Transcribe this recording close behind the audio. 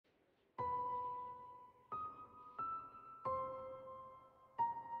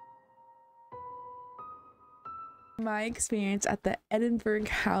my experience at the Edinburgh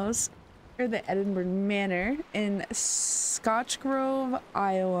House, or the Edinburgh Manor in Scotch Grove,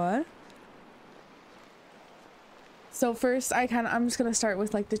 Iowa. So first I'm just gonna start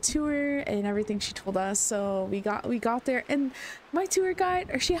with like the tour and everything she told us. So we got there, and my tour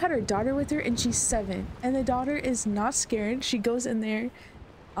guide, or she had her daughter with her, and she's 7, and the daughter is not scared. She goes in there.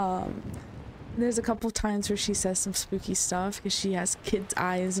 There's a couple times where she says some spooky stuff because she has kids'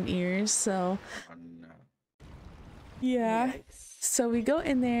 eyes and ears. So yeah. So we go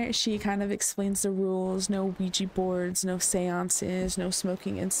in there, she kind of explains the rules: no Ouija boards, no seances, no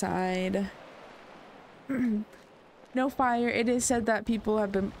smoking inside. No fire. It is said that people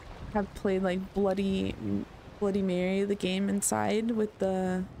have played like Bloody Mary, the game, inside with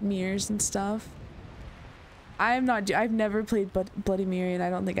the mirrors and stuff. I've never played Bloody Mary, and I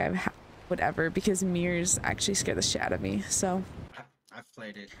don't think would ever, because mirrors actually scare the shit out of me. So I've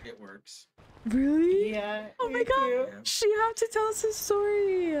played it. It works. Really? Yeah. Oh my god. Yeah. She have to tell us a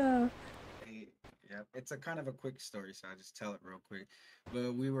story. Yeah, it's a kind of a quick story, so I'll just tell it real quick.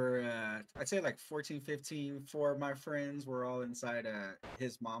 But we were, I'd say like 14, 15, 4 of my friends were all inside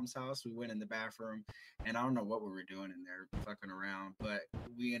his mom's house. We went in the bathroom, and I don't know what we were doing in there, fucking around, but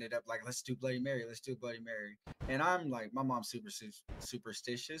we ended up like, let's do Bloody Mary, let's do Bloody Mary. And I'm like, my mom's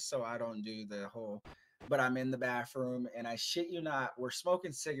superstitious, so I don't do the whole, but I'm in the bathroom, and I shit you not, we're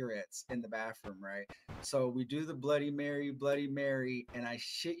smoking cigarettes in the bathroom, right? So we do the Bloody Mary, and I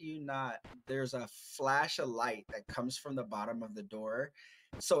shit you not, there's a flash of light that comes from the bottom of the door.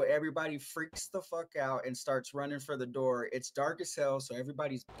 So everybody freaks the fuck out and starts running for the door. It's dark as hell, so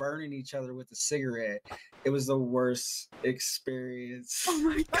everybody's burning each other with a cigarette. It was the worst experience. Oh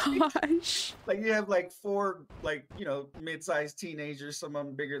my gosh. Like you have like 4, like, you know, mid-sized teenagers, some of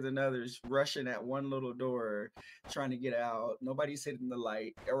them bigger than others, rushing at one little door, trying to get out. Nobody's hitting the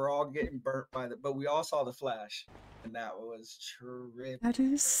light. We're all getting burnt by but we all saw the flash. And that was terrific. That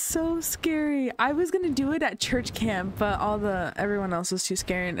is so scary. I was gonna do it at church camp, but everyone else was too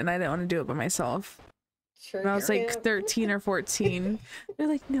scared, and I didn't want to do it by myself. When I was like 13 or 14. They're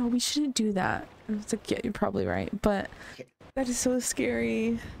like, no, we shouldn't do that. And I was like, yeah, you're probably right, but that is so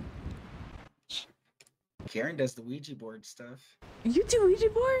scary. Karen does the Ouija board stuff. You do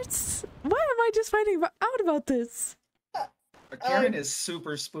Ouija boards? Why am I just finding out about this? But Karen is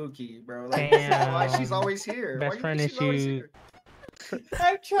super spooky, bro. Like, Damn. why she's always here. Best friend issue.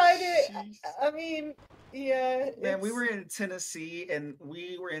 I've tried it. I mean, yeah. Man, we were in Tennessee, and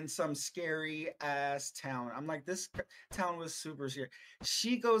we were in some scary ass town. I'm like, this town was super scary.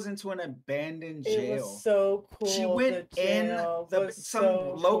 She goes into an abandoned jail. It was so cool. She went in.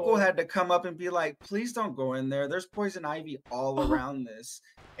 Some local had to come up and be like, please don't go in there. There's poison ivy all around this.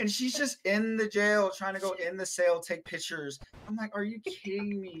 And she's just in the jail trying to go in the cell, take pictures. I'm like, are you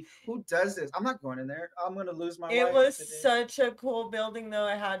kidding me? Who does this? I'm not going in there. I'm going to lose my life. It was today. such a cool building, though.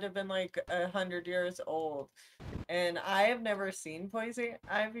 It had to have been like 100 years old. And I have never seen poison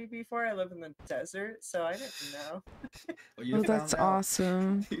ivy before. I live in the desert, so I didn't know. Oh, that's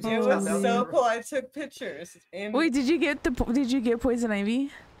awesome. It was so cool. I took pictures. Wait, did you get poison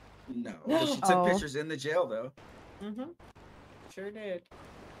ivy? No. She took pictures in the jail, though. Sure did.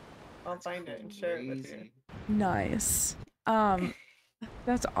 I'll find it and share it with you. Nice.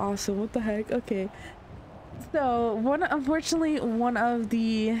 That's awesome. What the heck? Okay. So unfortunately one of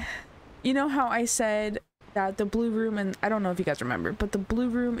the, you know how I said that the blue room, and I don't know if you guys remember, but the blue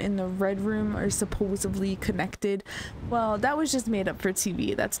room and the red room are supposedly connected. Well, that was just made up for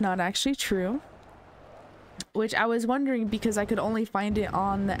TV. That's not actually true. Which I was wondering, because I could only find it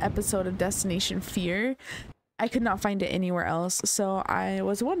on the episode of Destination Fear. I could not find it anywhere else, so I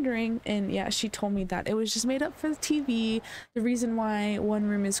was wondering, and yeah, she told me that it was just made up for the TV. The reason why one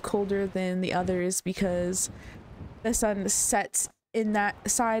room is colder than the other is because the sun sets in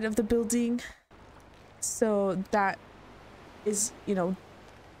that side of the building, so that is, you know,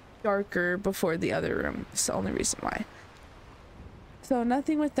 darker before the other room. It's the only reason why. So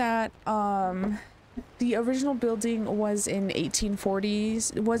nothing with that. The original building was in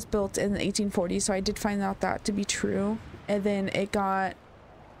 1840s. It was built in the 1840s, so I did find out that to be true. And then it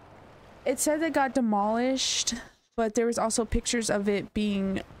said it got demolished, but there was also pictures of it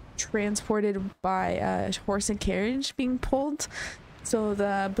being transported by a horse and carriage being pulled. So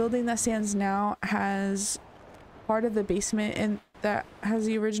the building that stands now has part of the basement and that has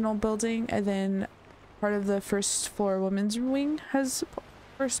the original building, and then part of the first floor women's wing has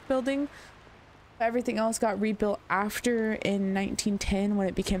first building. Everything else got rebuilt after in 1910 when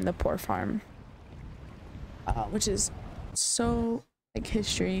it became the poor farm, which is so like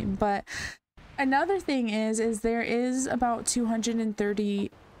history. But another thing is there is about 230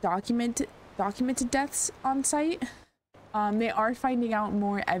 documented documented deaths on site. They are finding out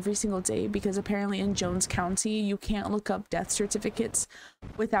more every single day because apparently in Jones County, you can't look up death certificates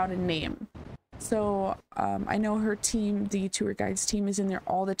without a name. So I know her team, the tour guides team, is in there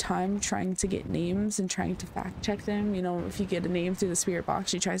all the time trying to get names and trying to fact check them. You know, if you get a name through the spirit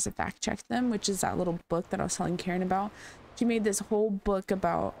box, she tries to fact check them, which is that little book that I was telling Karen about. She made this whole book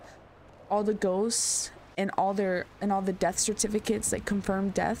about all the ghosts and all the death certificates, like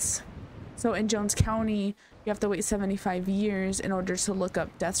confirmed deaths. So in Jones County, you have to wait 75 years in order to look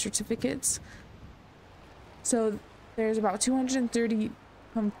up death certificates. So there's about 230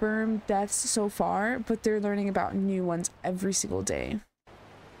 confirmed deaths so far, but they're learning about new ones every single day.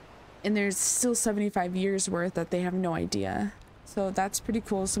 And there's still 75 years worth that they have no idea. So that's pretty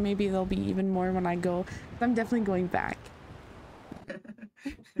cool. So maybe there'll be even more when I go. I'm definitely going back.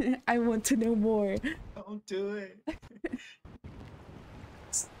 I want to know more. Don't do it.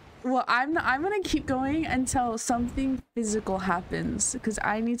 Well, I'm gonna keep going until something physical happens, because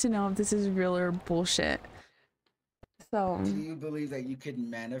I need to know if this is real or bullshit. So do you believe that you could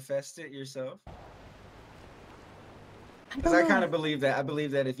manifest it yourself? Because I kind of believe that. I believe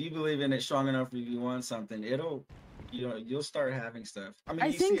that if you believe in it strong enough, if you want something, it'll, you know, you'll start having stuff. I mean, I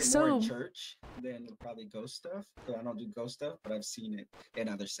you think see it more in so. church than probably ghost stuff. So I don't do ghost stuff, but I've seen it in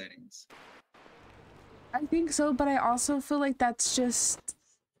other settings. I think so, but I also feel like that's just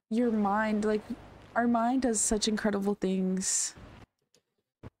your mind. Like, our mind does such incredible things.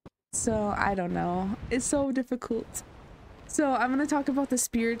 So I don't know. It's so difficult. So I'm gonna talk about the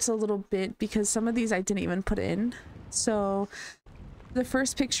spirits a little bit because some of these I didn't even put in. So the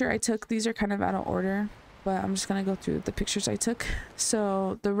first picture I took, these are kind of out of order, but I'm just gonna go through the pictures I took.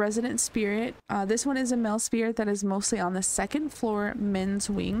 So the resident spirit, this one is a male spirit that is mostly on the second floor men's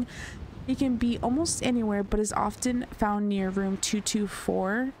wing. He can be almost anywhere, but is often found near room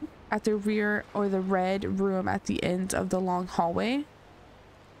 224 at the rear, or the red room at the end of the long hallway.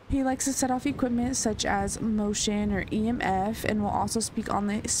 He likes to set off equipment such as motion or EMF, and will also speak on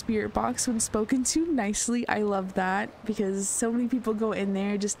the spirit box when spoken to nicely. I love that because so many people go in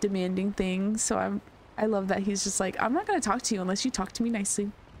there just demanding things. So I love that he's just like, I'm not going to talk to you unless you talk to me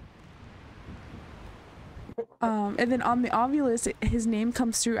nicely. And then on the Ovilus, his name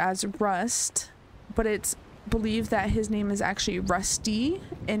comes through as Rust, but it's believed that his name is actually Rusty,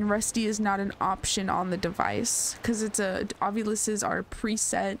 and Rusty is not an option on the device because Oviluses are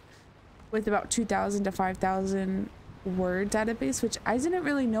preset with about 2,000 to 5,000 word database, which I didn't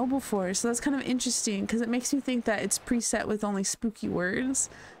really know before. So that's kind of interesting because it makes me think that it's preset with only spooky words.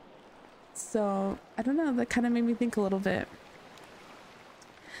 So I don't know, that kind of made me think a little bit.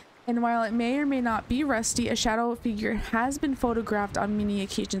 And while it may or may not be Rusty, a shadow figure has been photographed on many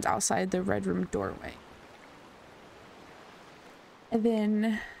occasions outside the red room doorway. And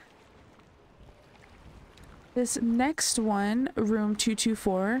then this next one, room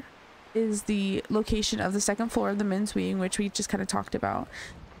 224, is the location of the second floor of the men's wing, which we just kind of talked about,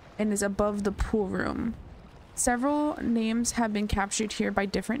 and is above the pool room. Several names have been captured here by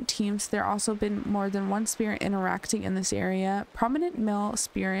different teams. There also been more than one spirit interacting in this area. Prominent male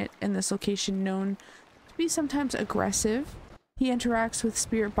spirit in this location known to be sometimes aggressive. He interacts with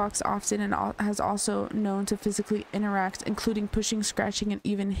spirit box often and has also known to physically interact, including pushing, scratching, and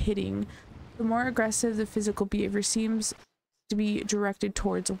even hitting. The more aggressive the physical behavior seems to be directed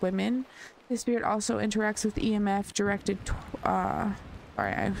towards women. The spirit also interacts with EMF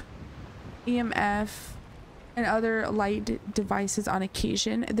EMF and other light devices on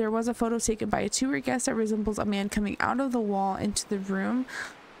occasion. There was a photo taken by a tour guest that resembles a man coming out of the wall into the room.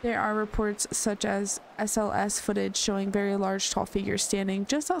 There are reports such as SLS footage showing very large tall figures standing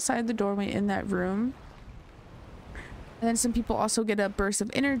just outside the doorway in that room. And then some people also get a burst of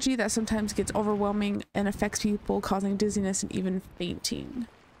energy that sometimes gets overwhelming and affects people, causing dizziness and even fainting.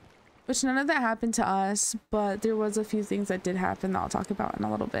 Which none of that happened to us, but there was a few things that did happen that I'll talk about in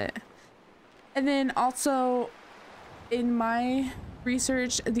a little bit. And then also in my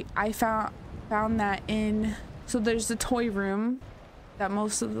research, I found that so there's the toy room that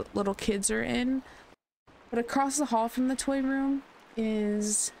most of the little kids are in, but across the hall from the toy room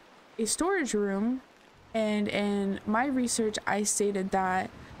is a storage room. And in my research, I stated that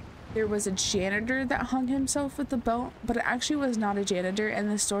there was a janitor that hung himself with the belt, but it actually was not a janitor, and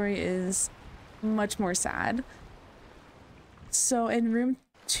the story is much more sad. So in room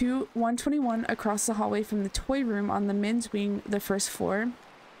 121, across the hallway from the toy room on the men's wing, the first floor,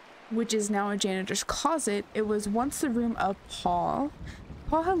 which is now a janitor's closet, it was once the room of Paul.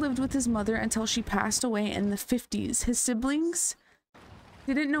 Paul had lived with his mother until she passed away in the 50s. His siblings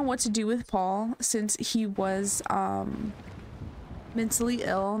didn't know what to do with Paul since he was mentally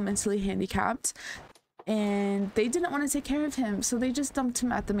ill, mentally handicapped, and they didn't want to take care of him, so they just dumped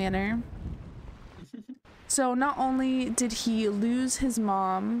him at the manor. So not only did he lose his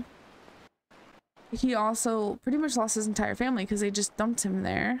mom, he also pretty much lost his entire family because they just dumped him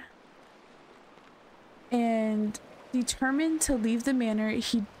there. And determined to leave the manor,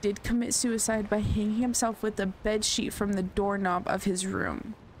 he did commit suicide by hanging himself with a bed sheet from the doorknob of his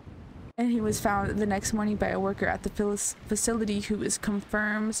room. And he was found the next morning by a worker at the facility who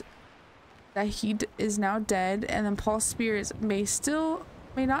confirms that he is now dead. And then Paul's spirits may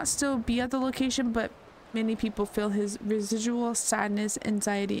not still be at the location, but many people feel his residual sadness,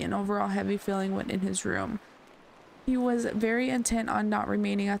 anxiety, and overall heavy feeling when in his room. He was very intent on not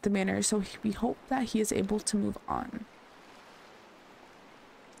remaining at the manor, so we hope that he is able to move on.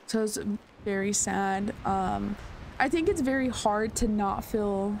 So it's very sad. I think it's very hard to not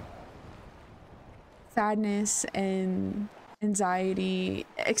feel sadness and anxiety,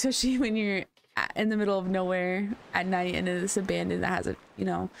 especially when you're in the middle of nowhere at night and it's abandoned that has a, you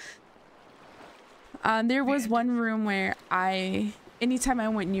know. There was one room where anytime I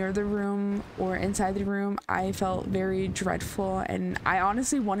went near the room or inside the room, I felt very dreadful and I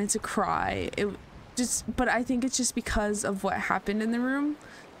honestly wanted to cry. But I think it's just because of what happened in the room,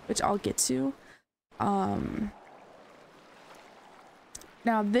 which I'll get to.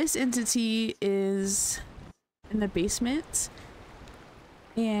 Now this entity is in the basement,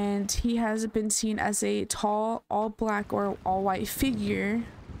 and he has been seen as a tall, all black or all white figure,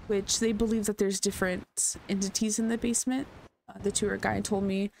 which they believe that there's different entities in the basement. The tour guide told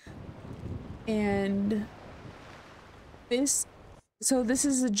me. And this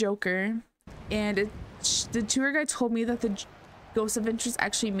is a Joker, and the tour guide told me that the ghost of interest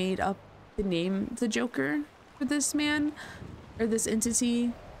actually made up the name the Joker for this man or this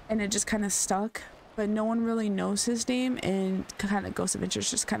entity, and it just kind of stuck, but no one really knows his name, and kind of ghost of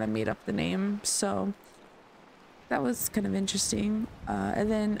interest just kind of made up the name. So that was kind of interesting. And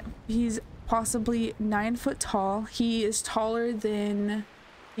then he's possibly 9 foot tall. He is taller than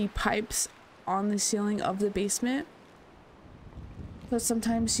the pipes on the ceiling of the basement. So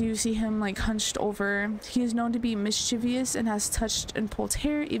sometimes you see him like hunched over. He is known to be mischievous and has touched and pulled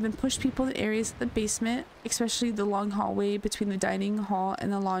hair, even pushed people in areas of the basement, especially the long hallway between the dining hall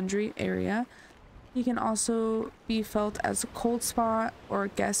and the laundry area. He can also be felt as a cold spot or a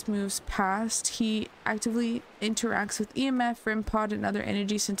guest moves past. He actively interacts with EMF, REM pod, and other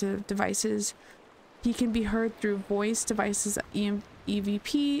energy sensitive devices. He can be heard through voice devices,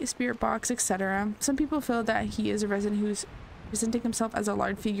 EVP, spirit box, etc. Some people feel that he is a resident who's presenting himself as a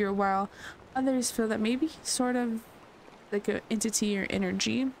large figure, while others feel that maybe he's sort of like an entity or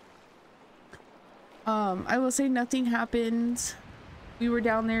energy. I will say nothing happened. We were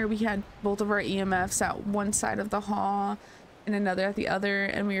down there, we had both of our EMFs at one side of the hall and another at the other,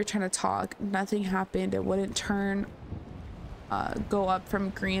 and we were trying to talk. Nothing happened. It wouldn't go up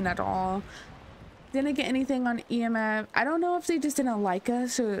from green at all. Didn't get anything on EMF. I don't know if they just didn't like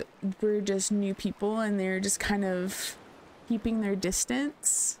us or we're just new people and they're just kind of keeping their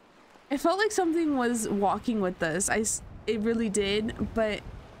distance. It felt like something was walking with us. It really did, but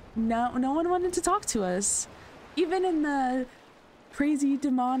no one wanted to talk to us. Even in the crazy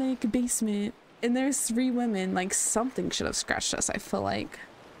demonic basement, and there's 3 women, like something should have scratched us. I feel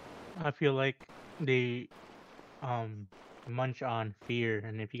like they munch on fear,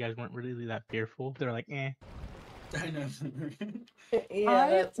 and if you guys weren't really that fearful, they're like eh. I know. Yeah,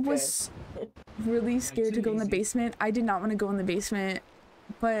 I was really scared to go in the basement. I did not want to go in the basement,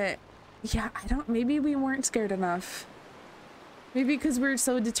 but yeah, maybe we weren't scared enough. Maybe because we're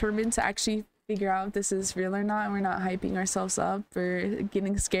so determined to actually figure out if this is real or not, and we're not hyping ourselves up or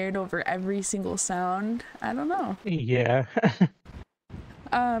getting scared over every single sound. I don't know. Yeah.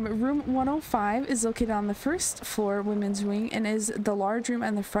 Room 105 is located on the first floor women's wing and is the large room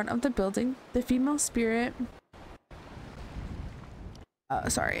at the front of the building. The female spirit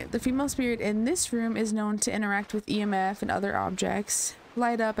in this room is known to interact with EMF and other objects,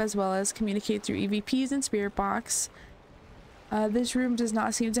 light up, as well as communicate through EVPs and spirit box. This room does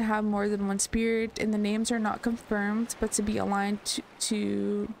not seem to have more than one spirit, and the names are not confirmed, but to be aligned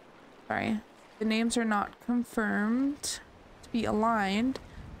the names are not confirmed to be aligned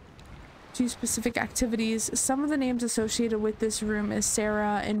to specific activities. Some of the names associated with this room is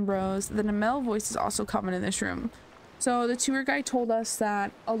Sarah and Rose. The male voice is also common in this room. So the tour guide told us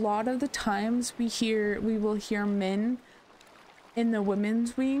that a lot of the times we will hear men in the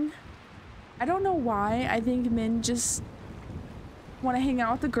women's wing. I don't know why. I think men just want to hang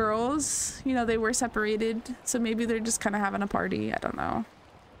out with the girls. You know, they were separated, so maybe they're just kind of having a party. I don't know.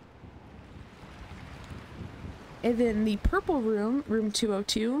 And then the purple room, room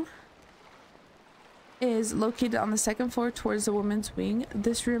 202, is located on the second floor towards the woman's wing.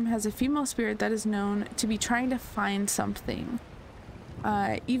 This room has a female spirit that is known to be trying to find something.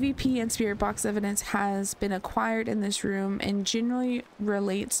 EVP and spirit box evidence has been acquired in this room and generally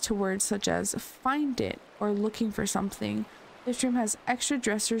relates to words such as find it or looking for something. This room has extra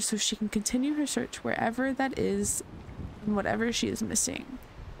dressers so she can continue her search wherever that is and whatever she is missing.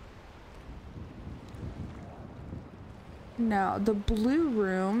 Now, the blue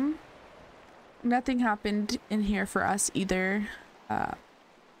room, nothing happened in here for us either.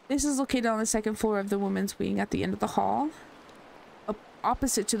 This is located on the second floor of the woman's wing at the end of the hall,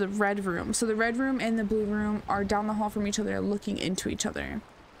 opposite to the red room. So the red room and the blue room are down the hall from each other, looking into each other.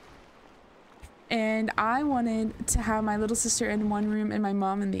 And I wanted to have my little sister in one room and my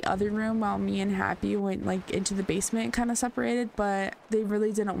mom in the other room while me and Happy went like into the basement, kind of separated, but they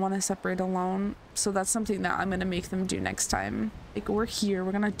really didn't want to separate alone. So that's something that I'm going to make them do next time. Like, we're here,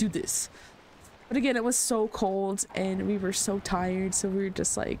 we're going to do this. But again, it was so cold and we were so tired. So we were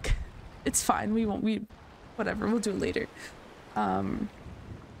just like, it's fine. Whatever, we'll do it later.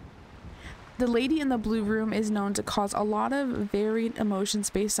 The lady in the blue room is known to cause a lot of varied emotions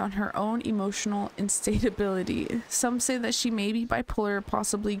based on her own emotional instability. Some say that she may be bipolar,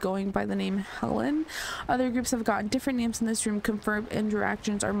 possibly going by the name Helen. Other groups have gotten different names in this room. Confirmed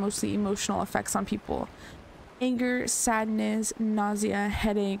interactions are mostly emotional effects on people. Anger, sadness, nausea,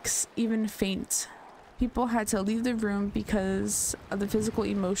 headaches, even faint. People had to leave the room because of the physical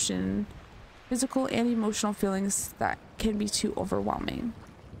and emotional feelings that can be too overwhelming.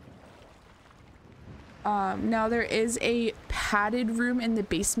 Now there is a padded room in the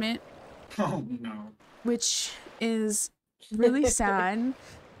basement. Oh no. Which is really sad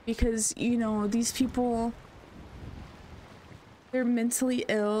because, you know, these people, they're mentally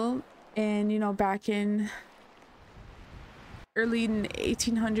ill, and, you know, back in late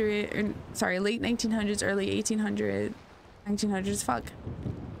 1900s, early 1900s, fuck.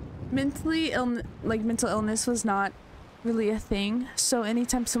 Mental illness was not really a thing. So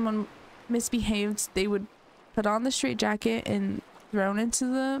anytime someone misbehaved, they would put on the straitjacket and thrown into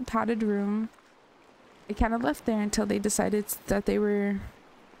the padded room. They kind of left there until they decided that they were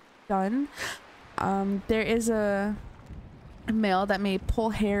done. There is a male that may pull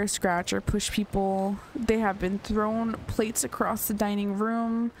hair, scratch, or push people. They have been thrown plates across the dining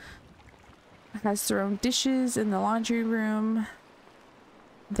room, has thrown dishes in the laundry room.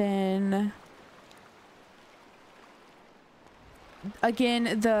 Then again,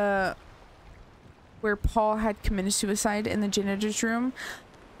 where Paul had committed suicide in the janitor's room,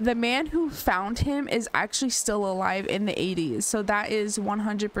 the man who found him is actually still alive in the 80s. So that is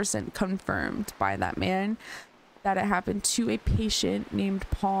 100% confirmed by that man, that it happened to a patient named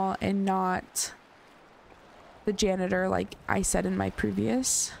Paul and not the janitor, like I said in my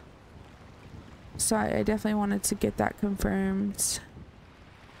previous. So I definitely wanted to get that confirmed.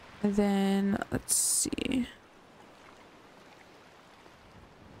 And then, let's see.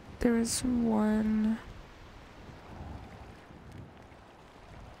 There was one.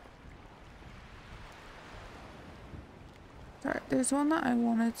 Sorry, there's one that I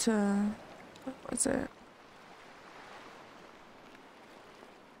wanted to. What was it?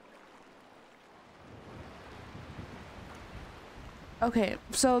 Okay,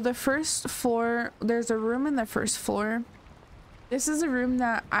 so the first floor, there's a room in the first floor. This is a room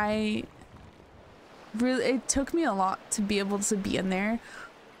that it took me a lot to be able to be in there.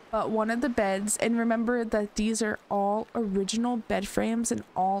 But one of the beds, and remember that these are all original bed frames and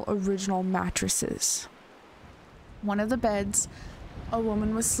all original mattresses. One of the beds, a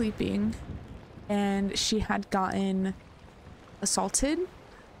woman was sleeping and she had gotten assaulted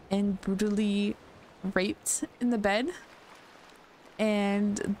and brutally raped in the bed.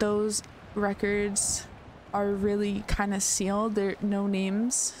 And those records are really kind of sealed. There are no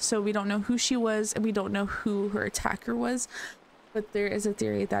names, so we don't know who she was and we don't know who her attacker was. But there is a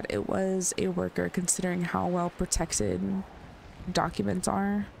theory that it was a worker, considering how well protected documents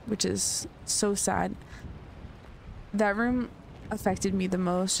are, which is so sad. That room affected me the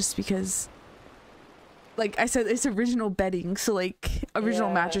most just because, like I said, it's original bedding, so like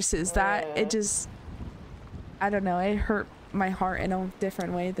original mattresses. It just, I don't know, it hurt my heart in a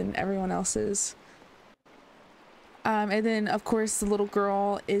different way than everyone else's. And then of course the little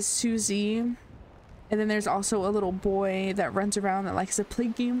girl is Susie. And then there's also a little boy that runs around that likes to play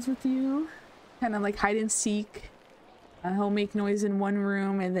games with you, kind of like hide and seek. He'll make noise in one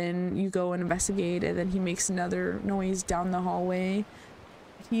room and then you go and investigate, and then he makes another noise down the hallway.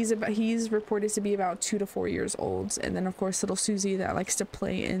 He's reported to be about 2 to 4 years old. And then of course little Susie that likes to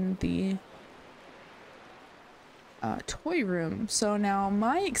play in the toy room. So now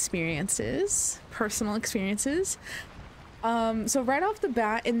my experiences, personal experiences. So right off the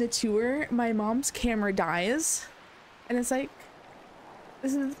bat in the tour, my mom's camera dies, and it's like,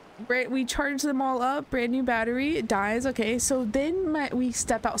 this is great. We charge them all up, brand new battery, it dies. Okay, so then we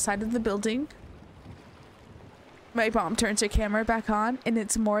step outside of the building. My mom turns her camera back on, and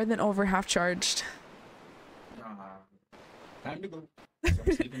it's more than over half charged. Time to go. So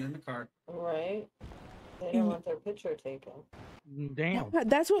I'm sleeping in the car. Right. They don't want their picture taken. Damn. Yeah,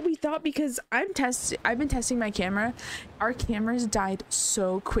 that's what we thought, because I've been testing my camera. Our cameras died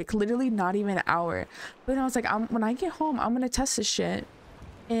so quick, literally not even an hour. But I was like, when I get home, I'm gonna test this shit.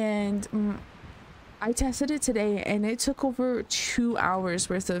 And I tested it today, and it took over 2 hours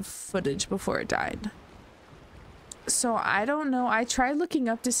worth of footage before it died. So I don't know. I tried looking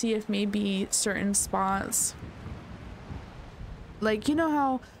up to see if maybe certain spots, like, you know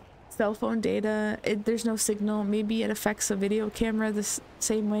how cell phone data, there's no signal, maybe it affects a video camera the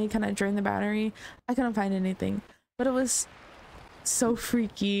same way, kind of drain the battery. I couldn't find anything, but it was so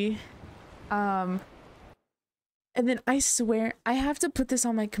freaky. And then I swear I have to put this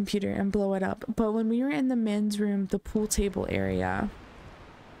on my computer and blow it up, but when we were in the men's room, the pool table area,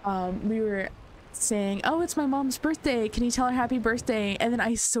 we were saying, oh, it's my mom's birthday, can you tell her happy birthday? And then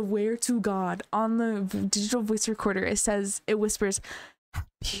I swear to God, on the digital voice recorder, it whispers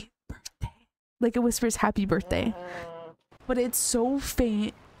happy birthday, like it whispers happy birthday, but it's so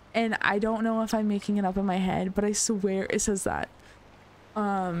faint, and I don't know if I'm making it up in my head, but I swear it says that.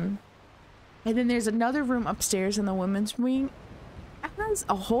 And then there's another room upstairs in the women's wing. It has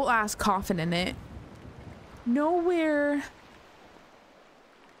a whole ass coffin in it. Nowhere,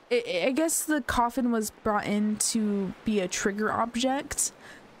 I guess the coffin was brought in to be a trigger object,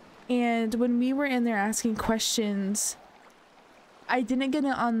 and when we were in there asking questions, I didn't get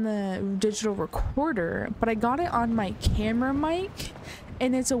it on the digital recorder, but I got it on my camera mic,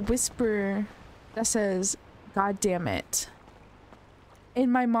 and it's a whisper that says, God damn it.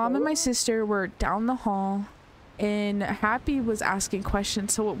 And my mom and my sister were down the hall, and Happy was asking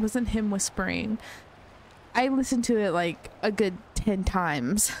questions, so it wasn't him whispering. I listened to it like a good 10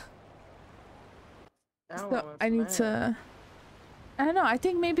 times. So I need to, I don't know, I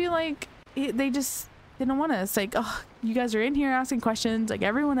think maybe like they just didn't want us, like, oh, you guys are in here asking questions like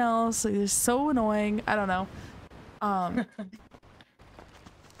everyone else, like, they're so annoying. I don't know.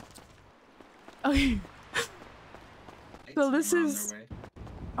 Okay. So this is,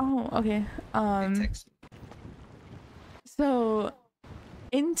 oh, okay. So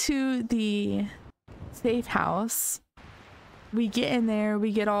into the safe house, we get in there,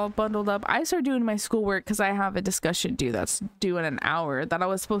 we get all bundled up. I start doing my schoolwork because I have a discussion due that's due in an hour that I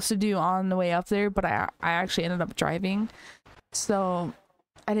was supposed to do on the way up there, but I actually ended up driving, so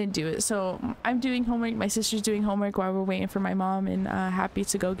I didn't do it. So I'm doing homework, my sister's doing homework while we're waiting for my mom and Happy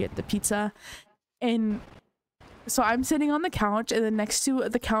to go get the pizza. And so I'm sitting on the couch, and then next to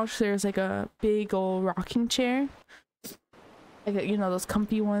the couch there's like a big old rocking chair, like, you know, those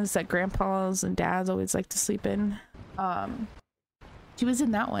comfy ones that grandpas and dads always like to sleep in. She was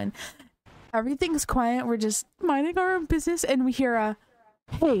in that one. Everything's quiet, we're just minding our own business, and we hear a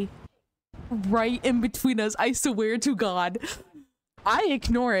hey right in between us. I swear to God, I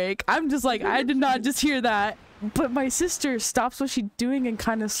ignore it. I'm just like, I did not just hear that. But my sister stops what she's doing and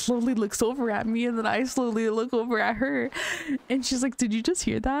kind of slowly looks over at me, and then I slowly look over at her, and she's like, did you just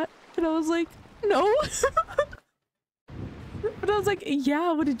hear that? And I was like, no. But I was like,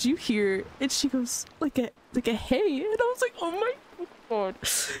 yeah, what did you hear? And she goes, like a hey. And I was like, oh my God.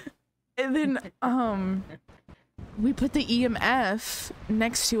 And then we put the EMF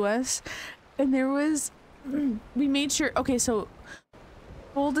next to us, and there was, we made sure, okay, so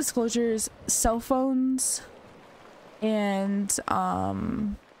full disclosures, cell phones and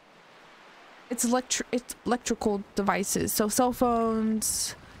it's electrical devices, so cell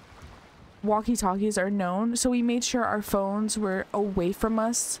phones, walkie-talkies are known, so we made sure our phones were away from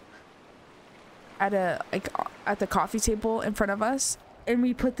us at the coffee table in front of us, and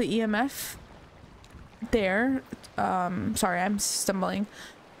we put the EMF there. Sorry, I'm stumbling.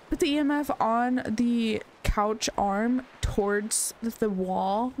 Put the EMF on the couch arm towards the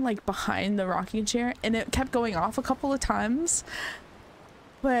wall, like behind the rocking chair, and it kept going off a couple of times,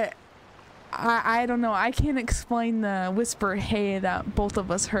 but I don't know, I can't explain the whisper hey that both of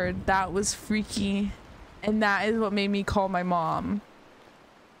us heard. That was freaky, and that is what made me call my mom.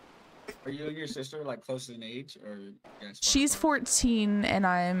 Are you and your sister like close in age, or she's 14 and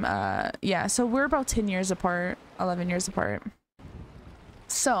I'm yeah, so we're about 10 years apart, 11 years apart.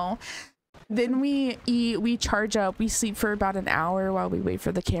 So then we eat, we charge up, we sleep for about an hour while we wait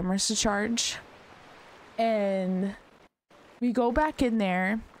for the cameras to charge. And we go back in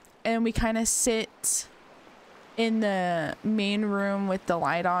there and we kind of sit in the main room with the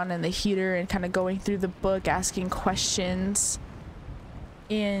light on and the heater and kind of going through the book, asking questions.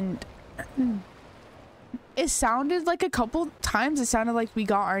 And it sounded like a couple times, it sounded like we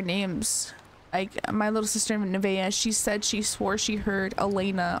got our names. Like my little sister Nevaeh, she said she swore she heard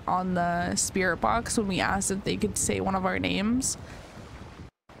Elena on the spirit box when we asked if they could say one of our names.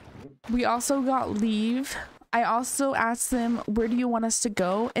 We also got leave. I also asked them, where do you want us to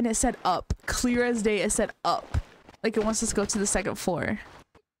go? And it said up. Clear as day, it said up. Like it wants us to go to the second floor.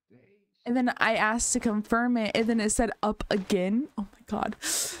 And then I asked to confirm it, and then it said up again. Oh my god.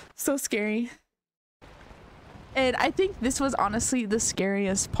 So scary. And I think this was honestly the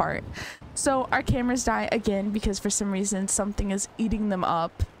scariest part. So our cameras die again because for some reason something is eating them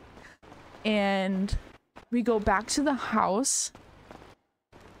up. And we go back to the house.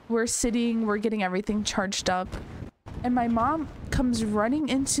 We're sitting, we're getting everything charged up. And my mom comes running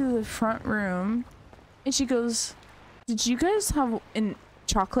into the front room and she goes, did you guys have a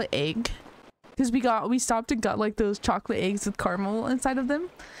chocolate egg? Because we stopped and got like those chocolate eggs with caramel inside of them.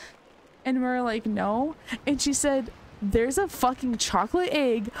 And we're like, no. And she said, there's a fucking chocolate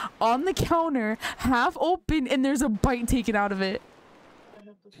egg on the counter, half open, and there's a bite taken out of it.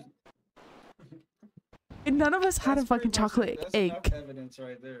 And none of us had a fucking chocolate egg. That's enough evidence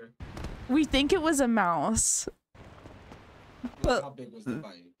right there. We think it was a mouse. But how big was the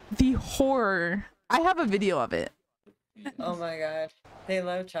bite? The horror. I have a video of it. Oh my god. They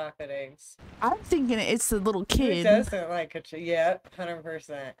love chocolate eggs. I'm thinking it's the little Who kid. doesn't like a yeah,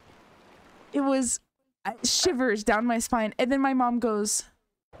 100%. It was shivers down my spine. And then my mom goes,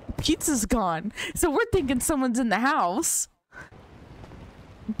 pizza's gone. So we're thinking someone's in the house.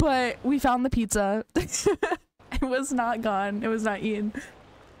 But we found the pizza. It was not gone. It was not eaten.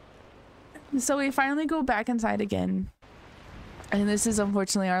 So we finally go back inside again. And this is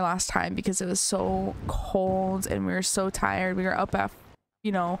unfortunately our last time because it was so cold and we were so tired. We were up at,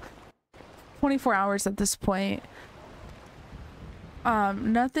 24 hours at this point.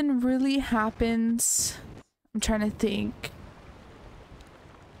 Nothing really happens. I'm trying to think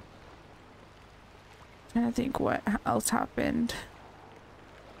what else happened.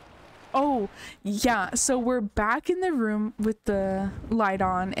 Oh, yeah. So we're back in the room with the light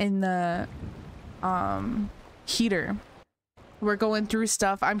on and the heater. We're going through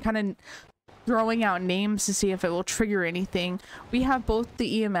stuff. I'm kind of throwing out names to see if it will trigger anything. We have both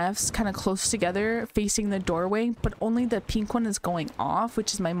the EMFs kind of close together facing the doorway, but only the pink one is going off,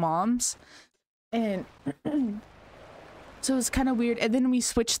 which is my mom's. And so it's kind of weird. And then we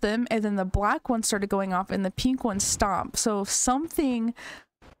switched them and then the black one started going off and the pink one stopped. So something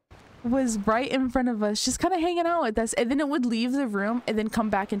was right in front of us, just kind of hanging out with us, and then it would leave the room and then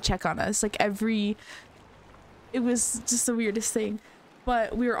come back and check on us. Like it was just the weirdest thing.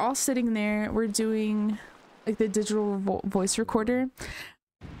 But we were all sitting there, we're doing like the digital voice recorder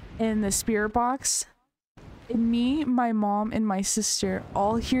in the spirit box, and me, my mom, and my sister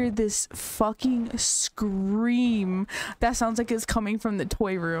all hear this fucking scream that sounds like it's coming from the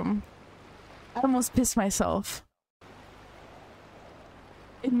toy room. I almost pissed myself.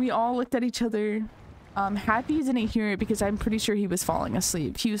 And we all looked at each other. Happy didn't hear it because I'm pretty sure he was falling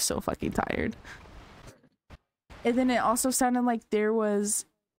asleep. He was so fucking tired. And then it also sounded like there was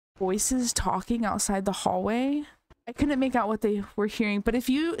voices talking outside the hallway. I couldn't make out what they were hearing, but if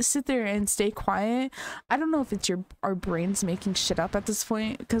you sit there and stay quiet, I don't know if it's our brains making shit up at this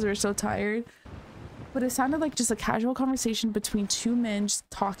point because we're so tired. But it sounded like just a casual conversation between two men just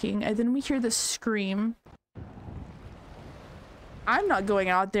talking, and then we hear this scream. I'm not going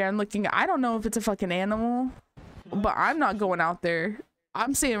out there and looking. I don't know if it's a fucking animal, but I'm not going out there.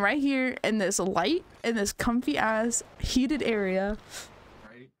 I'm staying right here in this light, in this comfy ass heated area.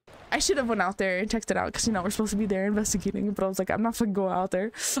 Right. I should have went out there and checked it out because we're supposed to be there investigating, but I was like, I'm not fucking going out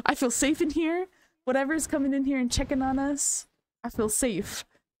there. I feel safe in here. Whatever's coming in here and checking on us, I feel safe.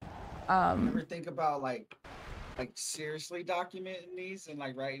 Ever think about like seriously documenting these and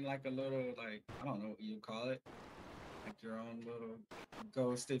like writing like a little like, I don't know what you call it, like your own little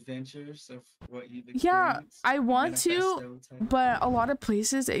ghost adventures of what you've experienced? Yeah, I want to, Manifesto type? but a lot of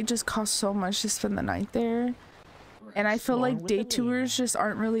places it just costs so much to spend the night there. Right. And I feel Along like with day the tours just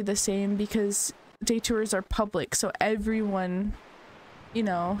aren't really the same because day tours are public, so everyone,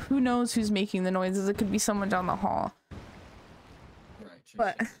 who knows who's making the noises. It could be someone down the hall. Right,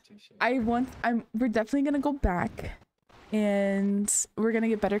 But we're definitely gonna go back and we're gonna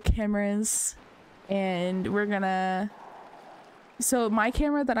get better cameras, and so my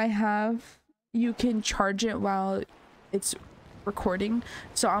camera that I have, you can charge it while it's recording.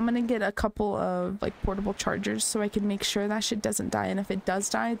 So I'm gonna get a couple of like portable chargers so I can make sure that shit doesn't die. And if it does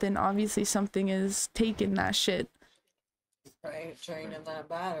die, then obviously something is taking that shit. Right, draining that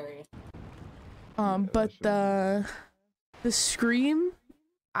battery. But the scream,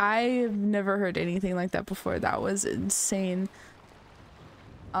 I've never heard anything like that before. That was insane.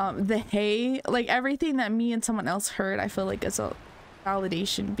 The hay, like everything that me and someone else heard, I feel like is a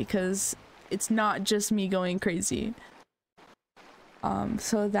validation because it's not just me going crazy.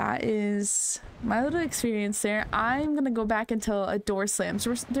 So that is my little experience there. I'm gonna go back until a door slams.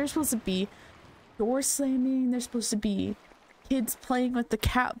 There's supposed to be door slamming, there's supposed to be kids playing with the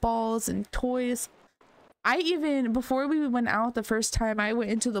cat balls and toys. I even, before we went out the first time, I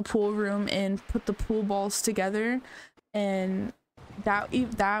went into the pool room and put the pool balls together, and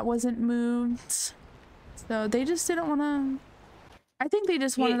that wasn't moved. So they just didn't want to, I think they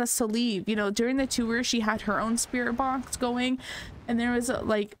just wanted us to leave. You know, during the tour she had her own spirit box going, and there was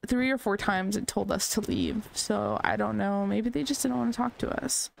like 3 or 4 times it told us to leave. So I don't know, maybe they just didn't want to talk to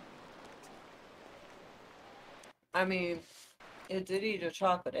us. I mean, it did eat a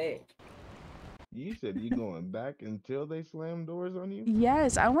chocolate egg. You said you going back until they slam doors on you?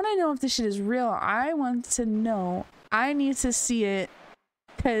 Yes, I want to know if this shit is real. I want to know. I need to see it,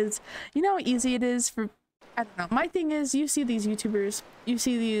 because you know how easy it is for, I don't know, my thing is, you see these YouTubers, you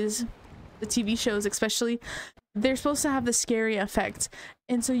see the TV shows especially, they're supposed to have the scary effect,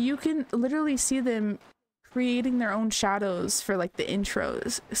 and so you can literally see them creating their own shadows for like the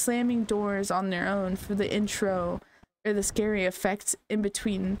intros, slamming doors on their own for the intro or the scary effects in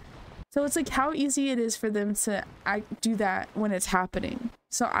between. So it's like how easy it is for them to do that when it's happening.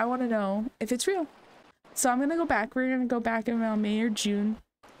 So I want to know if it's real. So I'm gonna go back. We're gonna go back around May or June.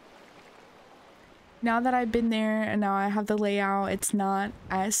 Now that I've been there and now I have the layout, it's not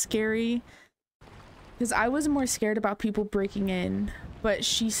as scary, because I was more scared about people breaking in, but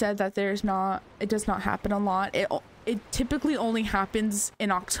she said that it does not happen a lot. It typically only happens in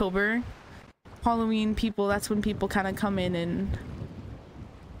October. Halloween people, that's when people kind of come in and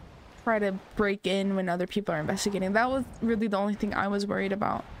try to break in when other people are investigating. That was really the only thing I was worried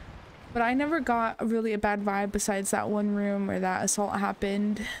about. But I never got really a bad vibe besides that one room where that assault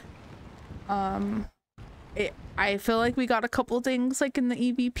happened. I feel like we got a couple things like in the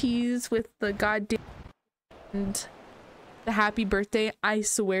EVPs with the goddamn and the happy birthday. I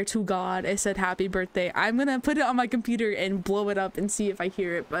swear to God, I said happy birthday. I'm gonna put it on my computer and blow it up and see if I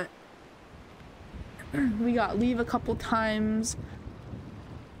hear it, but we got leave a couple times.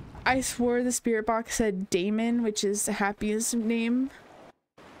 I swore the spirit box said Damon, which is the happiest name.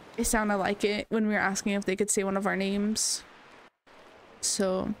 It sounded like it when we were asking if they could say one of our names.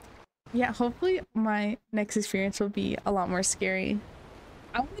 So yeah, hopefully my next experience will be a lot more scary.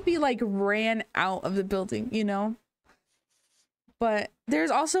 I want to be like ran out of the building, you know? But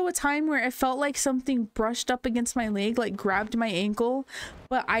there's also a time where it felt like something brushed up against my leg, like grabbed my ankle,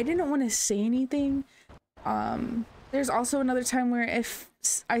 but I didn't want to say anything. There's also another time where if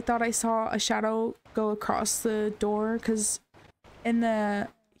I thought I saw a shadow go across the door, because in the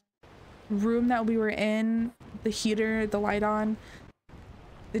room that we were in, the heater, the light on,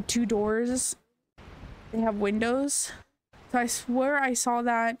 the 2 doors, they have windows. So I swear I saw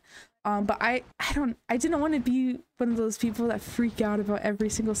that. But I didn't want to be one of those people that freak out about every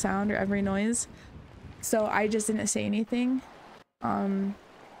single sound or every noise. So I just didn't say anything. Then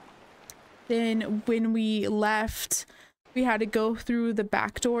when we left, we had to go through the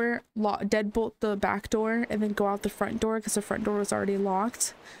back door, deadbolt the back door, and then go out the front door because the front door was already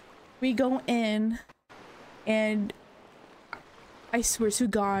locked. We go in, and I swear to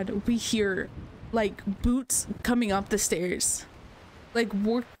God, we hear like boots coming up the stairs, like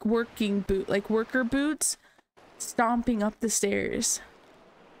worker boots stomping up the stairs.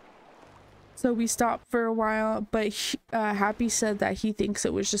 So we stopped for a while, but Happy said that he thinks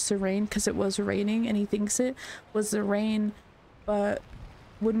it was just the rain because it was raining, and he thinks it was the rain. But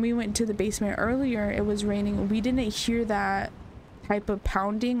when we went to the basement earlier, it was raining. We didn't hear that type of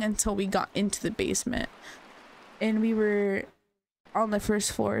pounding until we got into the basement, and we were on the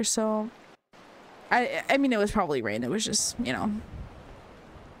first floor. So I mean, it was probably rain. It was just, you know,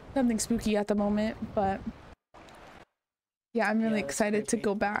 something spooky at the moment. But yeah, I'm really excited to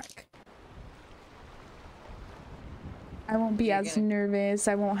go back. I won't be as nervous.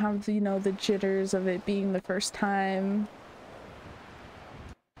 I won't have, you know, the jitters of it being the first time.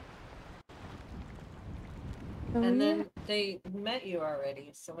 And then they met you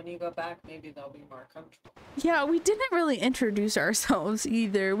already, so when you go back, maybe they'll be more comfortable. Yeah, we didn't really introduce ourselves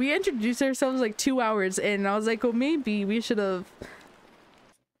either. We introduced ourselves like 2 hours in. I was like, well, maybe we should have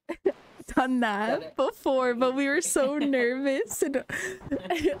done that before, but we were so nervous and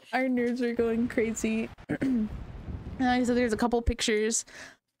our nerves were going crazy. So there's a couple pictures.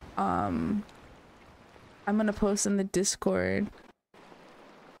 I'm gonna post in the Discord.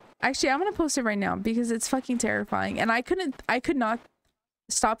 Actually, I'm gonna post it right now because it's fucking terrifying, and I could not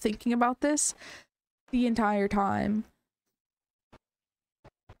stop thinking about this the entire time.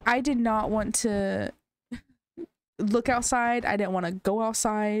 I did not want to look outside. I didn't want to go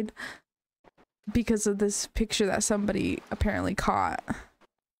outside because of this picture that somebody apparently caught.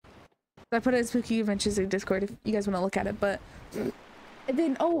 I put it in Spooky Adventures in Discord if you guys want to look at it. But and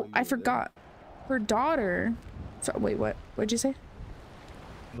then I forgot her daughter. So wait, what'd you say?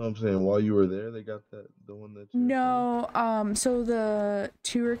 No, I'm saying while you were there, they got the one that. No, so the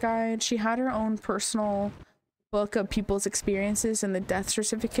tour guide, she had her own personal book of people's experiences and the death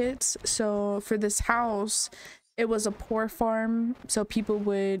certificates. So for this house, it was a poor farm, so people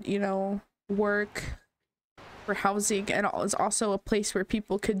would, you know, work for housing, and it was also a place where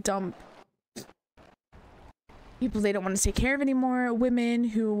people could dump people they don't want to take care of anymore, women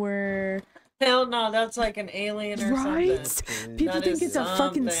who were... Hell no, that's like an alien or something. People think it's a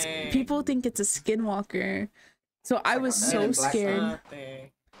fucking... People think it's a skinwalker. So I was so scared.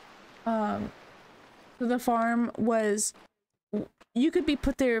 So the farm was... You could be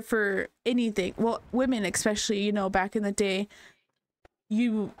put there for anything. Well, women especially, you know, back in the day,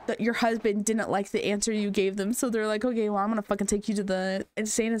 your husband didn't like the answer you gave them, so they're like, okay, well, I'm gonna fucking take you to the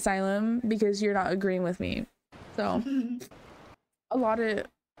insane asylum because you're not agreeing with me. So a lot of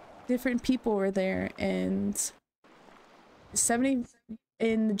different people were there, and 70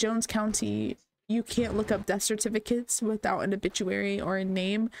 in Jones County, you can't look up death certificates without an obituary or a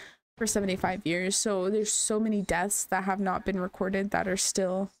name for 75 years. So there's so many deaths that have not been recorded that are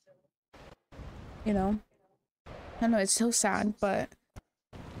still, you know, I know it's so sad, but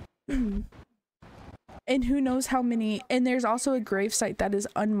and who knows how many. And there's also a gravesite that is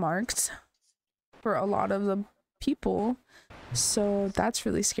unmarked for a lot of the people, so that's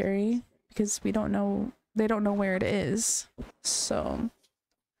really scary because we don't know, they don't know where it is. So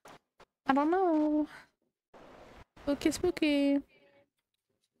I don't know. Spooky.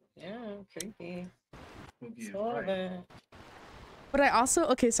 Yeah, creepy. But I also,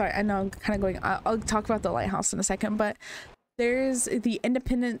 okay, sorry, I know I'm kind of going, I'll talk about the lighthouse in a second, but there's the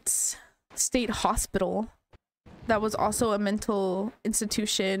Independence State Hospital that was also a mental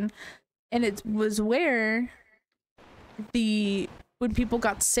institution, and it was where when people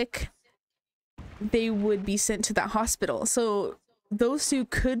got sick, they would be sent to that hospital. So those two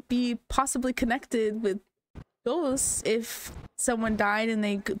could be possibly connected with ghosts if someone died and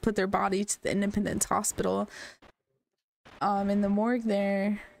they could put their body to the Independence Hospital in the morgue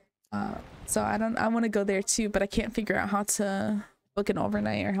there. So I want to go there too, but I can't figure out how to book an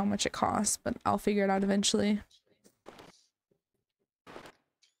overnight or how much it costs, but I'll figure it out eventually.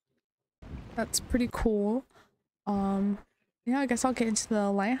 That's pretty cool. Yeah, I guess I'll get into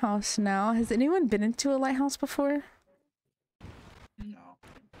the lighthouse now. Has anyone been into a lighthouse before? No.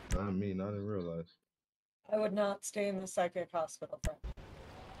 Not me, not in real life. I would not stay in the psychic hospital, friend.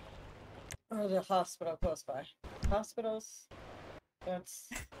 Or the hospital close by. Hospitals, that's...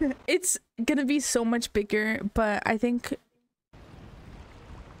 It's gonna be so much bigger, but I think...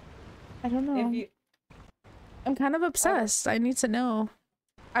 I don't know. I'm kind of obsessed. I need to know.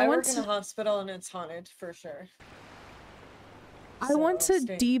 I work in a hospital and it's haunted for sure. I want to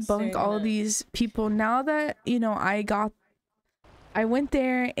debunk all these people now that, you know, I went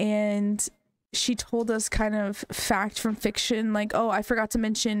there and she told us kind of fact from fiction, like, oh, I forgot to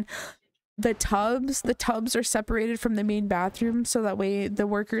mention the tubs are separated from the main bathroom so that way the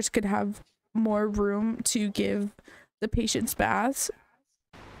workers could have more room to give the patients baths,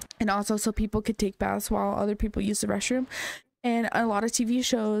 and also so people could take baths while other people use the restroom. And a lot of TV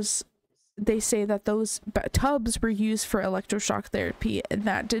shows, they say that those tubs were used for electroshock therapy, and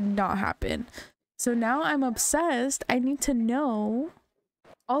that did not happen. So now I'm obsessed. I need to know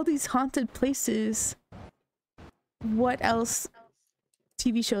all these haunted places. What else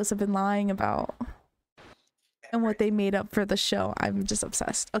TV shows have been lying about and what they made up for the show. I'm just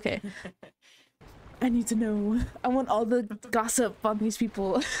obsessed. Okay. I need to know. I want all the gossip on these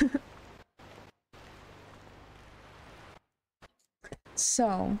people.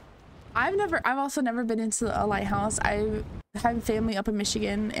 So I've also never been into a lighthouse. I have family up in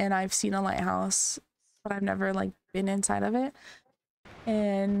Michigan and I've seen a lighthouse, but I've never like been inside of it.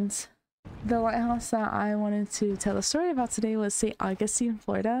 And the lighthouse that I wanted to tell a story about today was St. Augustine,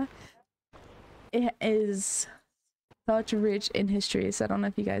 Florida. It is such rich in history, so I don't know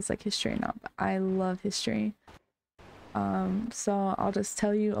if you guys like history or not, but I love history. So I'll just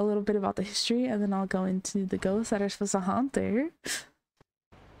tell you a little bit about the history, and then I'll go into the ghosts that are supposed to haunt there.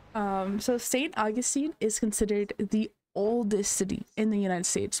 So St. Augustine is considered the oldest city in the United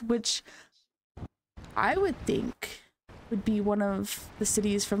States, which I would think would be one of the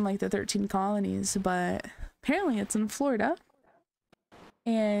cities from like the 13 colonies, but apparently it's in Florida.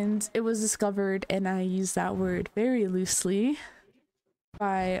 And it was discovered, and I use that word very loosely,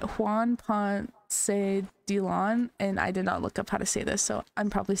 by Juan Ponce de Leon, and I did not look up how to say this, so I'm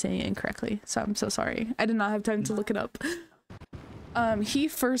probably saying it incorrectly, so I'm so sorry. I did not have time to look it up. He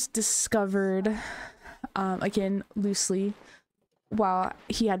first discovered, again loosely, while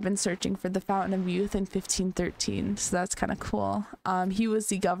he had been searching for the Fountain of Youth in 1513, so that's kind of cool. He was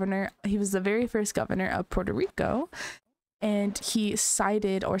the very first governor of Puerto Rico, and he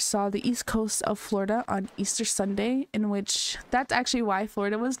sighted or saw the east coast of Florida on Easter Sunday, in which that's actually why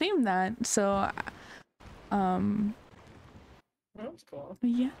Florida was named that. So That's cool.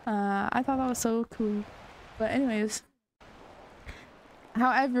 yeah, I thought that was so cool. But anyways,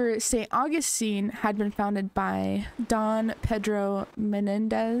 however, St. Augustine had been founded by Don Pedro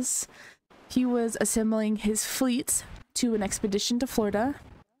Menendez. He was assembling his fleets to an expedition to Florida.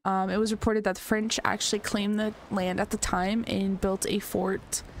 It was reported that the French actually claimed the land at the time and built a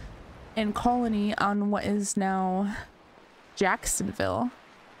fort and colony on what is now Jacksonville.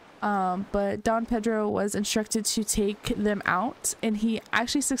 But Don Pedro was instructed to take them out, and he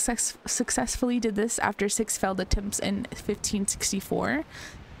actually successfully did this after 6 failed attempts in 1564.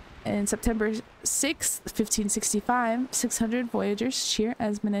 And September 6th, 1565, 600 voyagers cheer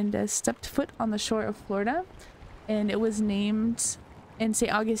as Menendez stepped foot on the shore of Florida, and it was named... And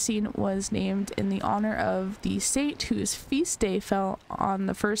St. Augustine was named in the honor of the saint whose feast day fell on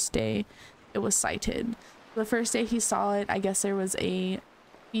the first day it was sighted. The first day he saw it, I guess there was a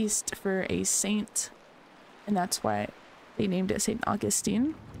feast for a saint, and that's why they named it St.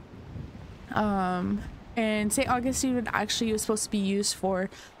 Augustine. And St. Augustine was supposed to be used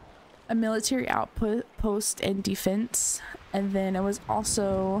for a military outpost and defense, and then it was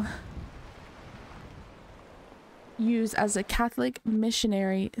also used as a Catholic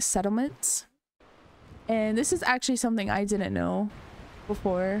missionary settlement. And this is actually something I didn't know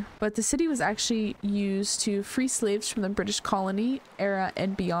before, but the city was actually used to free slaves from the British colony era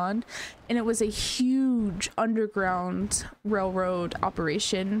and beyond, and it was a huge underground railroad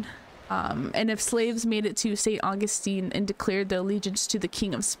operation. And if slaves made it to St. Augustine and declared their allegiance to the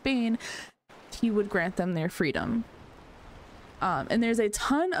King of Spain, he would grant them their freedom. And there's a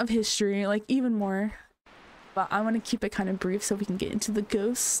ton of history, like even more, but I want to keep it kind of brief so we can get into the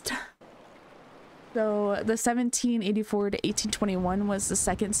ghost. So the 1784 to 1821 was the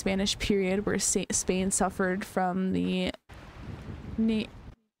second Spanish period where Spain suffered from the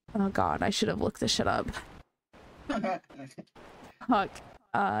oh god, I should have looked this shit up.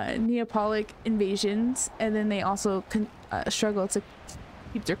 Neapolitan invasions, and then they also struggled to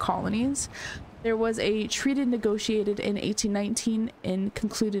keep their colonies. There was a treaty negotiated in 1819 and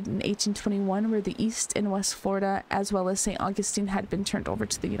concluded in 1821 where the East and West Florida, as well as St. Augustine, had been turned over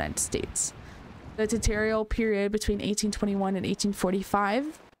to the United States. The territorial period between 1821 and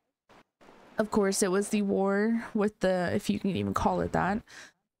 1845, of course, it was the war with the, if you can even call it that,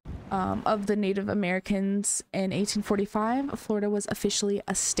 of the Native Americans. In 1845, Florida was officially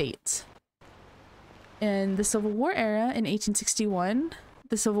a state. In the Civil War era, in 1861,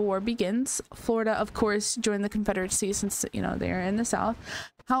 the Civil War begins. Florida, of course, joined the Confederacy since, you know, they're in the South.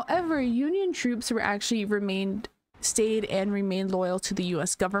 However, Union troops were actually stayed and remained loyal to the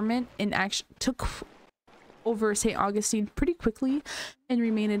U.S. government and actually took over St. Augustine pretty quickly and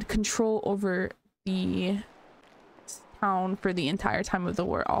remained control over the town for the entire time of the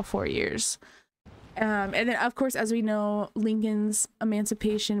war, all 4 years. And then, of course, as we know, Lincoln's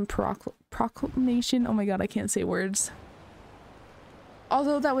Emancipation Proclamation, oh my god, I can't say words.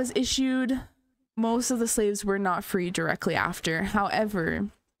 Although that was issued, most of the slaves were not free directly after. However,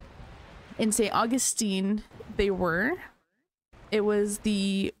 in St. Augustine, they were. It was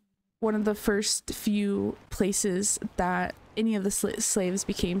one of the first few places that any of the slaves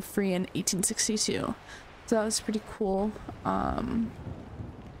became free in 1862. So that was pretty cool. And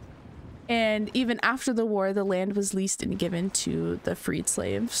even after the war, the land was leased and given to the freed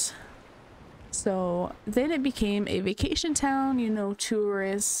slaves. So then it became a vacation town, you know,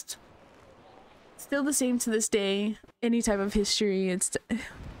 tourist. Still the same to this day. Any type of history, it's a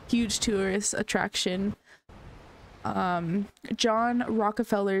huge tourist attraction. John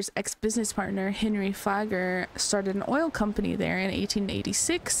Rockefeller's ex-business partner, Henry Flagler, started an oil company there in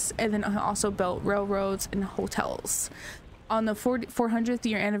 1886, and then also built railroads and hotels. On the 400th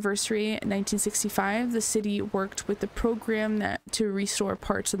year anniversary in 1965, the city worked with the program to restore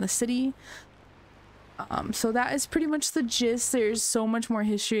parts of the city. So that is pretty much the gist. There's so much more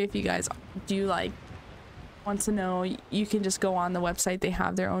history. If you guys do like want to know, you can just go on the website. They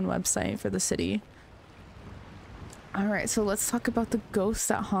have their own website for the city. All right, so let's talk about the ghosts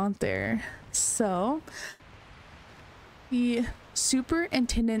that haunt there. So the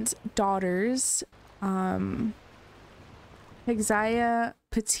superintendent's daughters, Hexia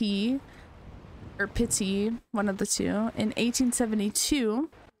Petit, one of the two, in 1872,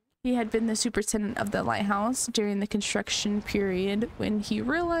 he had been the superintendent of the lighthouse during the construction period when he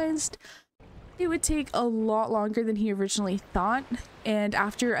realized it would take a lot longer than he originally thought. And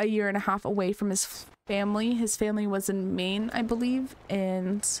after a year and a half away from his family was in Maine, I believe,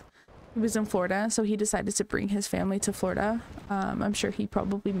 and he was in Florida, so he decided to bring his family to Florida. I'm sure he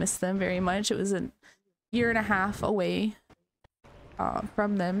probably missed them very much. It was a year and a half away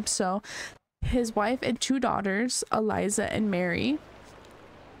from them. So his wife and 2 daughters, Eliza and Mary,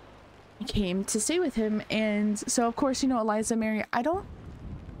 came to stay with him. And so of course, you know, Eliza and Mary,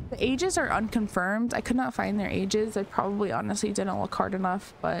 the ages are unconfirmed. I could not find their ages. I probably honestly didn't look hard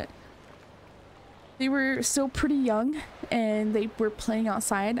enough, but they were still pretty young, and they were playing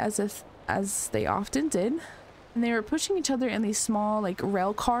outside as they often did, and they were pushing each other in these small like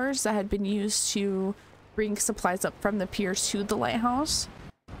rail cars that had been used to bring supplies up from the pier to the lighthouse.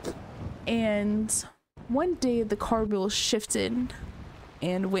 And one day the car wheels shifted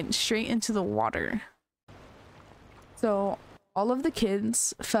and went straight into the water. So all of the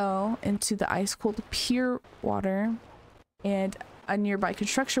kids fell into the ice cold pier water, and a nearby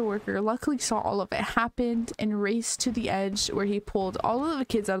construction worker luckily saw all of it happen and raced to the edge, where he pulled all of the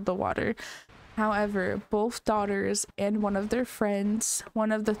kids out of the water. However, both daughters and one of their friends,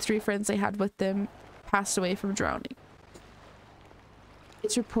 one of the 3 friends they had with them, passed away from drowning.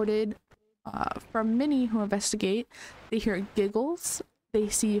 It's reported from many who investigate. They hear giggles. They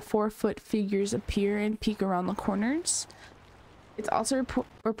see 4-foot figures appear and peek around the corners. It's also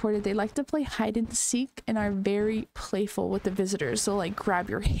reported they like to play hide and seek and are very playful with the visitors. So like grab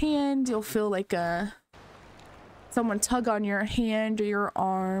your hand, you'll feel like someone tug on your hand or your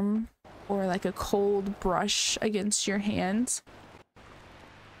arm, or like a cold brush against your hand.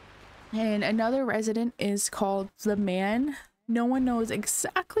 And another resident is called the Man. No one knows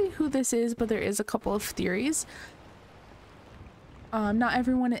exactly who this is, but there is a couple of theories. Not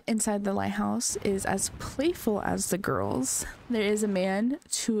everyone inside the lighthouse is as playful as the girls. There is a man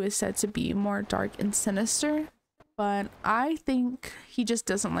who is said to be more dark and sinister, but I think he just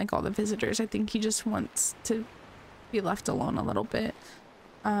doesn't like all the visitors. I think he just wants to be left alone a little bit.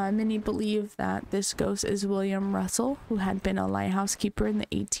 Many believe that this ghost is William Russell, who had been a lighthouse keeper in the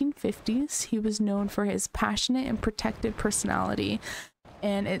 1850s. He was known for his passionate and protective personality,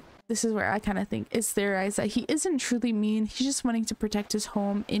 and this is where I kind of think it's theorized that he isn't truly mean. He's just wanting to protect his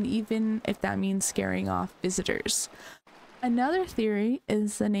home, and even if that means scaring off visitors. Another theory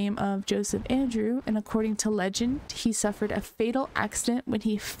is the name of Joseph Andrew, and according to legend, he suffered a fatal accident when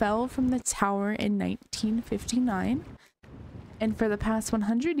he fell from the tower in 1959. And for the past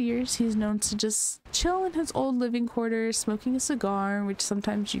 100 years, he's known to just chill in his old living quarters, smoking a cigar, which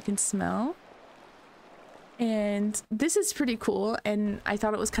sometimes you can smell. And this is pretty cool, and I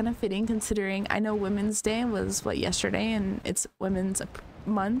thought it was kind of fitting considering I know Women's Day was yesterday, and it's Women's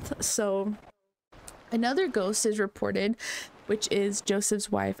Month. So another ghost is reported, which is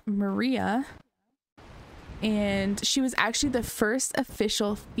Joseph's wife Maria, and she was actually the first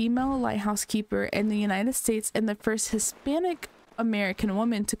official female lighthouse keeper in the United States and the first Hispanic American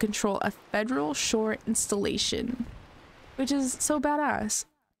woman to control a federal shore installation, which is so badass.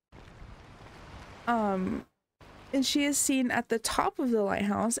 And she is seen at the top of the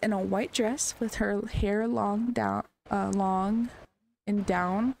lighthouse in a white dress with her hair long and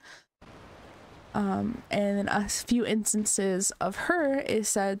down. And in a few instances of her, is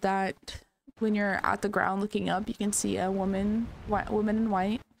said that when you're at the ground looking up, you can see a woman in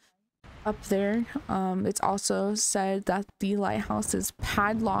white up there. It's also said that the lighthouse is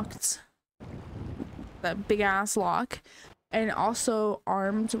padlocked, that big ass lock, and also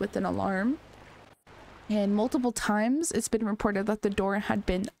armed with an alarm. And multiple times it's been reported that the door had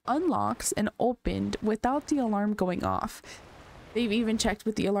been unlocked and opened without the alarm going off. They've even checked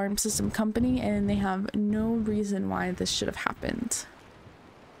with the alarm system company, and they have no reason why this should have happened.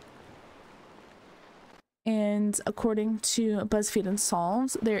 And according to BuzzFeed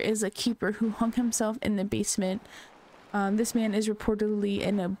Unsolved, there is a keeper who hung himself in the basement. This man is reportedly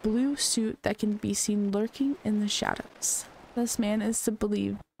in a blue suit that can be seen lurking in the shadows. This man is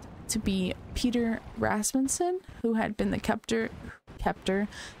believed to be Peter Rasmussen, who had been the keeper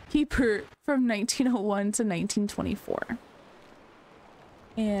from 1901 to 1924.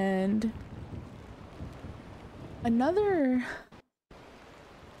 And another,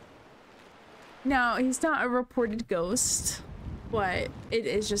 now he's not a reported ghost, but it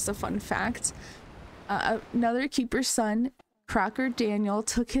is just a fun fact. Another keeper's son, Crocker Daniel,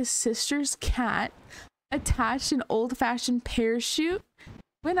 took his sister's cat, attached an old-fashioned parachute,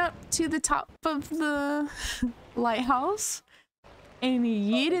 went up to the top of the lighthouse, and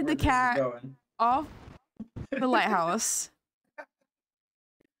he yeeted the cat off the lighthouse.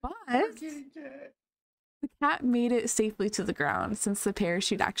 But the cat made it safely to the ground since the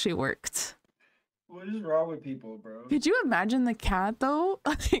parachute actually worked. What is wrong with people, bro? Could you imagine the cat though?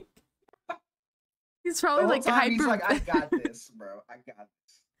 Like, he's probably like He's like, I got this, bro. I got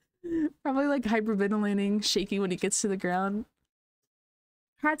this. Probably like hyperventilating, shaking when he gets to the ground.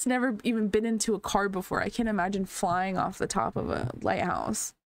 Cat's never even been into a car before. I can't imagine flying off the top of a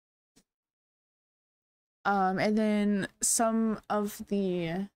lighthouse. And then some of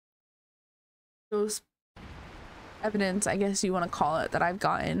the ghost evidence, I guess you want to call it, that I've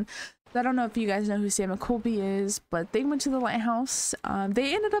gotten. I don't know if you guys know who Sam McColby is, but they went to the lighthouse.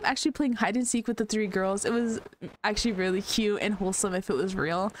 They ended up actually playing hide and seek with the 3 girls. It was actually really cute and wholesome if it was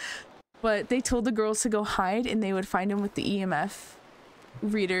real. But they told the girls to go hide and they would find them with the EMF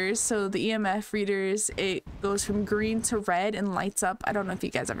readers. So the EMF readers, it goes from green to red and lights up. I don't know if you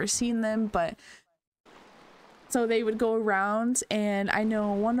guys ever seen them, but so they would go around, and I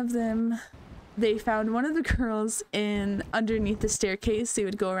know one of them, they found one of the girls in underneath the staircase. They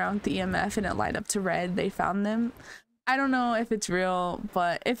would go around with the EMF and it light up to red. They found them. I don't know if it's real,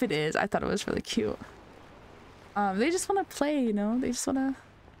 but if it is, I thought it was really cute. They just want to play, you know, they just want to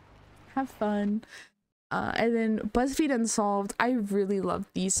have fun. And then BuzzFeed Unsolved, I really love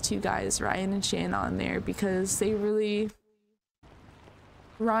these 2 guys, Ryan and Shane, on there because they really,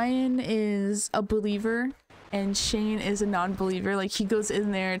 Ryan is a believer and Shane is a non-believer. Like, he goes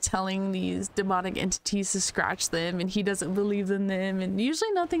in there telling these demonic entities to scratch them, and he doesn't believe in them, and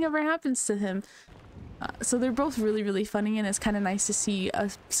usually nothing ever happens to him. So they're both really, really funny, and it's kind of nice to see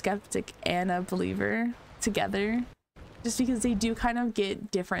a skeptic and a believer together, just because they do kind of get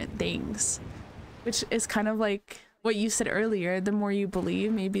different things, which is kind of like what you said earlier. The more you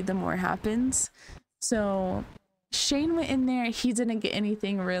believe, maybe the more happens. So Shane went in there, he didn't get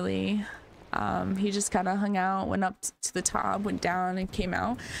anything really. He just kind of hung out, went up to the top, went down, and came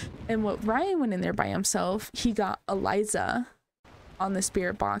out. And what Ryan went in there by himself, he got Eliza on the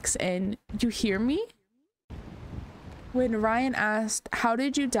spirit box. And you hear me? When Ryan asked, "How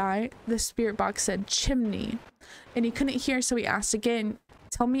did you die?" the spirit box said chimney, and he couldn't hear, so he asked again,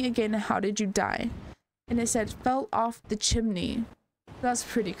 "Tell me again, how did you die?" And it said, "Fell off the chimney." That's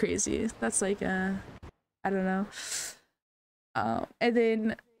pretty crazy. That's like I don't know. And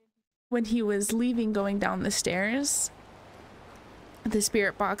then when he was leaving, going down the stairs, the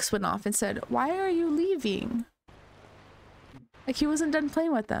spirit box went off and said, "Why are you leaving?" Like, he wasn't done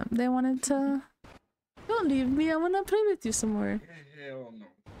playing with them. They wanted to, "Don't leave me, I want to play with you some more." Hell no.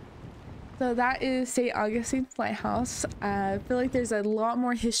 So that is St. Augustine Lighthouse. I feel like there's a lot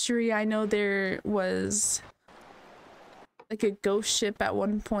more history. I know there was like a ghost ship at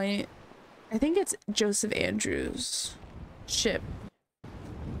one point. I think it's Joseph Andrews' ship.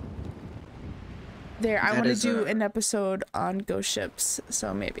 There, I want to do an episode on ghost ships,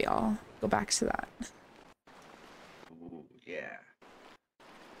 so maybe I'll go back to that. Ooh, yeah.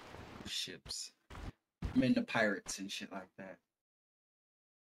 Ships. I'm into pirates and shit like that.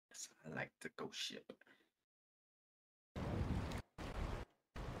 I like the ghost ship.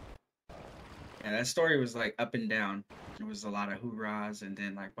 Yeah, that story was like up and down. There was a lot of hoorahs and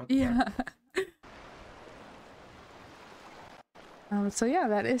then like, what the fuck? So yeah,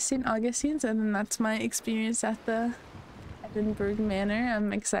 that is St. Augustine's, and then that's my experience at the Edinburgh Manor.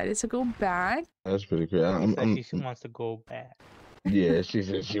 I'm excited to go back. That's pretty crazy. She wants to go back. Yeah, she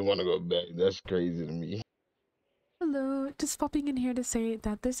said she want to go back. That's crazy to me. Hello, just popping in here to say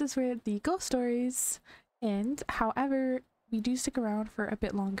that this is where the ghost stories end. However, we do stick around for a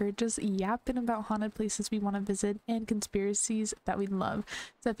bit longer, just yapping about haunted places we want to visit and conspiracies that we love.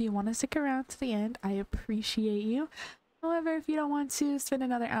 So if you want to stick around to the end, I appreciate you. However, if you don't want to spend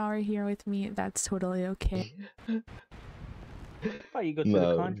another hour here with me, that's totally okay. I thought you go to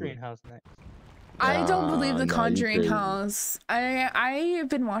the Conjuring house next. I don't believe the Conjuring house. I have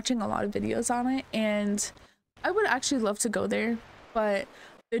been watching a lot of videos on it, and I would actually love to go there, but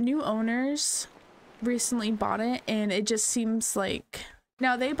the new owners recently bought it, and it just seems like,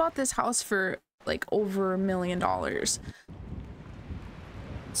 now they bought this house for like over $1 million.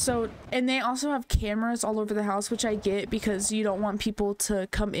 So, and they also have cameras all over the house, which I get because you don't want people to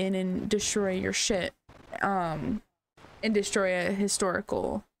come in and destroy your shit, and destroy a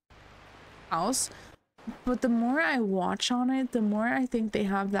historical house. But the more I watch on it, the more I think they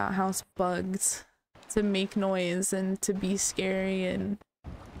have that house bugged to make noise and to be scary, and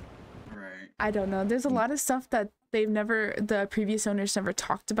I don't know. There's a lot of stuff that the previous owners never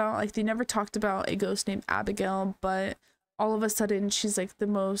talked about. Like, they never talked about a ghost named Abigail, but all of a sudden she's like the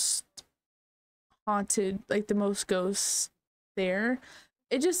most haunted, like the most ghosts there.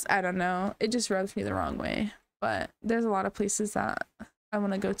 It just, I don't know. It just rubs me the wrong way. But there's a lot of places that I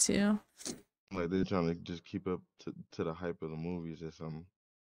want to go to. Like they're trying to just keep up to the hype of the movies or something.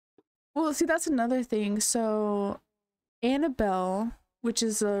 Well, see, that's another thing. So Annabelle, which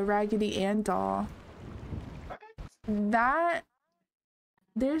is a Raggedy Ann doll, that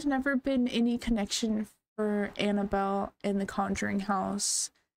there's never been any connection for Annabelle in the Conjuring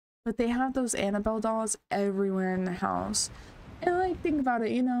house, but they have those Annabelle dolls everywhere in the house. And like, think about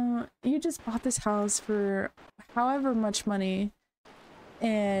it, you know, you just bought this house for however much money,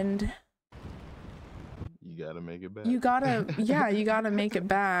 and you gotta make it back. you gotta you gotta make it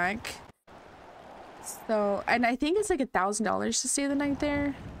back. So, and I think it's like $1,000 to stay the night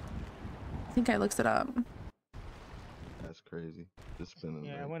there. I think I looked it up. That's crazy. Just spending.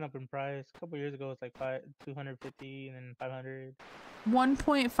 Yeah, it went up in price. A couple years ago, it's like 250 and then 500.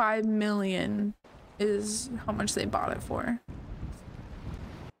 1.5 million is how much they bought it for.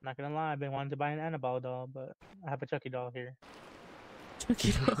 Not gonna lie, I've been wanting to buy an Annabelle doll, but I have a Chucky doll here.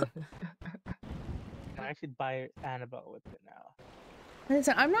 Chucky doll. I should buy Annabelle with it now.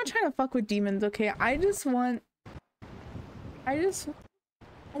 Listen, I'm not trying to fuck with demons, okay? I just want to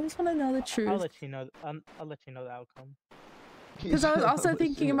know the truth. I'll let you know. I'll let you know the outcome. Because I was also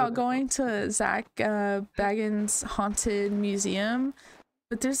thinking about going to Zach Bagans' haunted museum,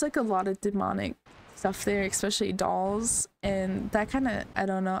 but there's like a lot of demonic stuff there, especially dolls, and that kind of, I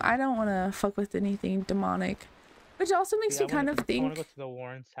don't know. I don't want to fuck with anything demonic, which also makes me kind of think. I want to go to the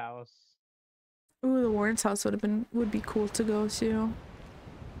Warren's house. Ooh, the Warren's house would be cool to go to.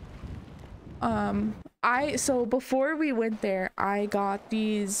 So before we went there, I got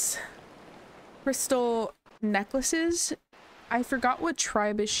these crystal necklaces. I forgot what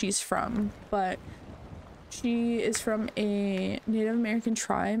tribe she's from, but she is from a Native American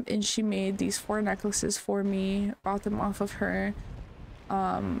tribe, and she made these 4 necklaces for me, bought them off of her.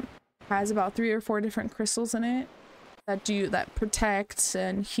 Has about 3 or 4 different crystals in it that protect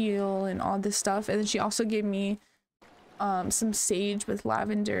and heal and all this stuff. And then she also gave me some sage with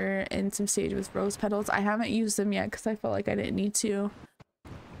lavender and some sage with rose petals. I haven't used them yet because I felt like I didn't need to,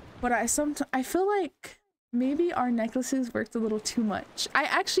 but I feel like maybe our necklaces worked a little too much. I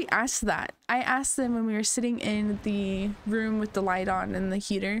actually asked that. I asked them when we were sitting in the room with the light on and the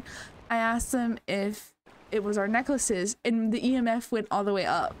heater. I asked them if it was our necklaces, and the EMF went all the way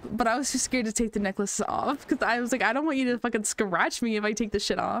up, but I was just scared to take the necklaces off because I was like, I don't want you to fucking scratch me if I take this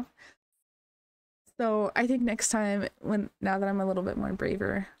shit off. So I think next time, now that I'm a little bit more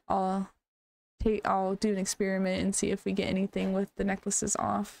braver, I'll do an experiment and see if we get anything with the necklaces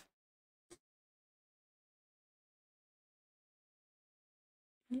off.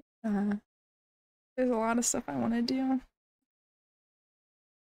 There's a lot of stuff I want to do.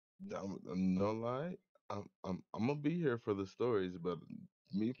 No lie, I'm gonna be here for the stories, but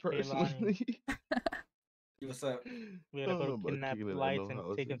me personally, what's up? We gotta go kidnap Lights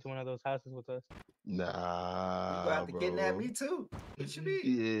and take him to one of those houses with us. Nah, you have to bro. kidnap me too. What you mean?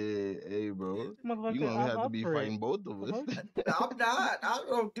 Yeah, hey, bro. You gonna have to be fighting both of us. I'm not. I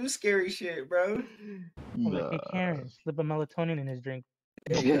don't do scary shit, bro. Nah. Like, hey, Karen, slip a melatonin in his drink.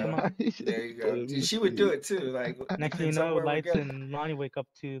 Yeah. There you go. She would do it too. Like, next thing you know, Lights and Lonnie wake up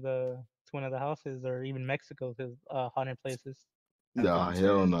to one of the houses, or even Mexico, because haunted places. Nah,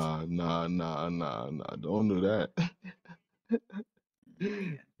 hell nah. Don't do that.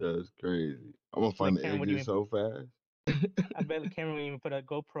 That's crazy. I'm gonna find the exit so fast. I bet Cameron would even put a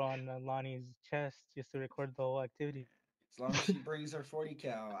GoPro on Lonnie's chest just to record the whole activity. As long as she brings her 40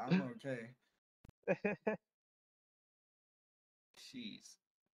 cal, I'm okay. Jeez.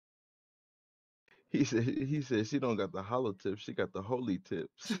 He said she don't got the hollow tips, she got the holy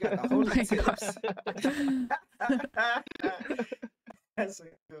tips. She got the holy tips. That's a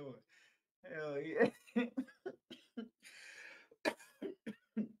good one. Hell yeah.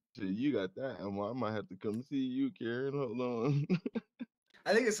 So you got that, and I might have to come see you, Karen. Hold on.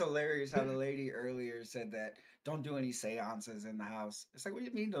 I think it's hilarious how the lady earlier said that don't do any seances in the house. It's like, what do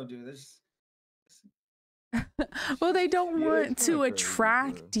you mean don't do this? Well, they don't want to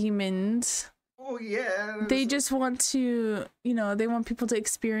attract demons. Oh yeah. They just want to, you know, they want people to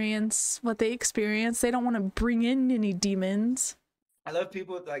experience what they experience. They don't want to bring in any demons. I love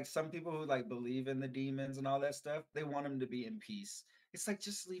people like some people who like believe in the demons and all that stuff. They want them to be in peace. It's like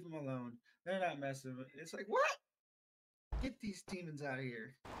just leave them alone. They're not messing with. It's like what? Get these demons out of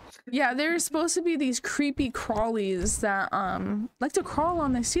here. Yeah, there's supposed to be these creepy crawlies that like to crawl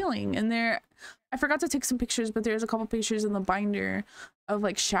on the ceiling, and I forgot to take some pictures, but there's a couple pictures in the binder of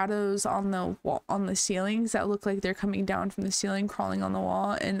like shadows on the wall, on the ceilings that look like they're coming down from the ceiling, crawling on the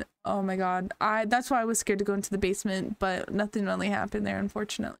wall. And oh my god, that's why I was scared to go into the basement, but nothing really happened there,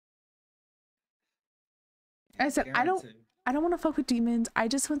 unfortunately. I said I don't want to fuck with demons. I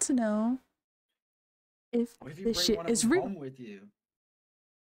just want to know if this shit is real. Home with you?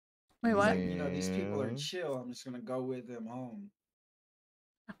 Wait, what? Like, you know, these people are chill. I'm just gonna go with them home.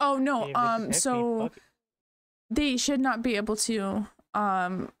 Oh no, so they should not be able to.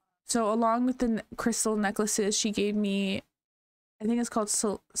 So along with the crystal necklaces she gave me, I think it's called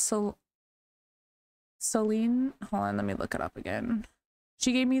Celine. Hold on, let me look it up again.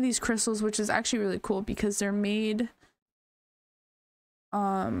 She gave me these crystals, which is actually really cool because they're made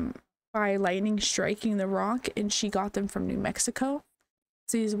by lightning striking the rock, and she got them from New Mexico.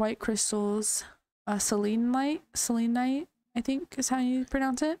 It's these white crystals, selenite, I think is how you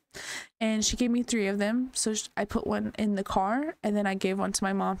pronounce it. And she gave me 3 of them. So I put one in the car, and then I gave one to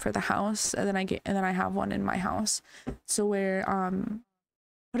my mom for the house, and then I have one in my house. So where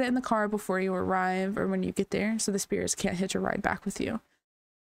put it in the car before you arrive or when you get there, so the spirits can't hitch a ride back with you.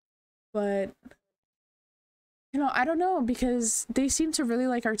 But you know, I don't know, because they seem to really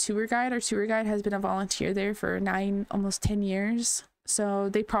like our tour guide. Our tour guide has been a volunteer there for 9, almost 10 years. So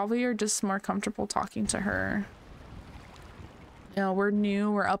they probably are just more comfortable talking to her. You know, we're new,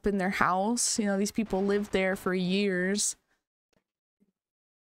 we're up in their house. You know, these people lived there for years.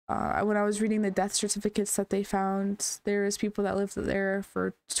 When I was reading the death certificates that they found, there is people that lived there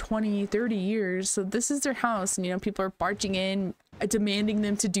for 20, 30 years. So this is their house, and you know, people are barging in, demanding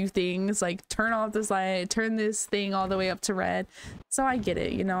them to do things like turn off this light, turn this thing all the way up to red. So I get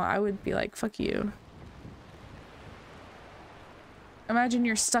it, you know, I would be like, fuck you. Imagine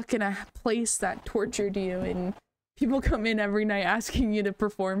you're stuck in a place that tortured you and people come in every night asking you to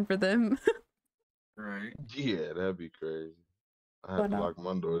perform for them. Right. Yeah, that'd be crazy. I have to lock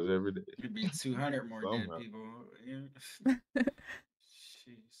my doors every day. It'd be 200 more dead people. Yeah.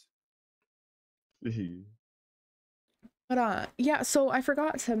 Jeez. But yeah, so I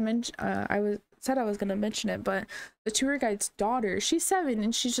forgot to mention, I said I was gonna mention it, but the tour guide's daughter, she's 7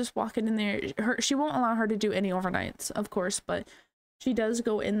 and she's just walking in there. She won't allow her to do any overnights, of course, but she does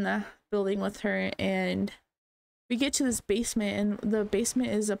go in the building with her, and we get to this basement, and the basement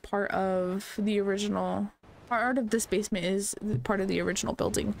is a part of the original. Part of this basement is part of the original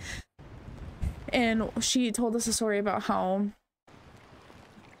building. And she told us a story about how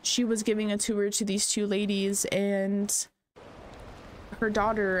she was giving a tour to these 2 ladies, and her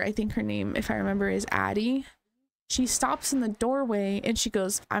daughter, I think her name, if I remember, is Addie. She stops in the doorway and she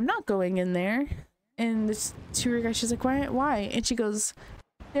goes, "I'm not going in there." And this tour guide, she's like, why? And she goes,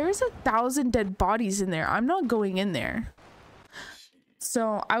 "There's 1,000 dead bodies in there. I'm not going in there."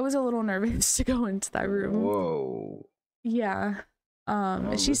 So I was a little nervous to go into that room. Whoa. Yeah.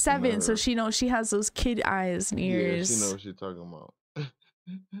 She's 7, so she knows, she has those kid eyes and ears. Yeah, she knows what she's talking about.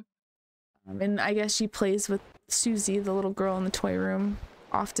 And I guess she plays with Susie, the little girl in the toy room,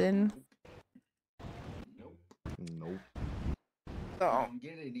 often. Nope. So. I don't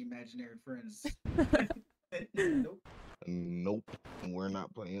get any imaginary friends. Nope. Nope. We're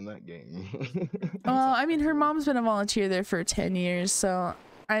not playing that game. Well, I mean, her mom's been a volunteer there for 10 years, so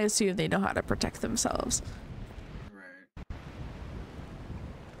I assume they know how to protect themselves. Right.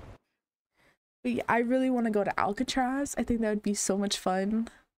 But yeah, I really want to go to Alcatraz. I think that would be so much fun.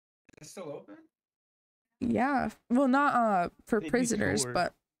 It's still open? Yeah. Well, not for prisoners,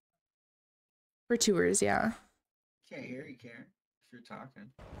 but for tours, yeah. Can't hear you, Karen, if you're talking.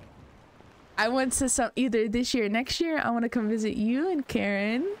 I want to either this year or next year, I want to come visit you and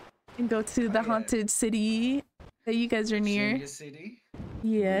Karen and go to the haunted city that you guys are near. Virginia City?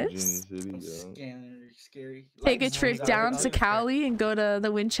 Yes. Virginia City, scary. Take a trip down to Cali and go to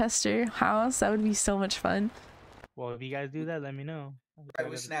the Winchester house. That would be so much fun. Well, if you guys do that, let me know. I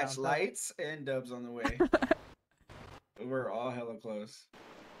would snatch lights and dubs on the way. We're all hella close.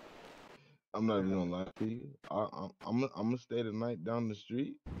 I'm not even gonna lie to you. I'm gonna stay the night down the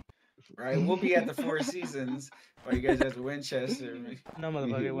street. Right, we'll be at the Four Seasons while you guys at the Winchester. No,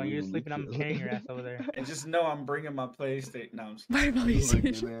 motherfucker, when you're sleeping, I'm carrying your ass over there. And just know I'm bringing my PlayStation. No, my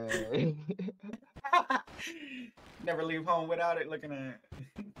PlayStation. Never leave home without it. Looking at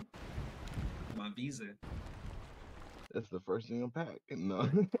my visa. That's the first thing I'm packing. No.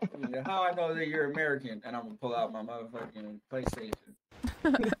 How I know that you're American, and I'm gonna pull out my motherfucking PlayStation.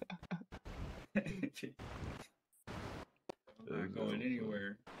 I'm not going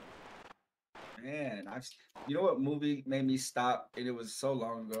anywhere. Man, you know what movie made me stop? And it was so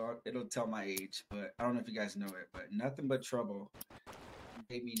long ago. It'll tell my age, but I don't know if you guys know it. But Nothing But Trouble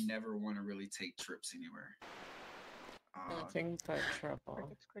made me never want to really take trips anywhere. Nothing but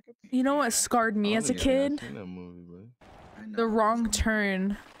trouble. You know what scarred me as a kid? I've seen that movie, bro. The Wrong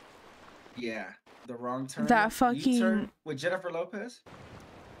Turn. Yeah, The Wrong Turn. That fucking U-turn with Jennifer Lopez.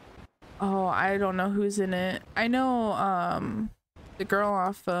 Oh, I don't know who's in it. I know the girl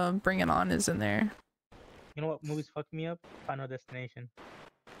off Bring It On is in there. You know what movies fucked me up? Final Destination.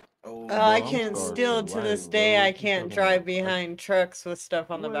 Oh, I can't still to this day. I can't drive behind trucks with stuff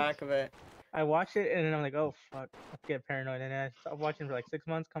on the back of it. I watch it and then I'm like, oh fuck, I get paranoid, and then I stop watching for like 6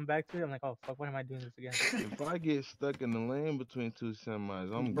 months, come back to it, I'm like, oh fuck, why am I doing this again? If I get stuck in the lane between two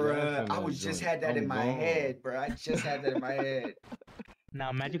semis, I'm bruh, I was just had that in my head, bro. I just had that in my head. Now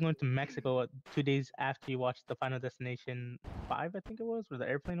imagine going to Mexico 2 days after you watched the Final Destination 5, I think it was, or the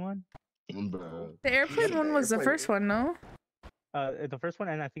airplane one. Bruh. The airplane one was the first one, no? The first one,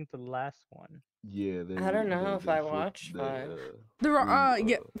 and I think the last one. Yeah, I don't know if I watched 5.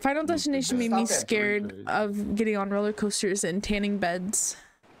 Yeah, Final Destination made me scared of getting on roller coasters and tanning beds,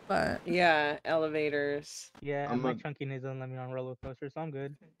 but yeah, elevators. Yeah, my chunky knees don't let me on roller coasters, so I'm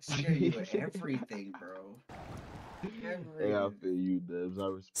good. Scare you with everything, bro. Hey, I feel you, Debs. I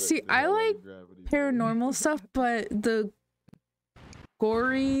respect. See, I like paranormal stuff, but the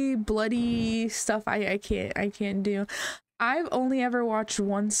gory, bloody stuff I can't do. I've only ever watched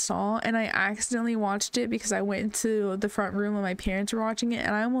one Saw, and I accidentally watched it because I went into the front room when my parents were watching it,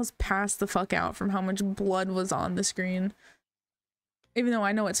 and I almost passed the fuck out from how much blood was on the screen. Even though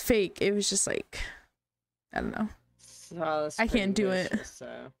I know it's fake, it was just like, I don't know. I can't do it.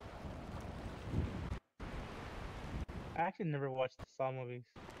 So. I actually never watched the Saw movies.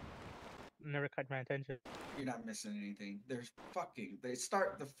 Never caught my attention. You're not missing anything.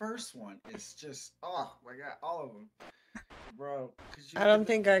 The first one is just, oh my god, all of them. Bro, I don't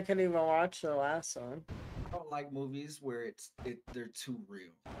think I could even watch the last one. I don't like movies where they're too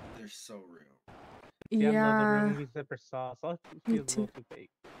real. They're so real. Yeah. Movies that are Saw feels a little too fake.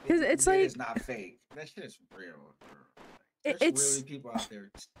 Because it's like, it's not fake. That shit is real. Bro. There's really people out there.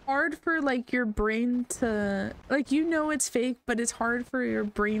 Hard for like your brain to it's fake, but it's hard for your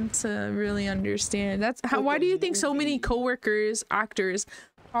brain to really understand. That's how. Why do you think so many coworkers, actors,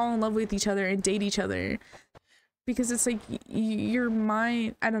 fall in love with each other and date each other? Because it's like your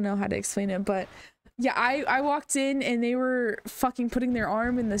mind. I don't know how to explain it, but yeah, I walked in and they were fucking putting their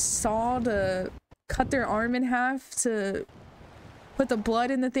arm in the saw to cut their arm in half to put the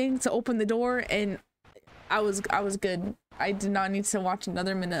blood in the thing to open the door, and I was good. I did not need to watch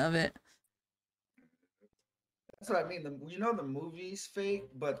another minute of it. That's what I mean. The movie's fake,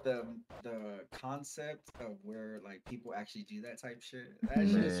 but the concept of where like people actually do that type shit, that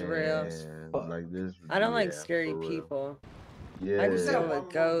shit is real. Like this. I don't like scary people. Yeah. I just go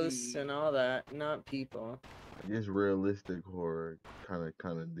with ghosts and all that, not people. This realistic horror kind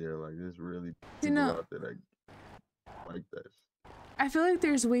of deal. Like this really people out there like that. I feel like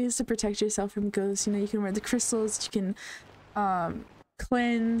there's ways to protect yourself from ghosts. You know, you can wear the crystals, you can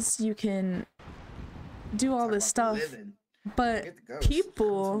cleanse, you can do all this stuff, but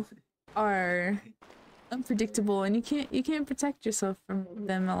people are unpredictable, and you can't protect yourself from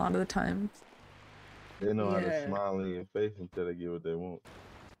them a lot of the time. They know how to smile in your face until they get what they want.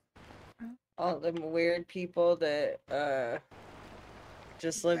 All them weird people that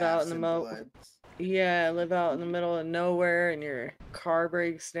just live out in the live out in the middle of nowhere, and your car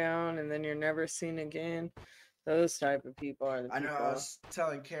breaks down and then you're never seen again. Those type of people are the people. I know. I was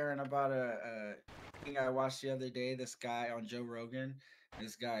telling Karen about a thing I watched the other day. This guy on Joe Rogan.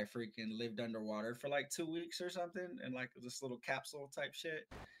 This guy freaking lived underwater for like 2 weeks or something, in like this little capsule type shit.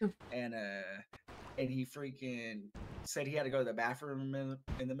 And he freaking said he had to go to the bathroom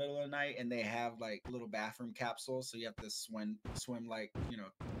in the middle of the night, and they have like little bathroom capsules, so you have to swim like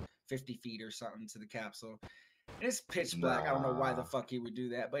 50 feet or something to the capsule. And it's pitch black. I don't know why the fuck he would do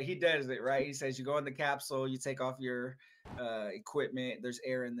that, but he does it, right? He says you go in the capsule, you take off your equipment, there's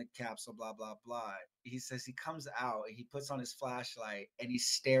air in the capsule, blah, blah, blah. He says he comes out, he puts on his flashlight, and he's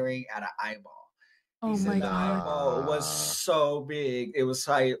staring at an eyeball. Oh my God. The eyeball was so big. It was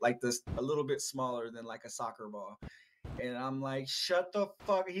like this, a little bit smaller than like a soccer ball. And I'm like, shut the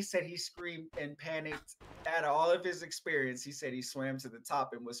fuck. He said he screamed and panicked. Out of all of his experience, he said he swam to the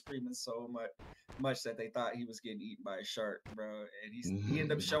top and was screaming so much that they thought he was getting eaten by a shark, bro. And he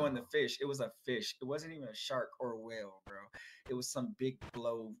ended up showing the fish. It was a fish. It wasn't even a shark or a whale, bro. It was some big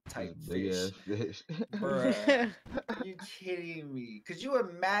blow type Big fish. ass fish. Bruh, are you kidding me? Could you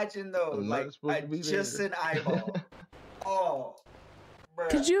imagine though, I'm like not supposed to be just there. an eyeball? Oh, bruh.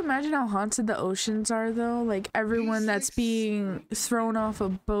 Could you imagine how haunted the oceans are though? Like everyone that's being thrown off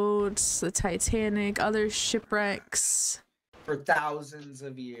of boats, the Titanic, other shipwrecks. For thousands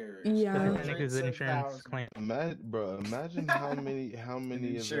of years. Yeah. Titanic is an insurance claim. Imagine how many of them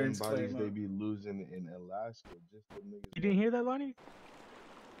insurance bodies claim, they huh? be losing in Alaska just the niggas. You didn't hear that, Lonnie?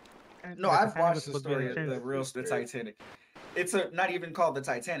 No, The I've Titanic watched was the supposed to be an story of insurance. the Titanic. It's not even called the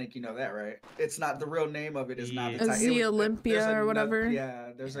Titanic, you know that, right? It's not, the real name of it is not the Yeah. Titanic. The Olympia or whatever.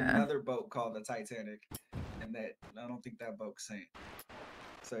 Yeah, there's another boat called the Titanic, and that I don't think that boat sank.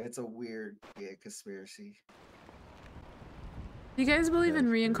 So it's a weird, conspiracy. Do you guys believe in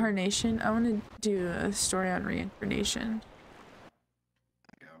reincarnation? I want to do a story on reincarnation.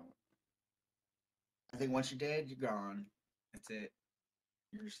 I don't. I think once you're dead, you're gone. That's it.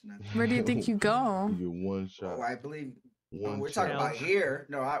 You're just nothing. Where do you think you go? You get one shot. Oh, I believe. One We're shot. talking about here.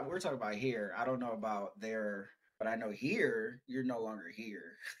 No, we're talking about here. I don't know about there, but I know here you're no longer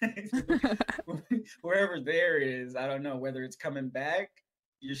here. Wherever there is, I don't know whether it's coming back.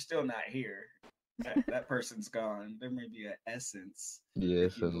 You're still not here. That person's gone. There may be an essence. Yeah,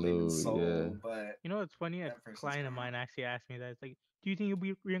 if you believe in soul, yeah. but You know what's funny? A client of mine actually asked me that. It's like, do you think you'll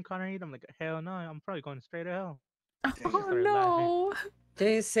be reincarnated? I'm like, hell no. I'm probably going straight to hell. Oh no.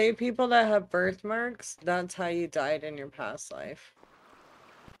 They say people that have birthmarks, that's how you died in your past life.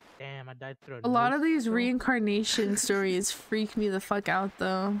 Damn, I died through A lot of these reincarnation stories freak me the fuck out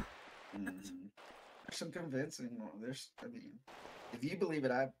though. There's some convincing. I mean, if you believe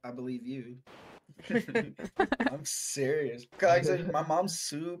it, I believe you. I'm serious. Guys, my mom's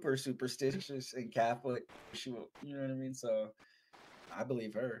super superstitious and Catholic. She will, you know what I mean? So I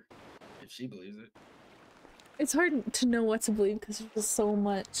believe her if she believes it. It's hard to know what to believe because there's just so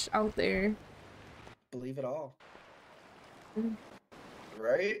much out there. Believe it all.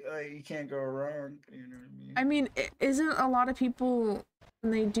 Right? Like, you can't go wrong. You know what I mean? Isn't a lot of people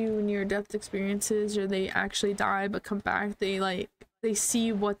when they do near-death experiences or they actually die but come back, they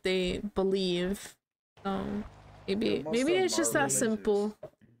see what they believe. So maybe it's just that simple.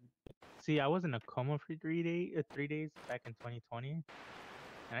 See, I was in a coma for 3 days back in 2020, and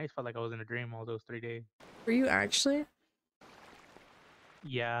I just felt like I was in a dream all those 3 days. Were you actually?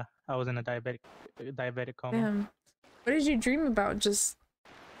 Yeah, I was in a diabetic coma. Damn. What did you dream about? Just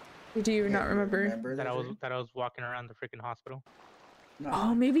do you not remember? That I was walking around the freaking hospital. No.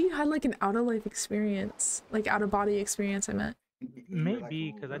 Oh, maybe you had like an out-of-life experience, like out-of-body experience. I meant.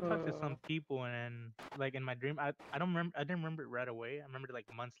 Maybe because I talked to some people and then, like in my dream, I don't remember. I didn't remember it right away. I remembered it like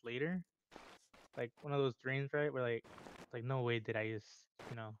months later, like one of those dreams, right? Where like no way did I just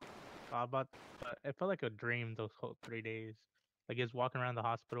thought about. But it felt like a dream those whole 3 days. Like just walking around the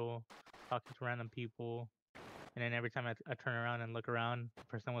hospital, talking to random people, and then every time I turn around and look around, the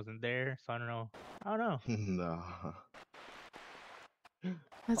person wasn't there. So I don't know. No.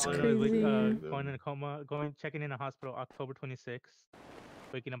 That's crazy. crazy. Going in a coma, checking in a hospital October 26th,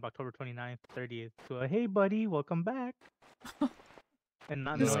 waking up October 29th, 30th to a hey buddy, welcome back, and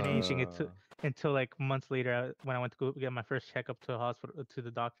not knowing anything until like months later when I went to go get my first checkup to a hospital to the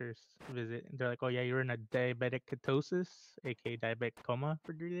doctor's visit. They're like, oh yeah, you're in a diabetic ketosis, aka diabetic coma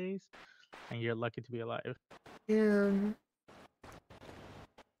for 3 days, and you're lucky to be alive. Yeah.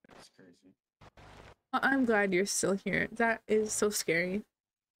 That's crazy. I'm glad you're still here. That is so scary.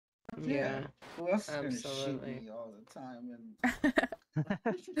 Yeah. Who else is gonna shoot Absolutely. me all the time?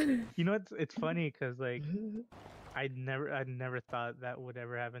 You know, it's funny because like I never thought that would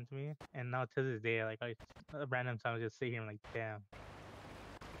ever happen to me, and now to this day, like a random time I just sit here and like, damn,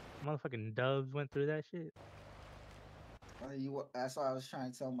 motherfucking Dubs went through that shit. That's why I was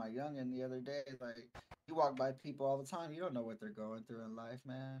trying to tell my youngin the other day. Like, you walk by people all the time. You don't know what they're going through in life,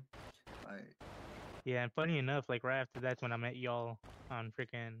 man. Like. Yeah, and funny enough, like right after that's when I met y'all on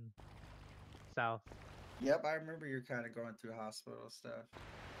freaking South. Yep, I remember you're kind of going through hospital stuff.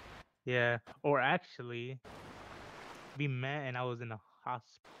 Yeah, or actually, we met and I was in a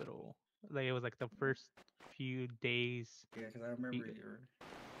hospital. Like it was like the first few days. Yeah, because I remember you were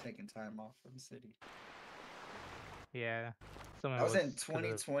taking time off from the city. Yeah. That was in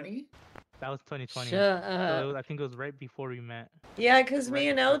 2020? That was 2020. Shut up. So I think it was right before we met. Yeah, because me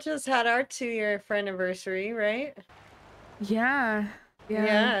and Elle just had our 2-year anniversary, right? Yeah.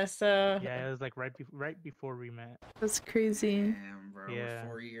 Yeah. So. Yeah, it was like right before we met. That's crazy. Damn, bro. Yeah. We're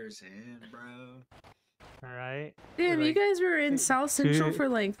 4 years in, bro. All right. Damn, you Like, guys were in South Central two- for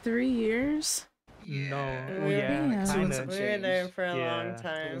like 3 years. Yeah. No. Yeah. Damn. Two and Kind some of. We were there change. for a long Yeah. Two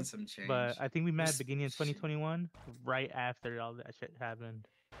time. and some change. But I think we met at This- beginning of shit. 2021, right after all that shit happened.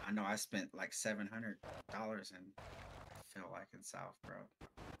 I know I spent like $700 and I feel like in South, bro.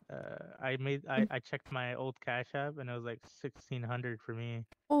 I checked my old Cash App and it was like 1,600 for me.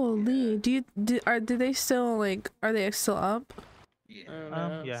 Holy, do they still like, are they still up?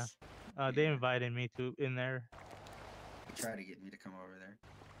 Yeah. Yeah. They invited me to in there. They tried to get me to come over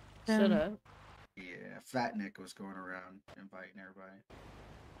there. Shut up. Yeah. Fat Nick was going around inviting everybody.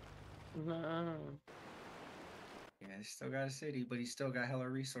 No. Yeah, he still got a city, but he still got hella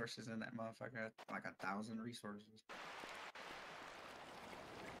resources in that motherfucker. Like 1,000 resources.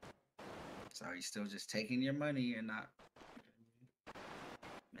 So he's still just taking your money and not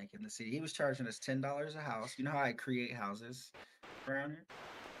making the city. He was charging us $10 a house. You know how I create houses around here?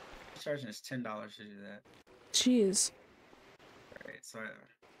 He's charging us $10 to do that. Jeez. Right. So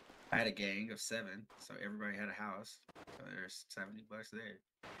I had a gang of 7, so everybody had a house. So there's $70 there.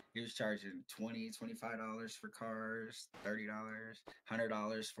 He was charging $20, $25 for cars, $30,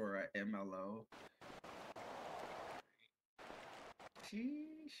 $100 for a MLO.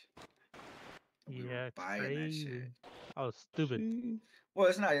 Sheesh. We were Yeah, it's buying that crazy. shit. I was stupid. Jeez. Well,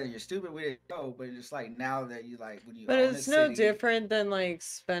 it's not that you're stupid. We didn't know, but it's like now that you like when you. But own it's a no city, different than like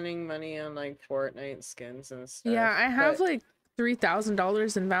spending money on like Fortnite skins and stuff. Yeah, I have but, like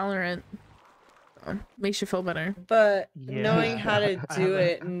 $3,000 in Valorant. Makes you feel better. But Yeah. knowing how to I do haven't-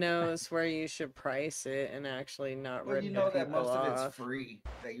 it knows where you should price it and actually not Well, rip you the know that people most of off. it's free.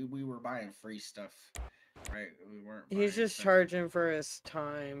 That we were buying free stuff, right? We weren't. He's buying just stuff. charging for his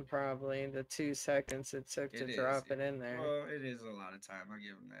time, probably the 2 seconds it took to It is, drop yeah. it in there. Well, it is a lot of time. I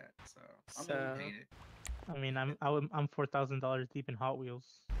give him that. So I mean, So- we paid it. I mean, I'm $4,000 deep in Hot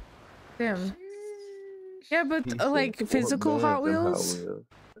Wheels. Damn. Yeah, but He like said physical Fort Hot Bands and Wheels.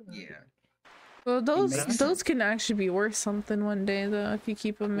 Yeah. Well, makes those can actually be worth something one day though if you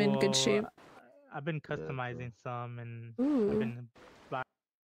keep them in good Well, shape. I've been true. customizing some, and Ooh. I've been buying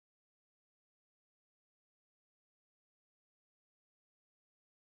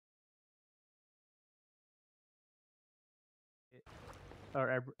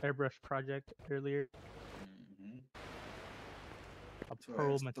our airbrush project earlier. Mm-hmm. A So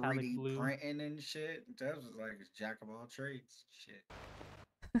pearl that's metallic 3D blue. printing and shit. That was like a jack of all trades.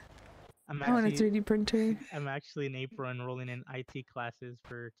 Shit. I'm I want a actually 3D printer. I'm actually in April enrolling in IT classes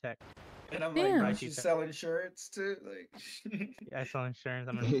for tech. And I'm Damn. like, don't you sell insurance too? Like, Yeah, I sell insurance.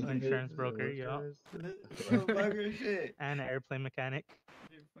 I'm an insurance broker, yeah, motherfucker, shit. and an airplane mechanic.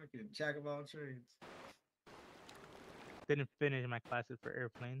 You're fucking jack of all trades. Didn't finish my classes for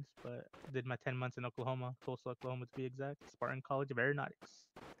airplanes, but did my 10 months in Oklahoma, Tulsa, Oklahoma to be exact. Spartan College of Aeronautics.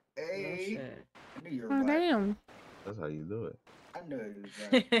 No Hey, shit. I knew you were Oh black. damn. That's how you do it. I knew it was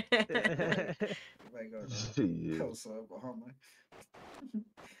black. Like, go to Shit. Tulsa, Oklahoma.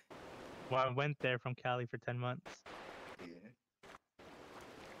 Well, I went there from Cali for 10 months. Yeah.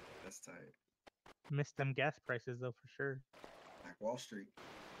 That's tight. Missed them gas prices though for sure. Like Wall Street.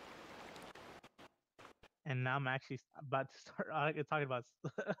 And now I'm actually about to start talking about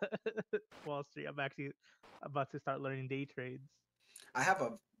Wall Street. I'm actually about to start learning day trades. I have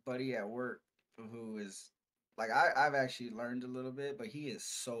a buddy at work who is like I've actually learned a little bit, but he is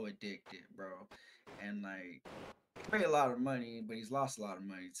so addicted, bro. And like he made a lot of money, but he's lost a lot of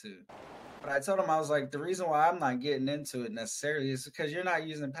money too. But I told him I was like, the reason why I'm not getting into it necessarily is because you're not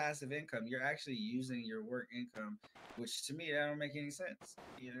using passive income. You're actually using your work income, which to me that don't make any sense.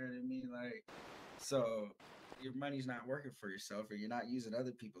 You know what I mean? Like, so your money's not working for yourself, or you're not using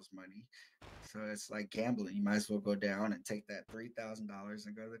other people's money. So it's like gambling. You might as well go down and take that $3,000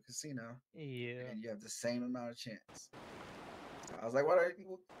 and go to the casino, Yeah. and you have the same amount of chance. So I was like, what are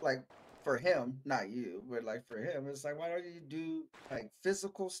you like? For him, not you, but like for him, it's like, why don't you do like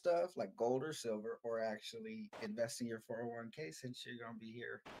physical stuff like gold or silver, or actually invest in your 401k since you're gonna be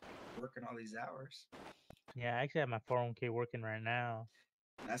here working all these hours? Yeah, I actually have my 401k working right now.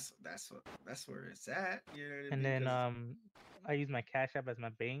 That's where it's at. You know what I And mean? then 'Cause I use my Cash App as my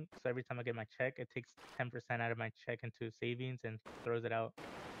bank. So every time I get my check, it takes 10% out of my check into savings and throws it out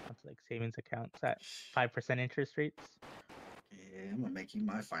onto like savings accounts at 5% interest rates. yeah, I'm gonna make you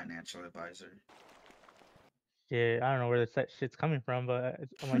my financial advisor. Yeah, I don't know where this shit's coming from, but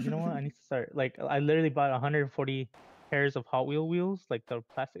I'm like, you know what? I need to start. Like, I literally bought 140 pairs of Hot Wheel wheels, like the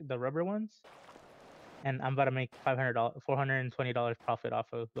plastic, the rubber ones, and I'm about to make $420 profit off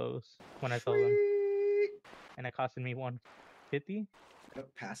of those when I sell them. Sweet. And it costed me 350.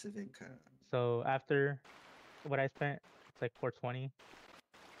 Passive income. So after what I spent, it's like 420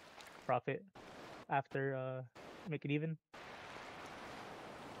 profit after make it even.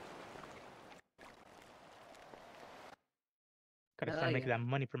 Gotta start making that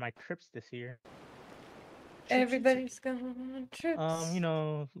money for my trips this year. Everybody's going on trips. You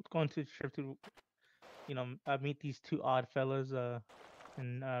know, going to trip to, you know, meet these two odd fellas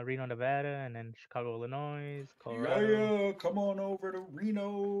in Reno, Nevada, and then Chicago, Illinois, Colorado. Yeah, come on over to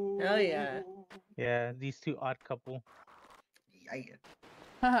Reno. Hell yeah. Yeah, these two odd couple. Yeah.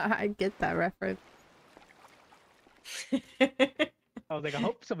 I get that reference. I was like, I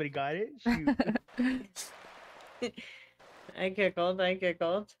hope somebody got it. Shoot. I giggled.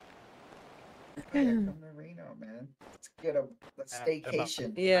 Come to Reno, man. Let's get a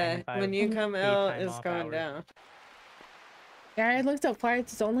staycation. Yeah, when you come out, it's going down. Yeah, I looked up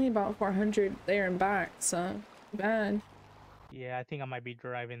flights. It's only about 400 there and back, so bad. Yeah, I think I might be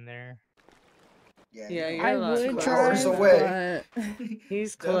driving there. Yeah, I would 2 drive, hours away. but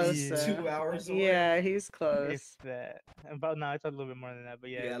he's close. 2 hours away. Yeah, he's close. If that. About no, it's a little bit more than that, but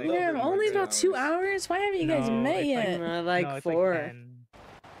yeah. Yeah, only about 2 hours. Why haven't you guys met yet? Like 4.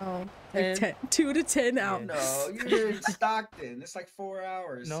 Oh, like 10, 2 to 10 out. No, you're in Stockton. It's like 4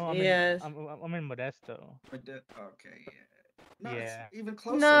 hours. No, I'm in Modesto. Okay, yeah. No, yeah. it's even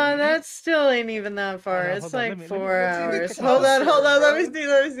closer. No, that still ain't even that far. No, it's like 4 It's even hours. closer, Hold on. bro. Let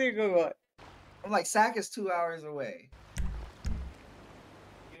me see. Google. I'm like, Sac is 2 hours away.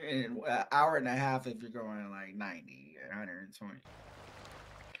 You're in an hour and a half if you're going like 90 or 120.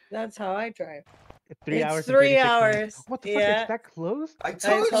 That's how I drive. 3 hours. It's 3 hours. What the fuck? It's that close? I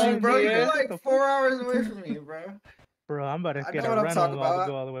told you, bro. You're like 4 hours away from me, bro. Bro, I'm about to get a what I'm rental talking about.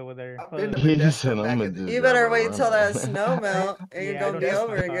 to go all the way over there. He said, I'm gonna just You better drive wait around. till that snow melt, and you're Yeah, gonna be that's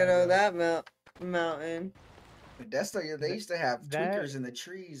over my and car, get over bro. that mountain. Modesto, they used to have tweakers in the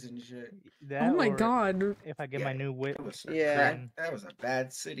trees and shit. Oh my god. If I get my new whip. Yeah. That was a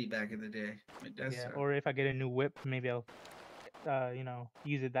bad city back in the day. Modesto. Yeah, or if I get a new whip, maybe I'll, you know,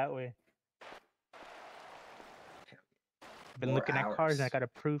 use it that way. Been More looking at cars and I hours. got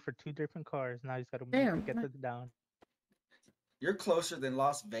approved for 2 different cars. Now I just gotta Damn. get this down. You're closer than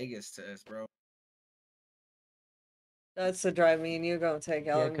Las Vegas to us, bro. That's the drive me and you gonna take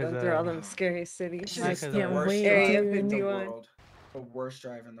out and go through all them scary cities. It's just the can't worst wait, drive dude. in the 51. world. The worst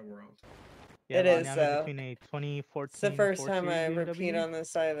drive in the world. Yeah, It is, I'm though. between a 2014 It's the first 4 time I Series ever peed BMW on the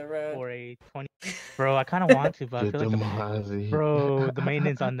side of the road. or a 20. Bro, I kind of want to, but I Get feel like them Ozzy. bro, the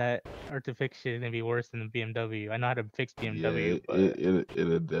maintenance on that or to fix shit is gonna be worse than the BMW. I know how to fix BMW, but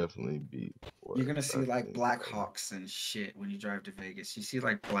It'll definitely be worse. You're gonna see I like think, Black so. Hawks and shit when you drive to Vegas. You see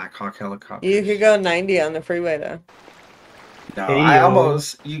like Black Hawk helicopters. You could go 90 on the freeway though. No, Hey, I yo.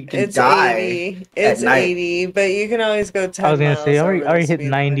 almost you can It's die 80. It's night. 80, but you can always go 10 I was gonna miles say I over already the hit speed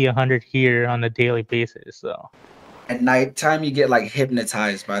 90, limit. 100 here on a daily basis. So At nighttime, you get like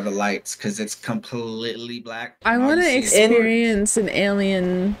hypnotized by the lights because it's completely black. I and all want you to see is experience an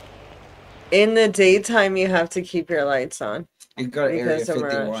alien. In the daytime, you have to keep your lights on. You can go to Area because of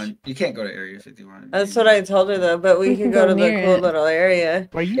rush. 51. You can't go to Area 51. That's what I told her though, but we can go to the near cool it. little area.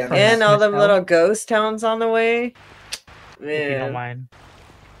 where are you Yeah, from? And all them Miss little L? ghost towns on the way. If you don't Man. mind.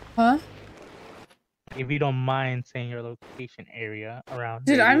 Huh? If you don't mind saying your location area around.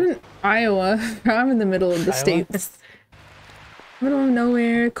 Dude, I'm Vegas. in Iowa. I'm in the middle of the Iowa? states. Middle of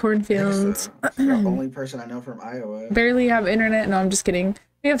nowhere, cornfields. That's the only person I know from Iowa. Barely have internet. No, I'm just kidding.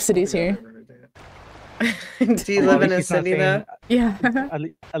 We have cities here. Do you Well, live at in a least she's not city saying- though? Yeah.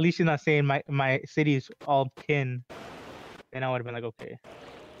 At least you're not saying my city is all kin. Then I would have been like, okay.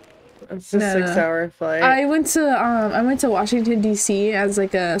 It's a No. 6-hour flight. I went to Washington D.C. as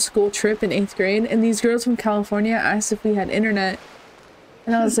like a school trip in 8th grade, and these girls from California asked if we had internet,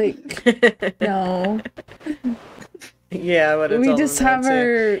 and I was like, no. Yeah, but We just have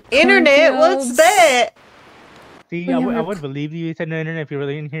our internet. What's cornfields. that? See, We I have would our would believe you said no internet if you're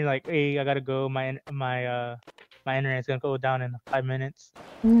really in here like, hey, I gotta go. My internet's gonna go down in 5 minutes.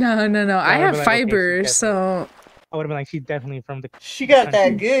 No. I would've have been like, okay, fiber, she's so I would have been like, she's definitely from the. She got that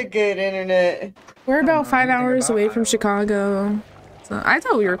country. good internet. we're don't about know 5 anything hours about away from Iowa. Chicago. So I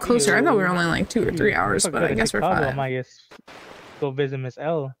thought we were closer. I thought we were only like 2 or 3 hours, If I but go I to guess we're Chicago, I 5. might just go visit Miss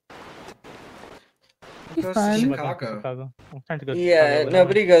L. Who goes Fun. to I'm going to Chicago? I'm trying to go. To Yeah, Chicago,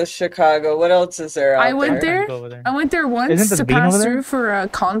 nobody goes to Chicago. What else is there out I went I'm trying there. to go over there. I went there once Isn't to the bean over pass there? through for a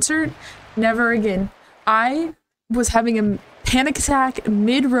concert. Never again. I was having a panic attack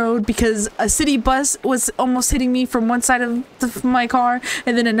mid-road because a city bus was almost hitting me from one side of my car,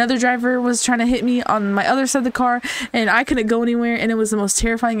 and then another driver was trying to hit me on my other side of the car, and I couldn't go anywhere, and it was the most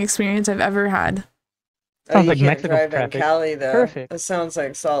terrifying experience I've ever had. Oh, Sounds you like can't Mexico drive in traffic. Cali though. Perfect. That sounds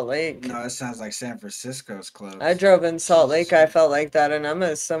like Salt Lake. No, it sounds like San Francisco's close. I drove in Salt Lake. I felt like that, and I'm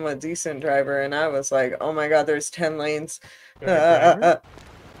a somewhat decent driver, and I was like, "Oh my God, there's 10 lanes." You're a driver?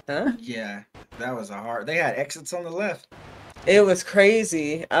 Huh? Yeah, that was a hard. They had exits on the left. It was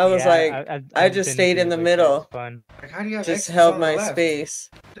crazy. I was Yeah, like, I I've just been stayed to in the like that. middle. It's fun. Like, how do you have Just exits held on the my left? space.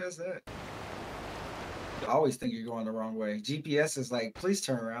 Who does that? I always think you're going the wrong way. GPS is like, please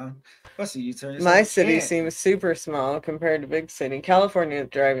turn around. Plus, you turn. My city seems super small compared to big city. California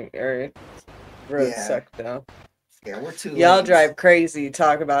driving or roads suck though. Yeah, we're too. Y'all drive crazy.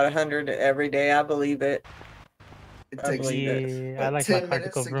 Talk about 100 every day. I believe it. It I takes believe it. I like my 10 car to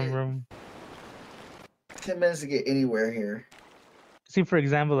minutes go to vroom get vroom. 10 minutes to get anywhere here. See, for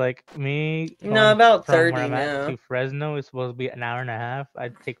example, like me No, going about from 30 where I'm at now. to Fresno is supposed to be an hour and a half.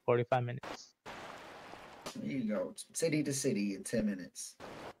 I'd take 45 minutes. There you go, city to city in 10 minutes.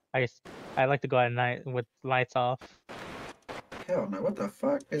 I like to go at night with lights off. Hell no, what the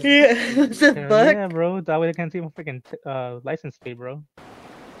fuck? Yeah, what the Hell fuck? yeah, bro. That way they can't see my freaking license plate, bro.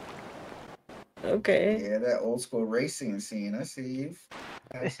 Okay. Yeah, that old school racing scene. I see you.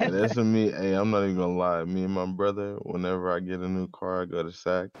 Hey, that's me. Hey, I'm not even gonna lie. Me and my brother, whenever I get a new car, I go to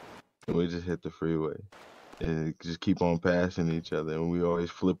Sac, and we just hit the freeway, and just keep on passing each other, and we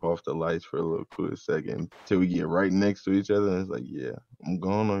always flip off the lights for a little quick second till we get right next to each other, and it's like, yeah, I'm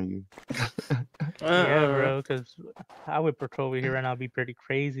going on you. Yeah, bro. Because I would patrol over here, and I'll be pretty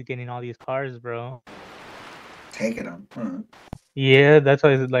crazy getting all these cars, bro. Taking them. Huh? Yeah, that's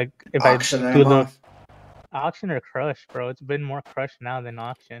why it's like if Auction I do a them little off. auction or crush, bro. It's been more crush now than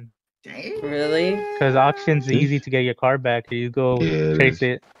auction. Damn. Really? Because auction's easy to get your car back. You go Yeah, trace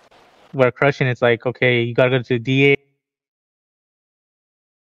it. Where crushing, it's like, okay, you gotta go to DA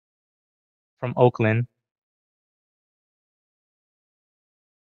from Oakland.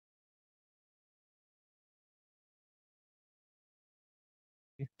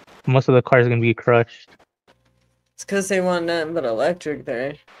 Most of the cars are gonna be crushed. It's because they want nothing but electric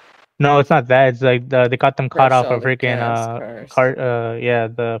there. No, it's not that. It's like they got them caught Crush off all a the freaking gas cars. car. Yeah,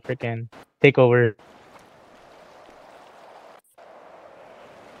 the freaking takeover.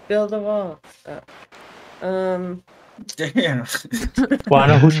 Build a wall. Damn. Well, I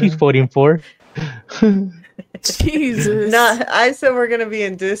know who she's voting for. Jesus. Nah, I said we're gonna be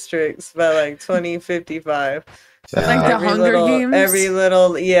in districts by like 2055. Like the Hunger Games? Every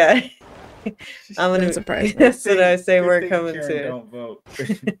little, yeah. I'm gonna. surprise me. That's what I say. We're Good thing coming Karen to. Don't vote.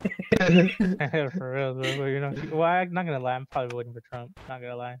 For real, bro. You know, well, I'm not gonna lie. I'm probably voting for Trump. Not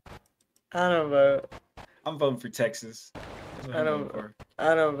gonna lie. I don't vote. I'm voting for Texas. That's what I I'm don't. voting for.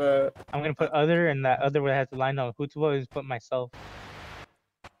 I don't vote. I'm gonna put other, and that other where it has the line on who to vote is put myself.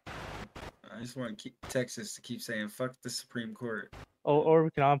 I just want to keep Texas to keep saying fuck the Supreme Court. Or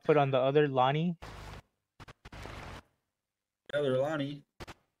we can all put on the other Lonnie. Other Lonnie.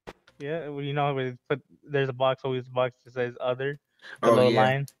 Yeah, well, you know, there's a box, always a box that says other, the Oh, little yeah.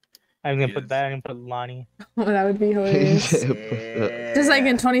 line. I'm gonna put Yes. that. I'm gonna put Lonnie. Oh, that would be hilarious. Just like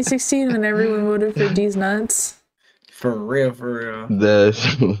in 2016 when everyone voted for D's nuts. For real, for real.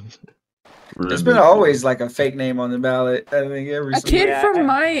 That's There's been always like a fake name on the ballot. I think every A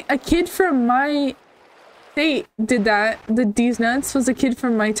kid from my state did that. The D's nuts was a kid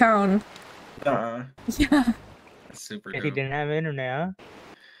from my town. Uh-uh. Yeah. That's super If dope. he didn't have internet,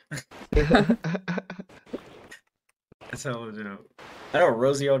 That's hella dope. I know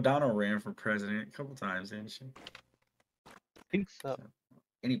Rosie O'Donnell ran for president a couple times, didn't she? I think so.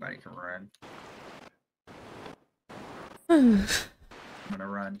 Anybody can run. Hmm. I'm gonna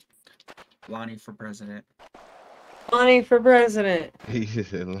run. Lonnie for president. Lonnie for president.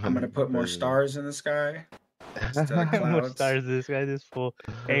 I'm gonna put more stars in the sky instead of How much clouds. stars this guy? This fool.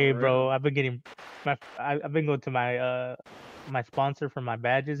 Hey, bro, I've been getting I've been going to my my sponsor for my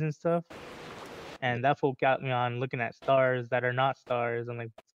badges and stuff, and that fool got me on looking at stars that are not stars. I'm like,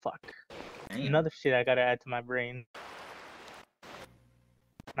 fuck. Damn. Another shit I gotta add to my brain.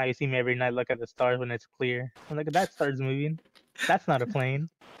 Now you see me every night look at the stars when it's clear. I'm like, that star's moving. That's not a plane.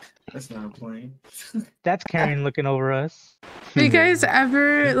 That's not a plane. That's Karen looking over us. Have you guys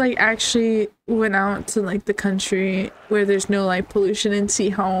ever like actually went out to like the country where there's no like pollution and see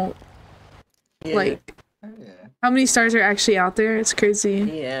how like how many stars are actually out there? It's crazy.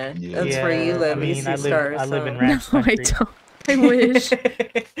 Yeah, that's where you live. I mean, you see I stars. live in No, ranch I country. don't. I wish.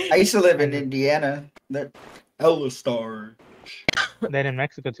 I used to live in Indiana. That hella stars. Then in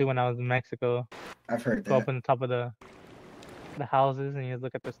Mexico too, when I was in Mexico. I've heard Go up that. on the top of the houses and you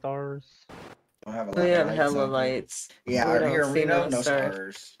look at the stars. Don't have a lot We of have lights hella out there. lights. Yeah, We out don't here in see Reno, no no stars.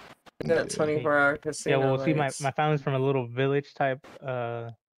 stars. We got 24-hour Yeah, casino well, see, my lights. family's from a little village type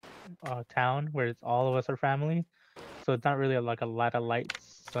town where it's all of us are family, so it's not really like a lot of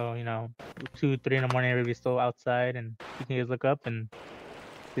lights. So 2, 3 in the morning, everybody's still outside, and you can just look up and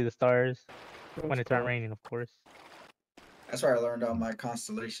see the stars when it's not raining, of course. That's where I learned all my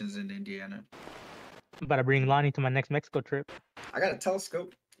constellations in Indiana. I'm about to bring Lonnie to my next Mexico trip. I got a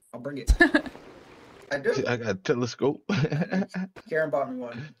telescope. I'll bring it. I do. I got a telescope. Karen bought me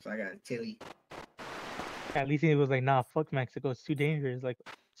one, so I got a telly. At least he was like, "Nah, fuck Mexico. It's too dangerous." Like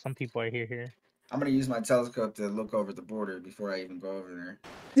some people are here. I'm gonna use my telescope to look over the border before I even go over there.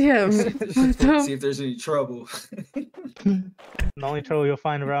 Yeah. See if there's any trouble. The only trouble you'll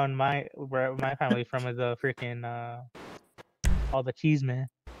find around where my family's from is freaking all the cheese man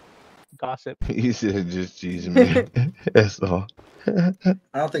gossip. He said just cheese, man. That's all. I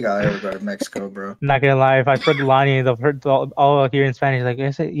don't think I'll ever go to Mexico, bro. Not gonna lie, if I put Lonnie, they'll heard all here in Spanish, like,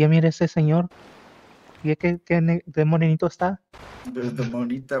 ya mira ese señor, ya que de morenito está. The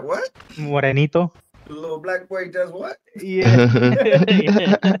monita, what? Morenito. The little black boy does what? Yeah.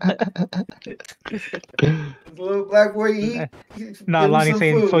 The little black boy eat. Nah, Lonnie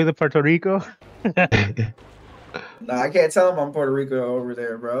saying, soy de Puerto Rico. No, I can't tell them I'm Puerto Rico over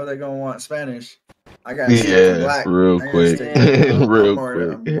there, bro. They're gonna want Spanish. I gotta stick to black. Real quick. Real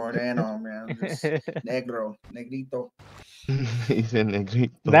quick. I'm moreno, man. Just negro, negrito. He said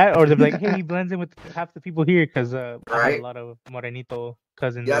negrito. That, or they're like, hey, he blends in with half the people here because I have a lot of morenito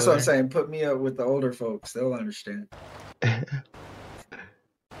cousins. Yeah, that's what I'm saying. Put me up with the older folks. They'll understand.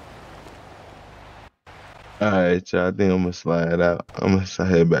 Alright, y'all. I think I'm gonna slide out. I'm gonna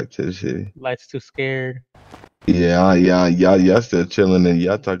head back to the city. Light's too scared. Yeah, y'all still chilling and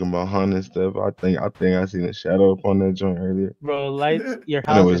y'all talking about haunted stuff. I think I seen a shadow up on that joint earlier. Bro, Lights, your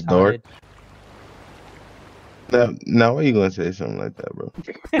And it house was is dark. haunted. Now why you gonna say something like that, bro?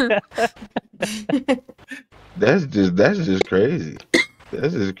 That's just crazy.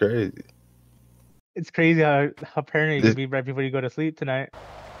 That's just crazy. It's crazy how paranoid you can be right before you go to sleep tonight.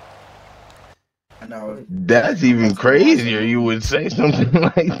 I know. That's even crazier. You would say something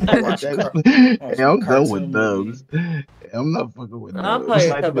like that. Hey, I'm done with dubs. I'm not fucking with dubs. I'll play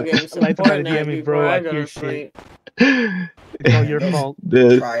a couple games of Fortnite before I go to sleep. It's all your fault.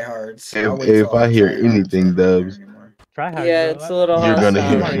 Tryhards. If I hear anything, dubs. Yeah, it's a little You're gonna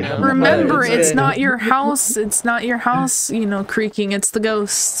hear right it. now. Remember, but it's good. not your house. It's not your house, creaking. It's the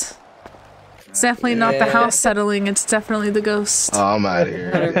ghost. It's definitely not the house settling. It's definitely the ghost. Oh, I'm out of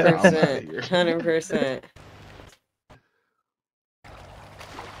here. 100%. 100%.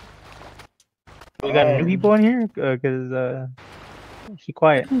 We got new people in here? Because she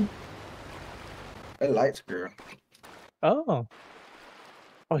quiet. That Lights girl. Oh,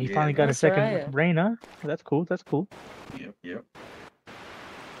 he Yeah, finally got a that's second right. brain, huh? That's cool. Yep.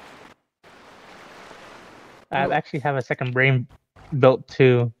 I actually have a second brain built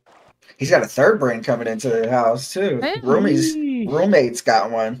too. He's got a third brain coming into the house too. Hey. Roommate's got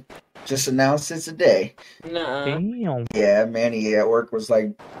one. Just announced it today. Nuh-uh. Damn. Yeah, Manny at work was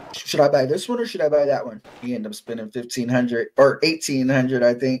like, should I buy this one or should I buy that one? He ended up spending $1,500 or $1,800,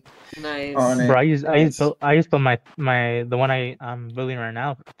 I think. Nice. On it. Bro, I used built my the one I'm building right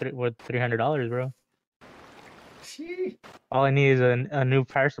now with $300, bro. Gee. All I need is a new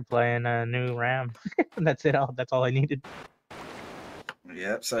power supply and a new RAM. That's it. That's all I needed.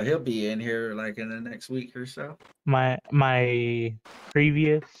 Yep. So he'll be in here like in the next week or so. My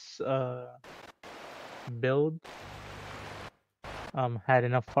previous build had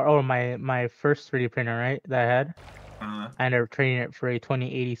enough my first 3D printer, right, that I had. I ended up trading it for a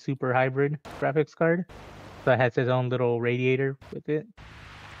 2080 Super Hybrid graphics card. So it has its own little radiator with it.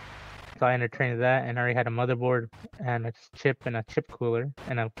 So I ended up trading that, and I already had a motherboard and a chip and a chip cooler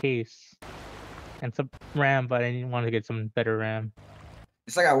and a case and some RAM, but I didn't want to get some better RAM.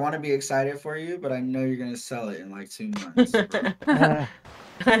 It's like I want to be excited for you, but I know you're gonna sell it in like 2 months.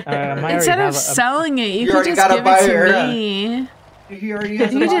 Instead of selling it, you could already just got a give it buyer, to huh? me. He already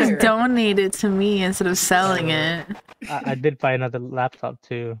has You a could buyer. just donate it to me instead of selling it. I did buy another laptop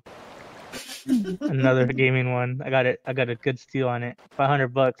too. Another gaming one. I got a good steal on it.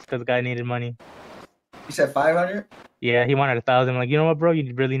 $500 because the guy needed money. You said 500? Yeah, he wanted 1,000. I'm like, you know what, bro?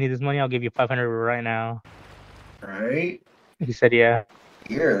 You really need this money? I'll give you 500 right now. Right? He said, yeah.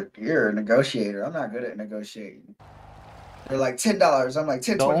 You're a negotiator. I'm not good at negotiating. They're like $10. I'm like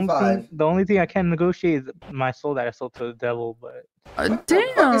 $10.25. The only thing I can negotiate is my soul that I sold to the devil. But What Damn.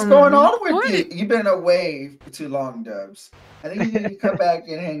 the fuck is going on with What? you? You've been away for too long, Dubs. I think you need to come back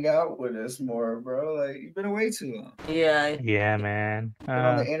and hang out with us more, bro. Like, you've been away too long. Yeah. yeah, man. Been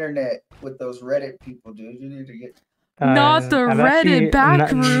on the internet with those Reddit people, dude. You need to get. Not the I'm Reddit actually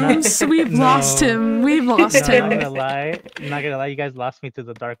back rooms. We've lost him. We've lost No, I'm not him. gonna lie. I'm not gonna lie. You guys lost me to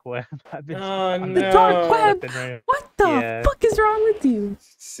the dark web. I've been Oh on The dark no! web. nothing right. What the Yeah. fuck is wrong with you?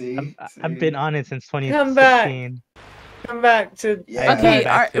 See, I've been on it since Come back. 2016. Come back to Yeah. Okay,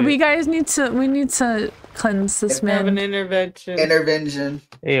 back to we it. guys need to cleanse this have an man. intervention. Intervention.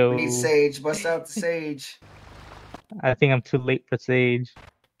 We Ew. need sage. Bust out the sage. I think I'm too late for Sage.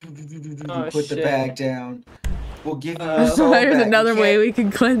 Oh, Put the shit. bag down. We'll give you your Oh. soul There's back. another way we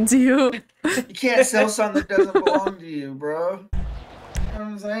can cleanse you. You can't sell something that doesn't belong to you, bro. You know what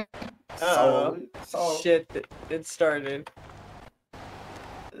I'm saying? Uh-oh. Soul. Shit, it started.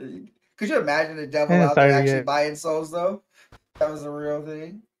 Could you imagine the devil Yeah, out there sorry, actually yeah. buying souls, though? That was a real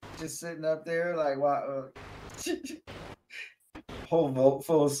thing. Just sitting up there, like, wow. Whole vault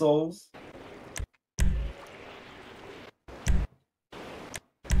full of souls.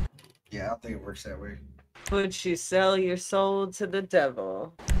 Yeah, I don't think it works that way. Would you sell your soul to the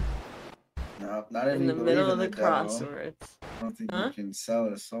devil No, not if in you the believe middle in of the devil. crossroads? I don't think Huh? you can sell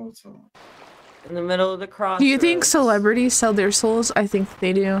a soul to him. In the middle of the crossroads. Do you think celebrities sell their souls? I think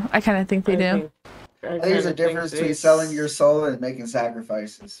they do. I kind of think they do. I think there's a difference between selling your soul and making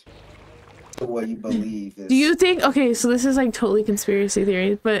sacrifices to what you believe is. Do you think? Okay, so this is like totally conspiracy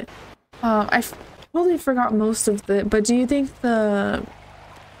theory, but totally forgot most of the. But do you think the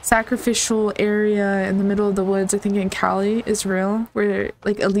sacrificial area in the middle of the woods, I think in Cali, is real, where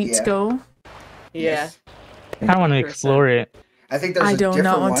like elites go? Yeah. I want to explore it. I think there's I a don't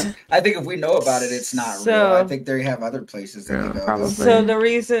different know. one. I think if we know about it, it's not real. I think they have other places that they go. Probably. So the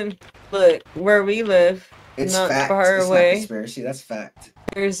reason, look, where we live, It's not fact. far It's away, not conspiracy. That's fact.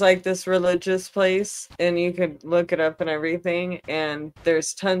 there's like this religious place, and you could look it up and everything, and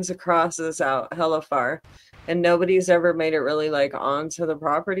there's tons of crosses out hella far, and nobody's ever made it really like onto the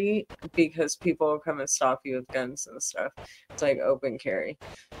property because people will come and stop you with guns and stuff. It's like open carry.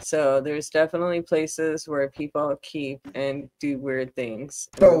 So there's definitely places where people keep and do weird things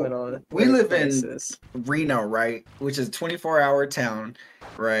in the middle of We those live places. in Reno, right? Which is a 24-hour town,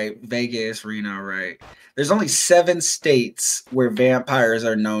 right? Vegas, Reno, right? There's only 7 states where vampires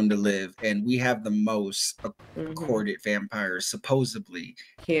are known to live, and we have the most recorded vampires supposedly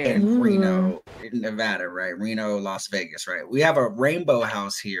Here. in Reno, in Nevada, right? Reno, Las Vegas, right? We have a rainbow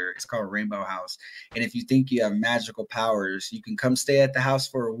house here. It's called Rainbow House. And if you think you have magical powers, you can come stay at the house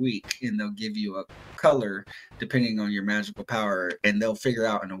for a week, and they'll give you a color depending on your magical power, and they'll figure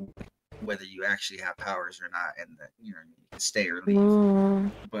out in a week whether you actually have powers or not, and that you can stay or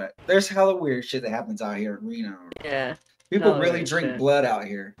leave. But there's hella weird shit that happens out here in Reno. Yeah. People really drink blood out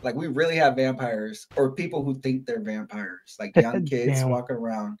here. Like, we really have vampires, or people who think they're vampires. Like young kids Damn. walking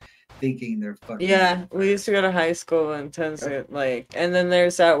around thinking they're fucking. Yeah, we used to go to high school in Tennessee, like, and then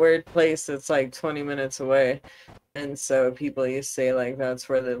there's that weird place that's like 20 minutes away, and so people used to say like that's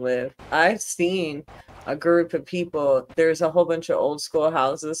where they live. I've seen a group of people. There's a whole bunch of old school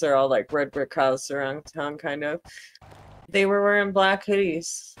houses. They're all like red brick houses around town, kind of. They were wearing black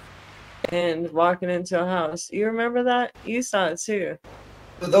hoodies and walking into a house. You remember that? You saw it too.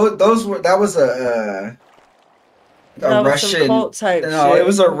 That was a Russian cult type no, shit. it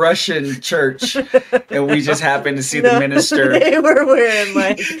was a Russian church, and we just happened to see the minister. They were wearing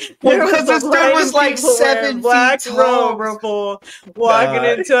like because this dude was like 7 black feet tall, robes, full, walking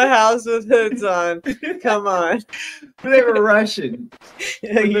into a house with hoods on. Come on, they were Russian.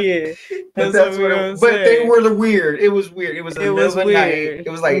 Yeah, But that's what but they were weird. It was weird. It was the middle of the night. It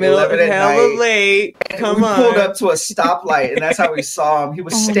was like 11 at night. Late. Come we on. pulled up to a stoplight, and that's how we saw him. He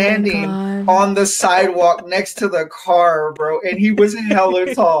was standing on the sidewalk next to the car, bro, and he was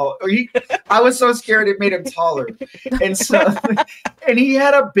hella tall. I was so scared it made him taller, and he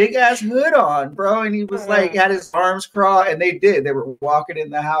had a big ass hood on, bro, and he was like had his arms crossed, and they were walking in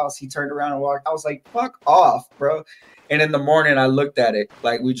the house. He turned around and walked. I was like, fuck off, bro. And in the morning, I looked at it,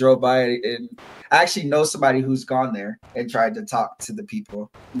 like we drove by it, and I actually know somebody who's gone there and tried to talk to the people.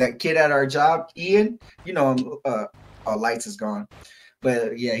 That kid at our job, Ian, you know him. Lights is gone,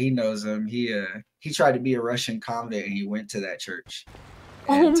 but yeah, he knows him. He tried to be a Russian convict, and he went to that church.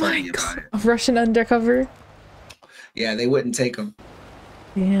 Oh my god, a Russian undercover. Yeah, they wouldn't take him.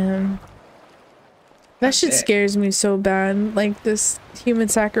 Damn. That shit scares me so bad. Like this human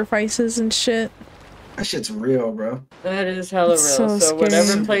sacrifices and shit. That shit's real, bro. That is hella It's real. so So whatever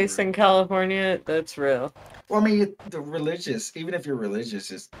scary. place in California, that's real. Well, I mean, the religious, even if you're religious,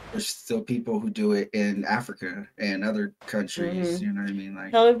 there's still people who do it in Africa and other countries. You know what I mean?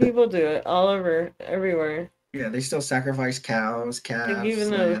 Like, Hella people do it all over, everywhere. yeah, they still sacrifice cows, calves,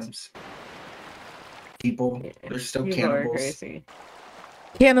 even though lambs. People, they're still People are cannibals. crazy.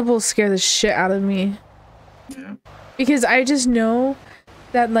 Cannibals scare the shit out of me. Yeah. Because I just know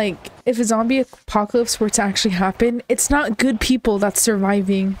that, like, if a zombie apocalypse were to actually happen, it's not good people that's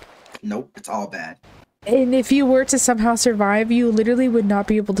surviving. Nope, it's all bad. And if you were to somehow survive, you literally would not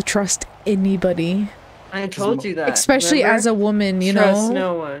be able to trust anybody. I told you that. Especially remember? as a woman, you Trust know?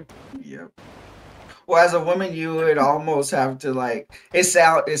 no one. Yep. Well, as a woman, you would almost have to, like, it's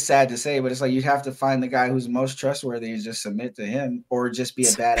sad to say, but it's like you have to find the guy who's most trustworthy and just submit to him, or just be a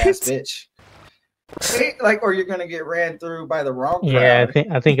badass bitch. Right? Like, or you're gonna get ran through by the wrong crowd. Yeah,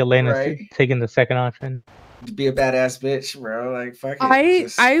 I think Elena's right? taking the second option. Be a badass bitch, bro. Like, fuck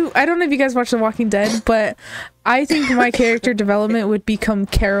it. I don't know if you guys watch The Walking Dead, but I think my character development would become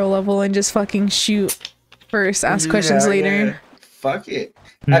Carol level and just fucking shoot first, ask questions later. Yeah. Fuck it.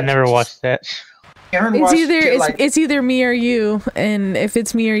 I never watched that. It's either me or you, and if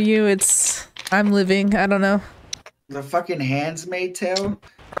it's me or you, I'm living. I don't know. The fucking Handmaid's Tale.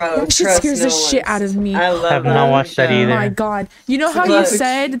 Bro, that shit scares the shit out of me. I have not watched that either. Oh my god. You know how you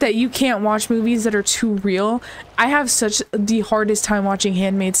said that you can't watch movies that are too real? I have such the hardest time watching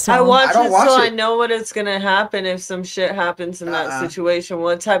Handmaid's Tale. I watch it so I know what it's gonna happen if some shit happens in that situation.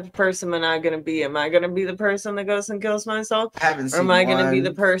 What type of person am I gonna be? Am I gonna be the person that goes and kills myself? Or am I gonna be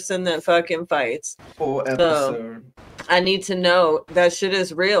the person that fucking fights? Full episode. So, I need to know that shit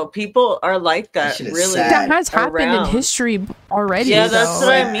is real. People are like that, really. That has happened in history already. Yeah, that's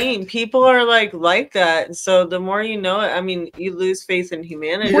what I mean. People are like that. So the more you know it, I mean, you lose faith in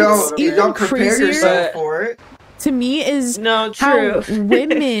humanity. You don't prepare yourself for it. To me is true. How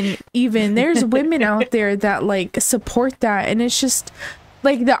women there's women out there that like support that, and it's just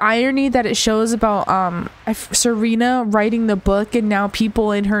like the irony that it shows about Serena writing the book, and now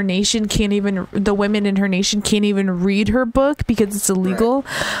people in her nation the women in her nation can't even read her book because it's illegal.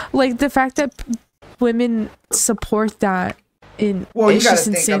 Right. Like the fact that women support that you gotta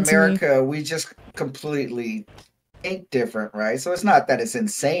think America, we just completely think different, right? So it's not that it's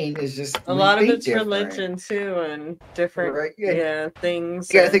insane, it's just a lot of it's religion too, and different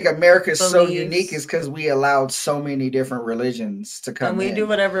things. You gotta think America is so unique is because we allowed so many different religions to come and we do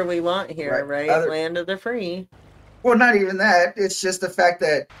whatever we want here, right? Land of the free. Well, not even that, it's just the fact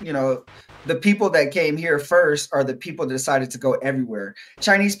that, you know, the people that came here first are the people that decided to go everywhere.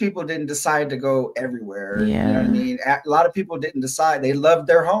 Chinese people didn't decide to go everywhere. You know what I mean? A lot of people didn't decide. They loved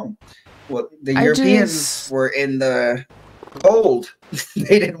their home. Well, the Europeans were in the cold.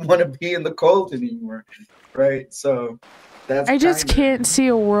 They didn't want to be in the cold anymore, right? So I just can't see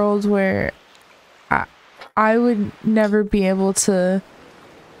a world where I would never be able to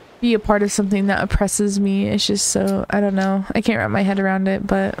be a part of something that oppresses me. It's just so, I don't know. I can't wrap my head around it,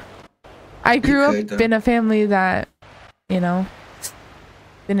 but I grew up in a family that, you know,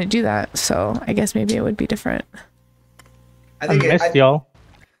 didn't do that. So I guess maybe it would be different. I missed y'all.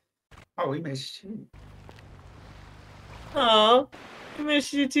 Oh, we missed you. Oh, I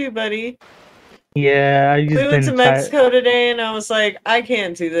missed you too, buddy. Yeah, we went to Mexico today, and I was like, I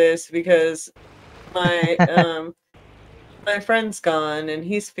can't do this because my my friend's gone, and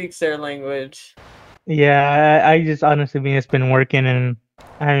he speaks their language. Yeah, I just honestly mean it's been working, and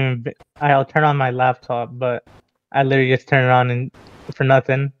I'll turn on my laptop, but I literally just turn it on and for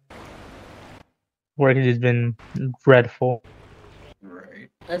nothing. Work has just been dreadful. Right.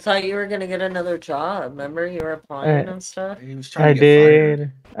 I thought you were gonna get another job. Remember, you were applying and stuff. He was trying to get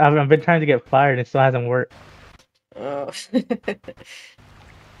fired. I've been trying to get fired. It still hasn't worked. Oh.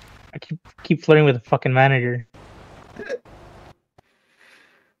 I keep flirting with the fucking manager.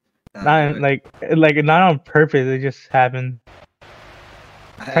 Not on purpose. It just happened.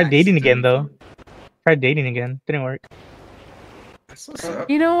 Tried dating again though. Didn't work.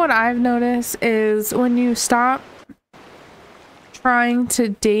 You know what I've noticed is when you stop trying to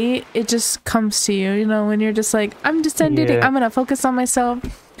date, it just comes to you. You know, when you're just like, I'm just done dating. I'm gonna focus on myself.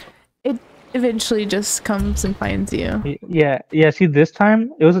 It eventually just comes and finds you. Yeah. See, this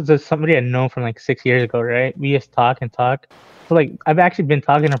time it was just somebody I'd known from like 6 years ago, right? We just talk. So like, I've actually been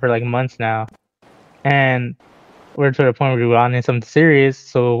talking to her for like months now, and we're to the point where we were on in something serious.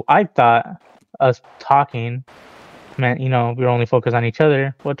 So I thought us talking meant, you know, we were only focused on each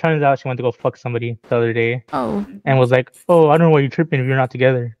other. Well, it turns out she went to go fuck somebody the other day. Oh. And was like, oh, I don't know why you're tripping if you're not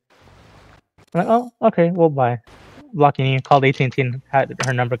together. I'm like, oh, okay, well, bye. Blocking you. Called AT&T and had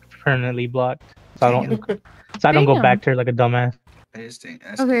her number permanently blocked. So I don't go back to her like a dumbass.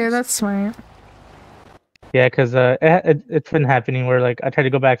 Okay, that's smart. Yeah, because it's been happening where like I try to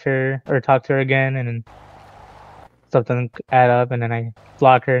go back to her or talk to her again, and then something add up, and then I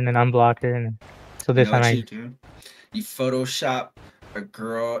block her and then unblock her, and so this time you Photoshop a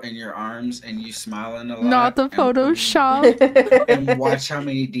girl in your arms and you smiling a lot. Not the Photoshop. And watch how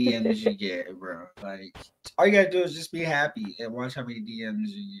many DMs you get, bro. Like, all you gotta do is just be happy and watch how many DMs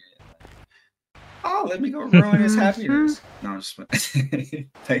you get. Oh, let me go ruin his happiness. No, I'm just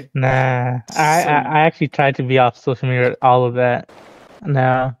like, nah. I actually tried to be off social media, all of that.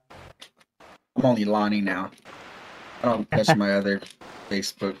 No. I'm only Lonnie now. I don't touch my other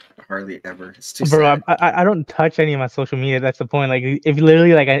Facebook hardly ever. It's too Bro, sad. I don't touch any of my social media. That's the point. Like, if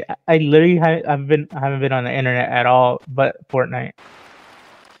literally, like, I literally haven't been on the internet at all, but Fortnite.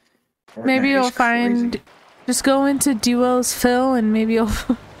 Maybe you'll find. Just go into Duos Phil, and maybe you'll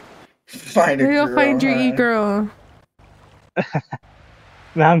find your e-girl.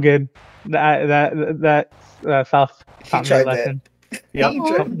 No, I'm good. That South taught me a lesson.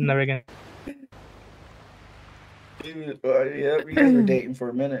 Yep, never again. Yeah, we guys were dating for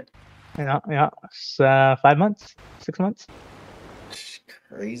a minute. Yeah. It's 5 months, 6 months.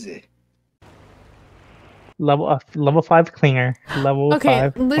 Crazy. Level 5 clinger. Level 5 clinger.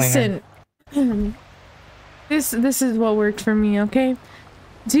 Okay, listen. This is what worked for me. Okay,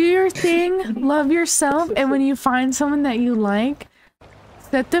 do your thing, love yourself, and when you find someone that you like,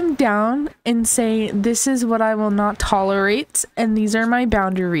 set them down and say, "This is what I will not tolerate, and these are my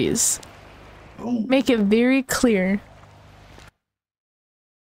boundaries." Make it very clear.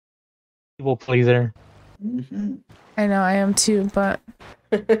 People pleaser. I know I am too, but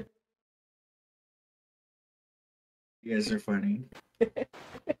you guys are funny.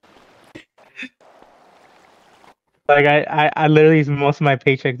 Like I literally, most of my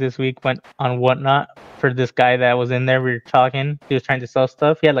paycheck this week went on Whatnot for this guy that was in there. We were talking. He was trying to sell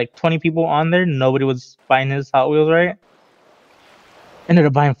stuff. He had like 20 people on there. Nobody was buying his Hot Wheels, right? Ended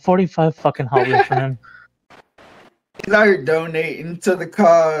up buying 45 fucking Hot Wheels from him. Now you're donating to the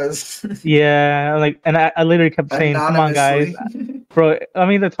cause. Yeah, like, and I literally kept saying, "Come on, guys, bro." I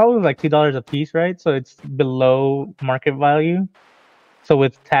mean, the Hot Wheels like $2 a piece, right? So it's below market value. So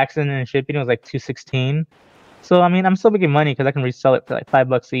with taxes and shipping, it was like $216. So I mean, I'm still making money because I can resell it for like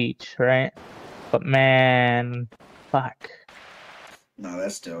 $5 each, right? But man, fuck. No,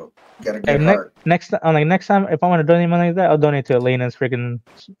 that's dope. You got a good heart. Next time, if I want to donate money like that, I'll donate to Elena's freaking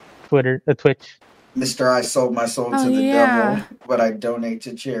Twitch. Mr. I sold my soul to the devil, but I donate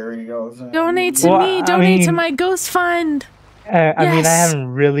to charity. Donate to me. Donate to my ghost fund. I mean, I haven't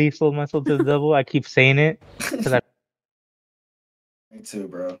really sold my soul to the devil. I keep saying it. Me too,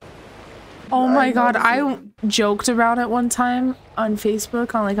 bro. Oh my god, I joked about it one time on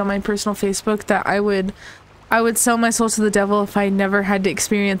Facebook, on my personal Facebook, that I would sell my soul to the devil if I never had to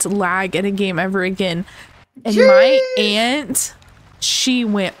experience lag in a game ever again. And my aunt, she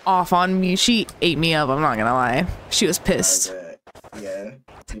went off on me. She ate me up, I'm not gonna lie. She was pissed. Yeah.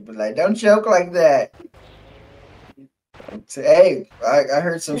 People like, don't joke like that. Hey, I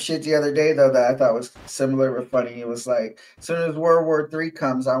heard some shit the other day, though, that I thought was similar but funny. It was like, as soon as World War III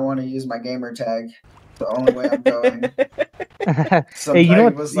comes, I want to use my gamer tag. The only way I'm going. Hey, you know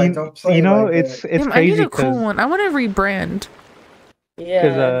what? Was like, don't play it's Damn, crazy. I need a cool one. I want to rebrand. Yeah.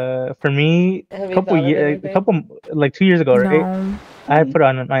 Because for me, a couple 2 years ago, right? I had put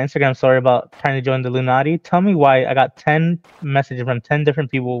on my Instagram story about trying to join the Illuminati. Tell me why I got 10 messages from 10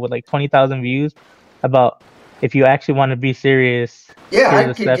 different people with like 20,000 views about if you actually want to be serious. Yeah,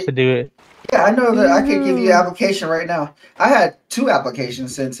 here's the steps to do it. Yeah, I know that I could give you an application right now. I had 2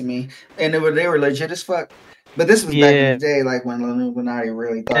 applications sent to me, and they were legit as fuck. But this was back in the day, like when Illuminati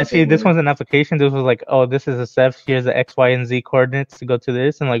really thought. And see, this was an application. This was like, oh, this is a step. Here's the X, Y, and Z coordinates to go to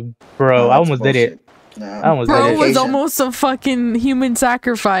this. And like, bro, I almost did it. Bro was almost a fucking human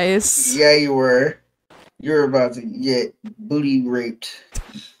sacrifice. Yeah, you were. You were about to get booty raped.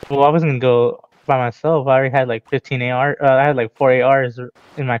 Well, I wasn't gonna go by myself. I already had like 15 AR. I had like 4 ARs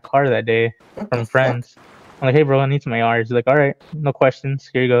in my car that day from friends. I'm like, hey, bro, I need some ARs. He's like, all right, no questions.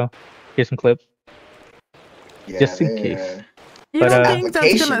 Here you go. Here's some clips. Yeah, just in case. You don't think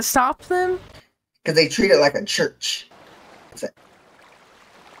that's gonna stop them? Because they treat it like a church. It's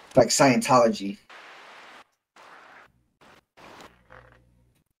like Scientology.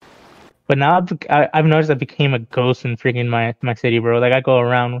 But now I've noticed I became a ghost in freaking my city, bro. Like I go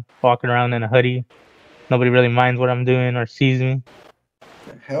around, walking around in a hoodie. Nobody really minds what I'm doing or sees me.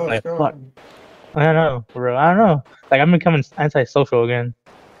 The hell is going on? I don't know, bro. I don't know. Like I'm becoming antisocial again.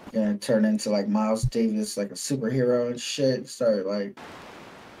 Yeah, and turn into like Miles Davis, like a superhero and shit. Start like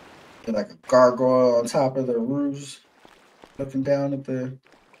a gargoyle on top of the roofs, looking down at the.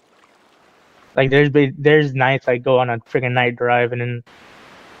 Like there's nights I go on a freaking night drive and then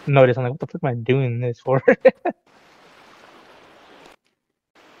notice I'm like, what the fuck am I doing this for?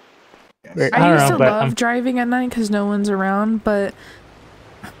 I used to love driving at night because no one's around, but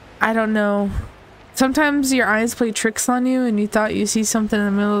I don't know. Sometimes your eyes play tricks on you and you thought you see something in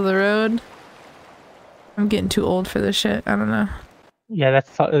the middle of the road. I'm getting too old for this shit. I don't know. Yeah,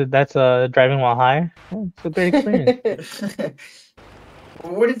 that's driving while high. Oh, it's a great experience.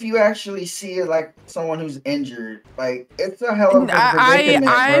 What if you actually see like someone who's injured? Like, it's a hell of a predicament,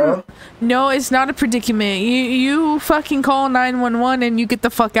 bro. No, it's not a predicament. You fucking call 911 and you get the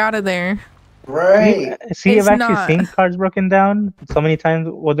fuck out of there. Right. See, I've actually seen cars broken down so many times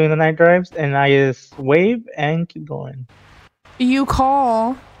while doing the night drives, and I just wave and keep going. You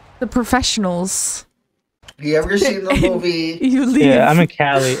call the professionals. You ever seen the movie? You leave. Yeah, I'm in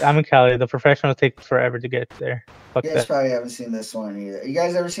Cali. The professionals take forever to get there. Fuck You guys that. probably haven't seen this one either. You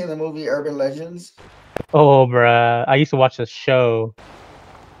guys ever seen the movie Urban Legends? Oh, bruh. I used to watch the show.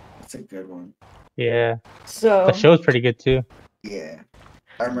 It's a good one. Yeah. So the show's pretty good too. Yeah.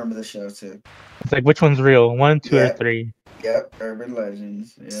 I remember the show too. It's like, which one's real? 1, 2, or 3? Yep, Urban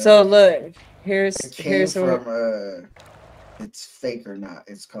Legends. Yep. So look, here's from it's fake or not.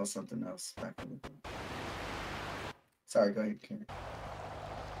 It's called something else. Sorry, go ahead, Karen.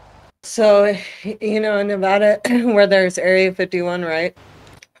 So, you know, in Nevada, where there's Area 51, right?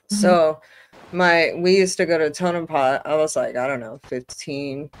 Mm-hmm. So, we used to go to Tonopah. I was like, I don't know,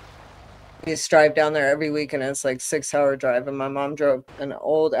 15. We used to drive down there every week, and it's like 6-hour drive. And my mom drove an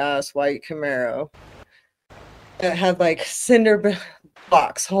old ass white Camaro that had like cinder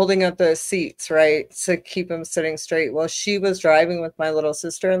blocks holding up the seats, right, to keep them sitting straight. Well, she was driving with my little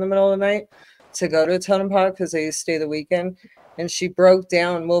sister in the middle of the night to go to Tonopah because they used to stay the weekend. And she broke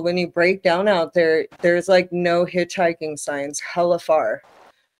down. Well, when you break down out there, there's like no hitchhiking signs, hella far.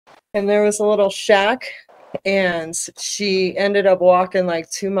 And there was a little shack, and she ended up walking like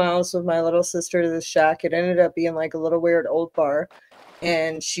 2 miles with my little sister to the shack. It ended up being like a little weird old bar.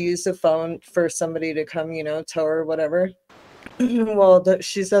 And she used the phone for somebody to come, you know, tow her or whatever. Well,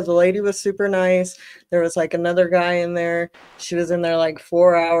 she said the lady was super nice. There was like another guy in there. She was in there like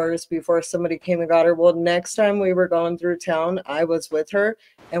 4 hours before somebody came and got her. Well, next time we were going through town, I was with her,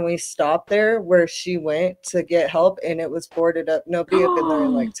 and we stopped there where she went to get help, and it was boarded up. Nobody had been there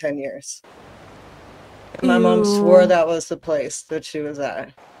in like 10 years. And my mom swore that was the place that she was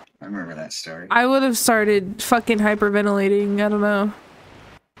at. I remember that story. I would have started fucking hyperventilating. I don't know.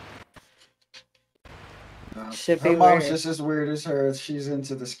 Her mom's just as weird as her. She's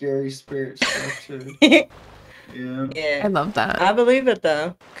into the scary spirit stuff too. Yeah. I love that. I believe it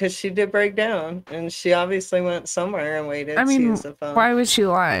though, because she did break down, and she obviously went somewhere and waited. I mean, to use the phone. why would she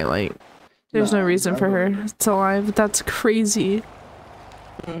lie? Like, there's no reason for her to lie, but that's crazy.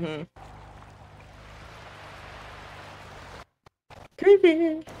 Mm-hmm.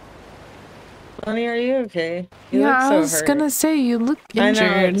 Creepy. Honey, are you okay? You look so I was gonna say, you look injured.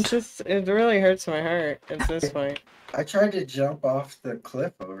 I know, it really hurts my heart at this point. I tried to jump off the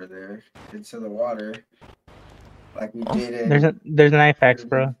cliff over there into the water. Like we did it. There's an IFAX,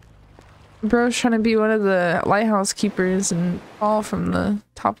 bro. Bro's trying to be one of the lighthouse keepers and fall from the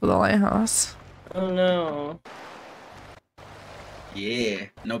top of the lighthouse. Oh no. Yeah,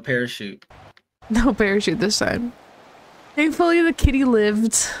 no parachute. No parachute this time. Thankfully the kitty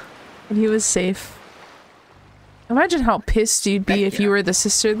lived and he was safe. Imagine how pissed you'd be if you were the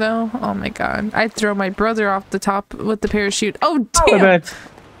sister though. Oh my god. I'd throw my brother off the top with the parachute. Oh damn!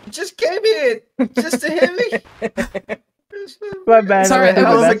 You just came in just to hit me. My bad. Sorry, it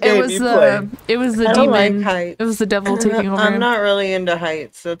was the demon. Like it was the devil taking over. I'm not really into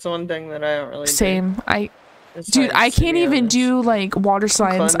heights. That's one thing that I don't really Same. do. Dude, I can't even do like water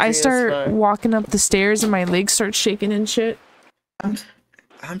slides. I start walking up the stairs and my legs start shaking and shit.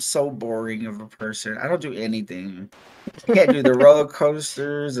 I'm so boring of a person. I don't do anything. I can't do the roller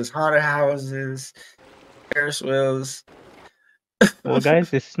coasters, there's haunted houses, Ferris wheels. Well,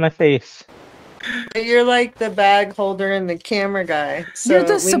 guys, this is my face. You're like the bag holder and the camera guy. So you're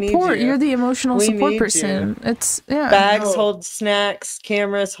the support. You're the emotional support person. It's Bags hold snacks.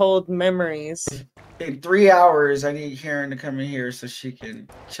 Cameras hold memories. In 3 hours, I need Karen to come in here so she can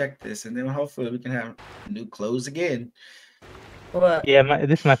check this, and then hopefully we can have new clothes again. What? Yeah,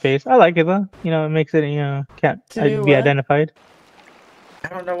 this is my face. I like it though. You know, it makes it, you know, can't be identified. I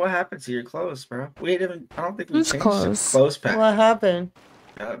don't know what happened to your clothes, bro. I don't think we changed clothes? The clothes pack. What happened?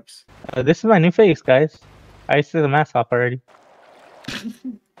 Oops. This is my new face, guys. I used to take the mask off already.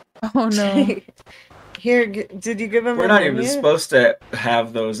 Oh no. Here, did you give him We're not even supposed to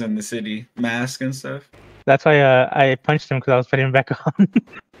have those in the city. Masks and stuff. That's why I punched him because I was putting him back on.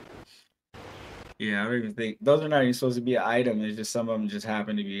 Yeah, I don't even think those are not even supposed to be an item. It's just some of them just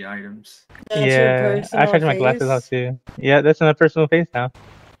happen to be items. Yeah, I tried my glasses off too. Yeah, that's my personal face now.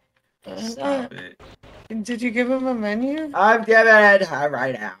 Stop it. Did you give him a menu? I'm giving it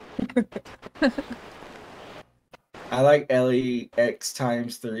right now. I like LEX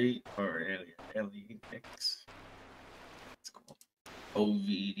times 3 or LEX. It's cool.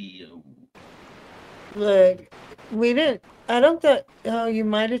 OVDO. Look, we didn't. I don't think. Oh, you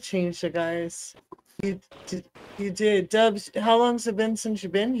might have changed it, guys. You did. You did. Dubs, how long's it been since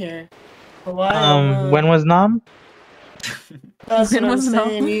you've been here? A while, huh? When was Nom? That's When what I'm was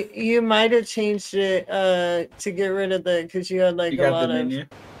saying. Nom? You might have changed it to get rid of the because you had like You a got lot the of. menu?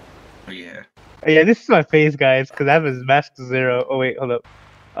 Oh yeah. Yeah, this is my face, guys, because I have a Mask Zero. Oh wait, hold up.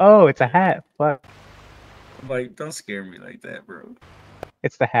 Oh, it's a hat. Fuck. Like, don't scare me like that, bro.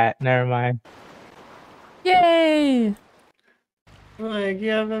 It's the hat. Never mind. Yay! Like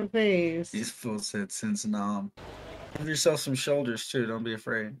you have a face. These fools said since Nom. Give yourself some shoulders too. Don't be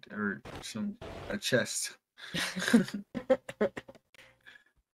afraid, or a chest.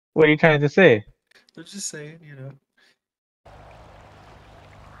 What are you trying to say? I'm just saying, you know.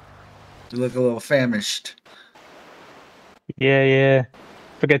 You look a little famished. Yeah.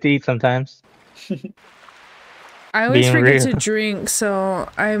 Forget to eat sometimes. I always Being forget real. to drink, so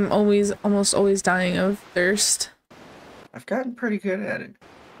I'm almost always dying of thirst. I've gotten pretty good at it.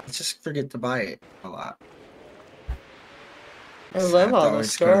 I just forget to buy it a lot. I So love have to all the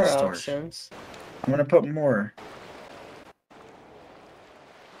always go to store the store. options. I'm gonna put more.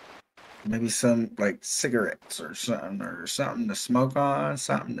 Maybe some like cigarettes or something to smoke on,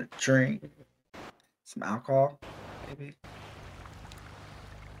 something to drink, some alcohol, maybe.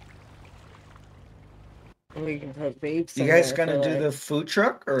 We can put vapes. You in guys there gonna for, do like, the food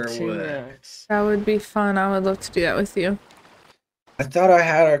truck or what? $2. That would be fun. I would love to do that with you. I thought I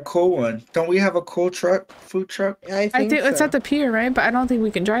had a cool one. Don't we have a cool food truck? I I think think it's so. at the pier, right? But I don't think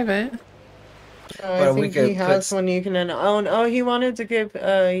we can drive it. I But we think he could has put- one you can own. Oh, he wanted to give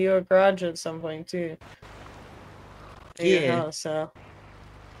you a garage at some point too. At your Yeah. house, so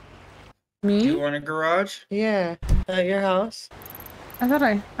Me? You want a garage? yeah, at your house. I thought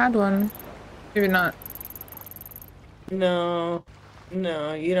I had one. Maybe not. No,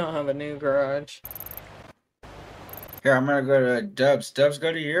 you don't have a new garage. Here, I'm gonna go to Dubs. Dubs,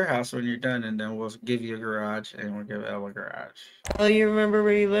 go to your house when you're done, and then we'll give you a garage, and we'll give Elle a garage. Oh, you remember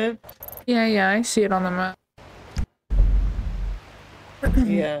where you live? Yeah, I see it on the map.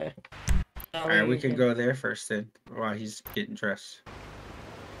 Yeah. That All way right, we you can go there first then, while he's getting dressed.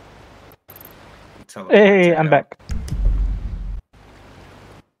 Hey, I'm back.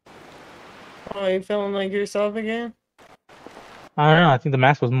 Oh, you feeling like yourself again? I don't know. I think the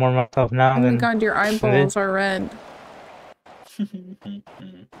mask was more myself now Oh my than. god, your eyeballs are red.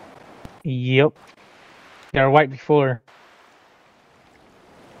 Yep. They were white before.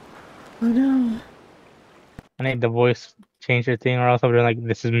 Oh no. I need the voice changer thing, or else I'll be like,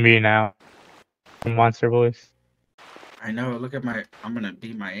 "This is me now." Monster voice. I know. Look at my. I'm gonna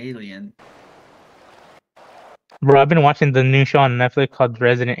be my alien. Bro, I've been watching the new show on Netflix called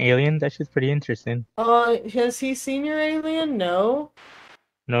Resident Alien. That shit's pretty interesting. Has he seen your alien? No.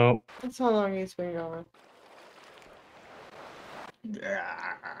 No. That's how long he's been going.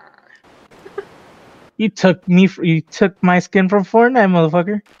 You took my skin from Fortnite,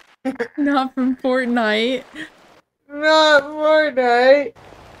 motherfucker. Not from Fortnite. Not Fortnite.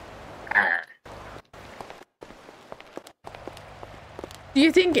 Do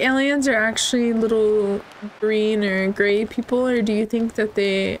you think aliens are actually little green or gray people, or do you think that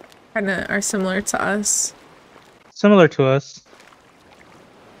they kind of are similar to us? Similar to us.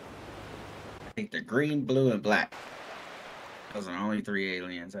 I think they're green, blue, and black. Those are the only 3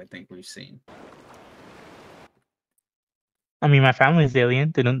 aliens I think we've seen. I mean, my family's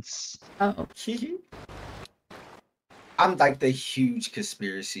alien. They don't. Oh. I'm like the huge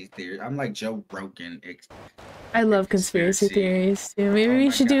conspiracy theory. I'm like Joe Rogan. I love conspiracy theories too. Maybe we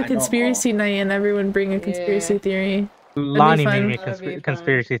should do a conspiracy night and everyone bring a conspiracy theory. Lonnie made me a That'd be fun.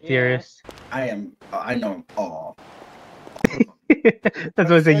 conspiracy theorist. I know them all. That's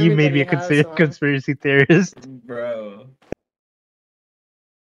why I said you made me a Everybody has one. conspiracy theorist. Bro.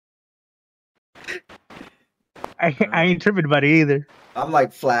 I ain't tripping about it either. I'm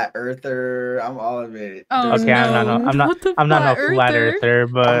like flat earther. I'm all of it. Oh, Okay, I'm not no flat earther,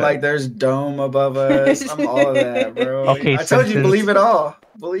 but I'm like there's dome above us. I'm all of that, bro. Okay, I told you, believe it all.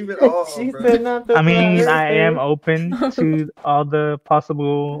 Believe it all, She bro. said not the I mean, flat I am earther. open to all the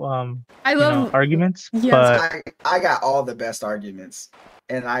possible I love arguments, yes. but I got all the best arguments,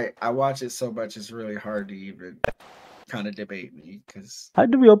 and I watch it so much it's really hard to even kind of debate me because how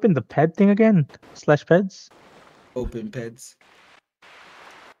do we open the ped thing again? /peds? open peds.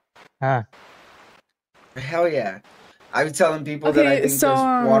 Ah. Hell yeah. I be telling people that I Okay, think so,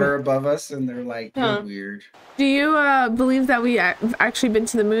 there's water above us, and they're like, "You're Huh. weird." Do you believe that we actually been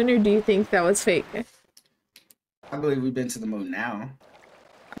to the moon, or do you think that was fake? I believe we've been to the moon now.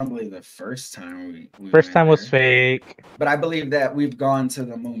 I don't believe the first time we First went time was there. fake. But I believe that we've gone to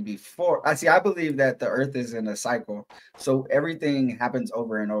the moon before. I believe that the Earth is in a cycle, so everything happens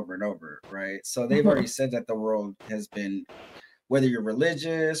over and over and over, right? So they've already said that the world has been, whether you're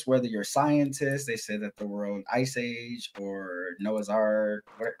religious, whether you're scientist, they said that the world ice age or Noah's Ark,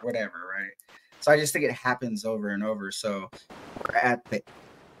 whatever, right? So I just think it happens over and over. So we're at the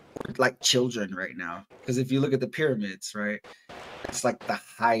like children right now, because if you look at the pyramids, right, it's like the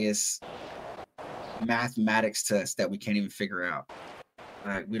highest mathematics test that we can't even figure out.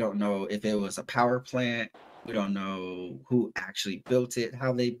 We don't know if it was a power plant. We don't know who actually built it,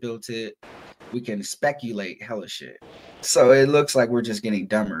 how they built it. We can speculate hella shit. So it looks like we're just getting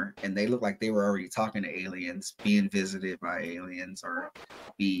dumber, and they look like they were already talking to aliens, being visited by aliens or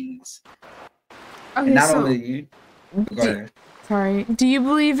beings. Okay, And not so, only go ahead. sorry. Do you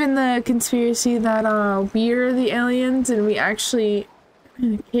believe in the conspiracy that we're the aliens and we actually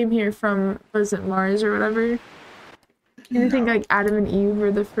came here from, was it Mars or whatever? And I think No. like Adam and Eve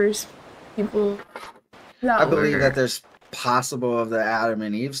were the first people that I believe were... that there's possible of the Adam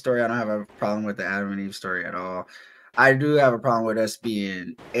and Eve story. I don't have a problem with the Adam and Eve story at all. I do have a problem with us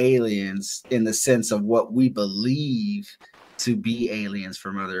being aliens in the sense of what we believe to be aliens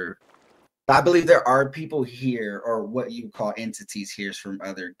from other. I believe there are people here, or what you call entities here, from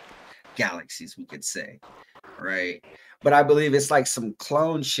other galaxies, we could say, right? But I believe it's like some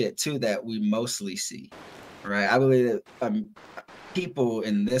clone shit too that we mostly see, right? I believe that people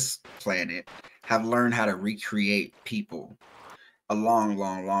in this planet have learned how to recreate people a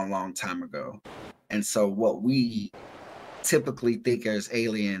long time ago. And so what we typically think as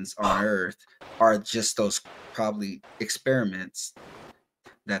aliens on Earth are just those probably experiments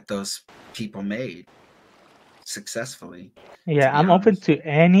that those people made successfully. Yeah, I'm open to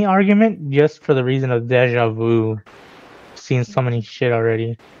any argument just for the reason of deja vu. Seen so many shit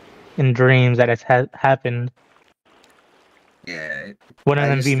already in dreams that has happened. Yeah. One of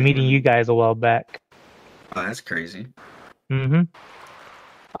them be meeting you guys a while back. Oh, that's crazy. Mm-hmm.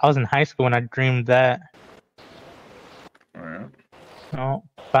 I was in high school when I dreamed that. All right. Oh,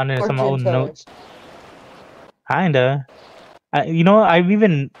 found it in some Fortune old teller. notes. Kinda. You know, I've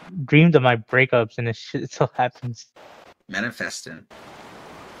even dreamed of my breakups, and it still happens. Manifesting.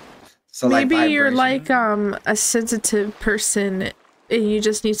 So maybe like you're like a sensitive person and you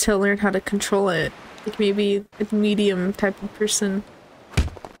just need to learn how to control it. Like maybe a medium type of person.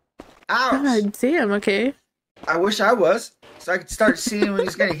 Ouch. God damn, okay. I wish I was, so I could start seeing when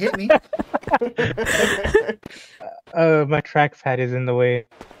he's gonna hit me. My trackpad is in the way.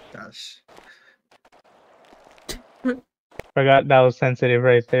 Gosh. Forgot that was sensitive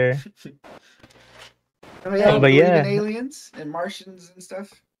right there. Oh, yeah, but believe yeah. in aliens and Martians and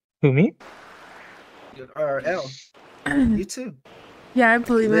stuff? Who, me? Or L. You too. Yeah, I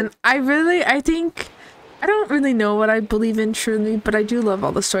believe in. I think I don't really know what I believe in truly, but I do love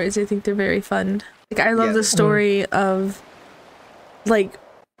all the stories. I think they're very fun. Like I love the story of like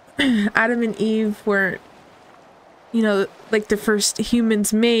Adam and Eve were, you know, like the first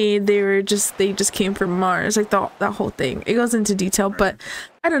humans made. They just came from Mars. Like that whole thing. It goes into detail, but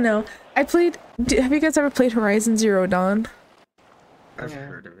I don't know. Have you guys ever played Horizon Zero Dawn? I've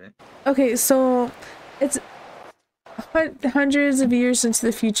heard of it. Okay, so it's hundreds of years into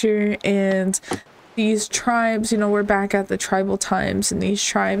the future, and these tribes, you know, we're back at the tribal times, and these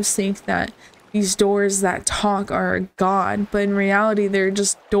tribes think that these doors that talk are a god, but in reality they're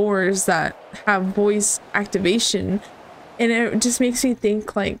just doors that have voice activation. And it just makes me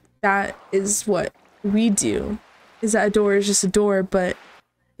think like that is what we do, is that a door is just a door, but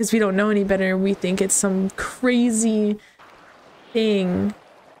because we don't know any better, we think it's some crazy thing.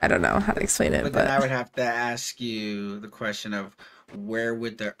 I don't know how to explain it, but then I would have to ask you the question of where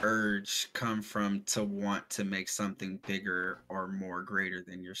would the urge come from to want to make something bigger or more greater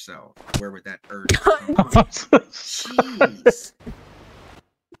than yourself? Where would that urge come from? Jeez.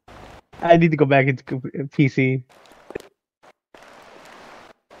 I need to go back into PC.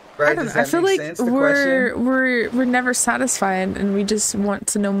 Right? I feel like we're never satisfied, and we just want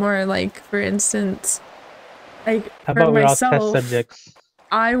to know more. Like for instance, like How for about we're all myself, test subjects?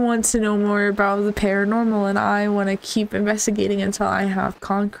 I want to know more about the paranormal, and I want to keep investigating until I have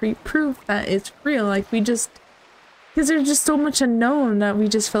concrete proof that it's real. Like we just, because there's just so much unknown that we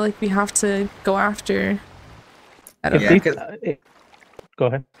just feel like we have to go after. I don't know. Go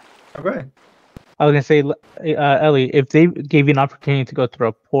ahead. Oh, go ahead. I was gonna say, Ellie, if they gave you an opportunity to go through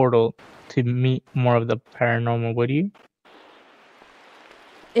a portal to meet more of the paranormal, would you?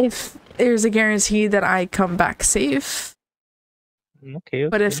 If there's a guarantee that I come back safe. Okay.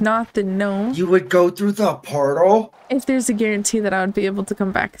 But if not, then no. You would go through the portal? If there's a guarantee that I would be able to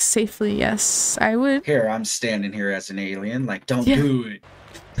come back safely, yes, I would. Here, I'm standing here as an alien. Like, don't do it.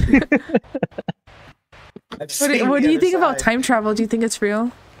 What do you think about time travel? Do you think it's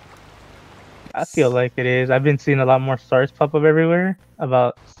real? I feel like it is. I've been seeing a lot more stars pop up everywhere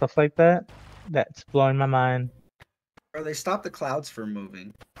about stuff like that. That's blowing my mind. Bro, they stopped the clouds from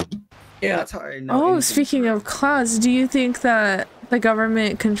moving. Yeah. That's how I know. Oh, speaking of clouds, do you think that the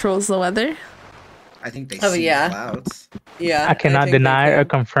government controls the weather? I think they see the clouds. Yeah. I cannot deny or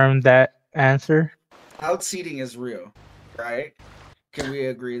confirm that answer. Cloud seeding is real, right? Can we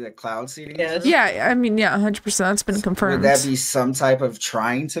agree that cloud seeding is real? Yeah, I mean, yeah, 100%. That's been confirmed. Would that be some type of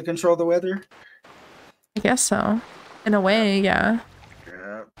trying to control the weather? I guess so. In a way, yeah.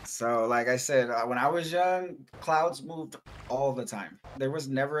 Yeah. So, like I said, when I was young, clouds moved all the time. There was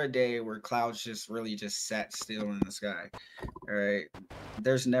never a day where clouds just really just sat still in the sky. All right.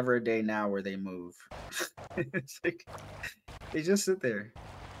 There's never a day now where they move. It's like they just sit there.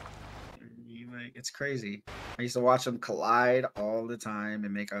 Like, it's crazy. I used to watch them collide all the time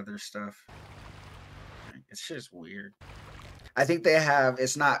and make other stuff. It's just weird. I think they have,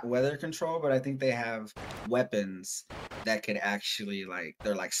 it's not weather control, but I think they have weapons that could actually, like,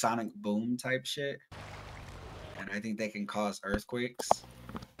 they're like sonic boom type shit. And I think they can cause earthquakes.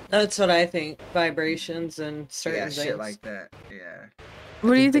 That's what I think. Vibrations and certain things. Shit like that. Yeah.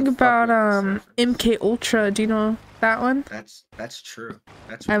 What do you think about MK Ultra? Do you know that one? That's true.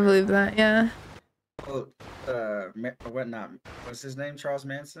 That's I believe that, yeah. Oh, what's his name? Charles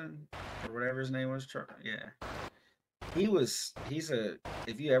Manson? Or whatever his name was? Yeah.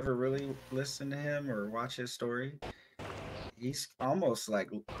 If you ever really listen to him or watch his story, he's almost like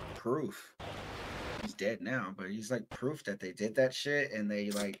proof. He's dead now, but he's like proof that they did that shit and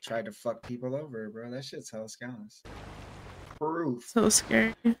they like tried to fuck people over, bro. That shit's hella scandalous. Proof. So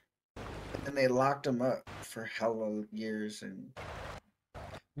scary. And they locked him up for hella years.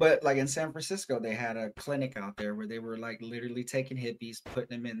 But like in San Francisco, they had a clinic out there where they were like literally taking hippies,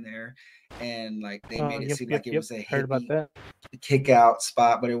 putting them in there, and like they made it seem like it was a hippie kick out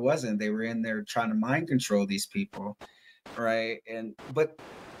spot, but it wasn't. They were in there trying to mind control these people, right? But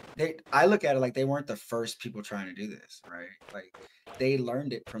I look at it like they weren't the first people trying to do this, right? Like they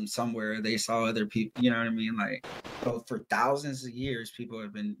learned it from somewhere. They saw other people, you know what I mean? Like, so for thousands of years, people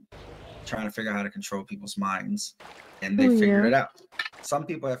have been trying to figure out how to control people's minds, and they figured it out. Some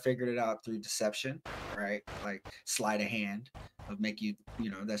people have figured it out through deception, right? Like sleight of hand of make you,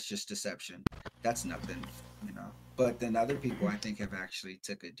 that's just deception. That's nothing, But then other people, I think, have actually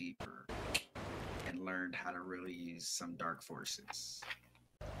took it deeper and learned how to really use some dark forces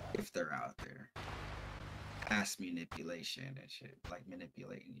if they're out there. Mass manipulation and shit, like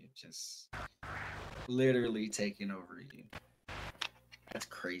manipulating you, just literally taking over you. That's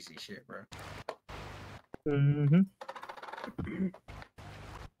crazy shit, bro. Mm-hmm.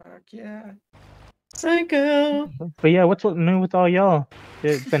 Fuck yeah. Psycho. But yeah, what's new with all y'all?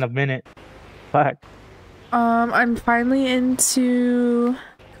 It's been a minute. Fuck. I'm finally into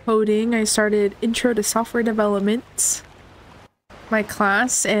coding. I started Intro to Software Development, my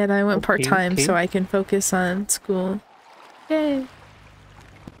class, and I went part-time so I can focus on school. Yay.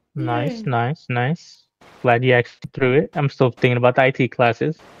 Nice, nice. Glad you actually threw it. I'm still thinking about the IT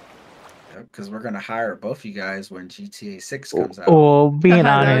classes. Because we're gonna hire both you guys when GTA 6 comes out. Well, being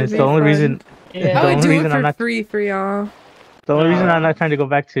honest, the only reason I would do it for free for y'all. The only reason I'm not trying to go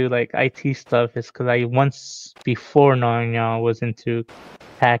back to like IT stuff is because I once before knowing y'all was into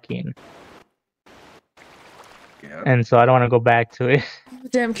hacking. Yep. And so I don't want to go back to it.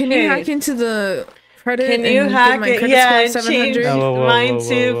 Damn, can you hack into the credit? Can you hack it? Yeah, and change mine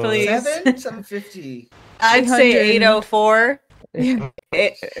too, please. 750. I'd say 804.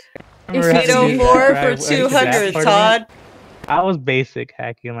 804 for 200, Todd. I was basic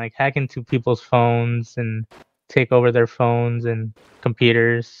hacking, like hacking to people's phones and take over their phones and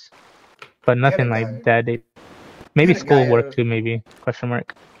computers, but nothing like that. Maybe school work too, maybe, question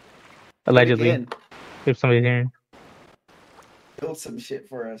mark. Allegedly, if somebody's hearing. Build some shit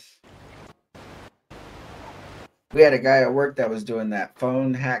for us. We had a guy at work that was doing that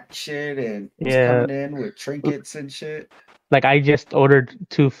phone hack shit and was coming in with trinkets and shit. Like I just ordered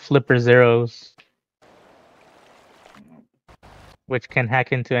 2 Flipper Zeros, which can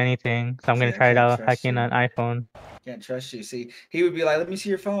hack into anything. So I'm gonna try it out hacking on iPhone. Can't trust you. See, he would be like, "Let me see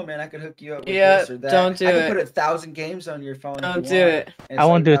your phone, man. I could hook you up with Yeah, this or that. don't do I could it. put 1,000 games on your phone if Don't you do want." it. And I it's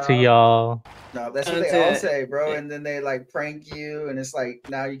won't like, do it to no, y'all. no, that's what Don't they do all it. say, bro. And then they like prank you, and it's like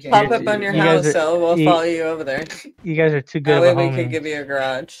now you can't Pop do up on your You guys house, are so we'll you, follow you over there. you guys are too good That of way a we homie. can give you a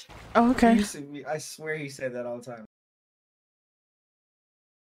garage. Oh, He okay. used to be, I swear he said that all the time.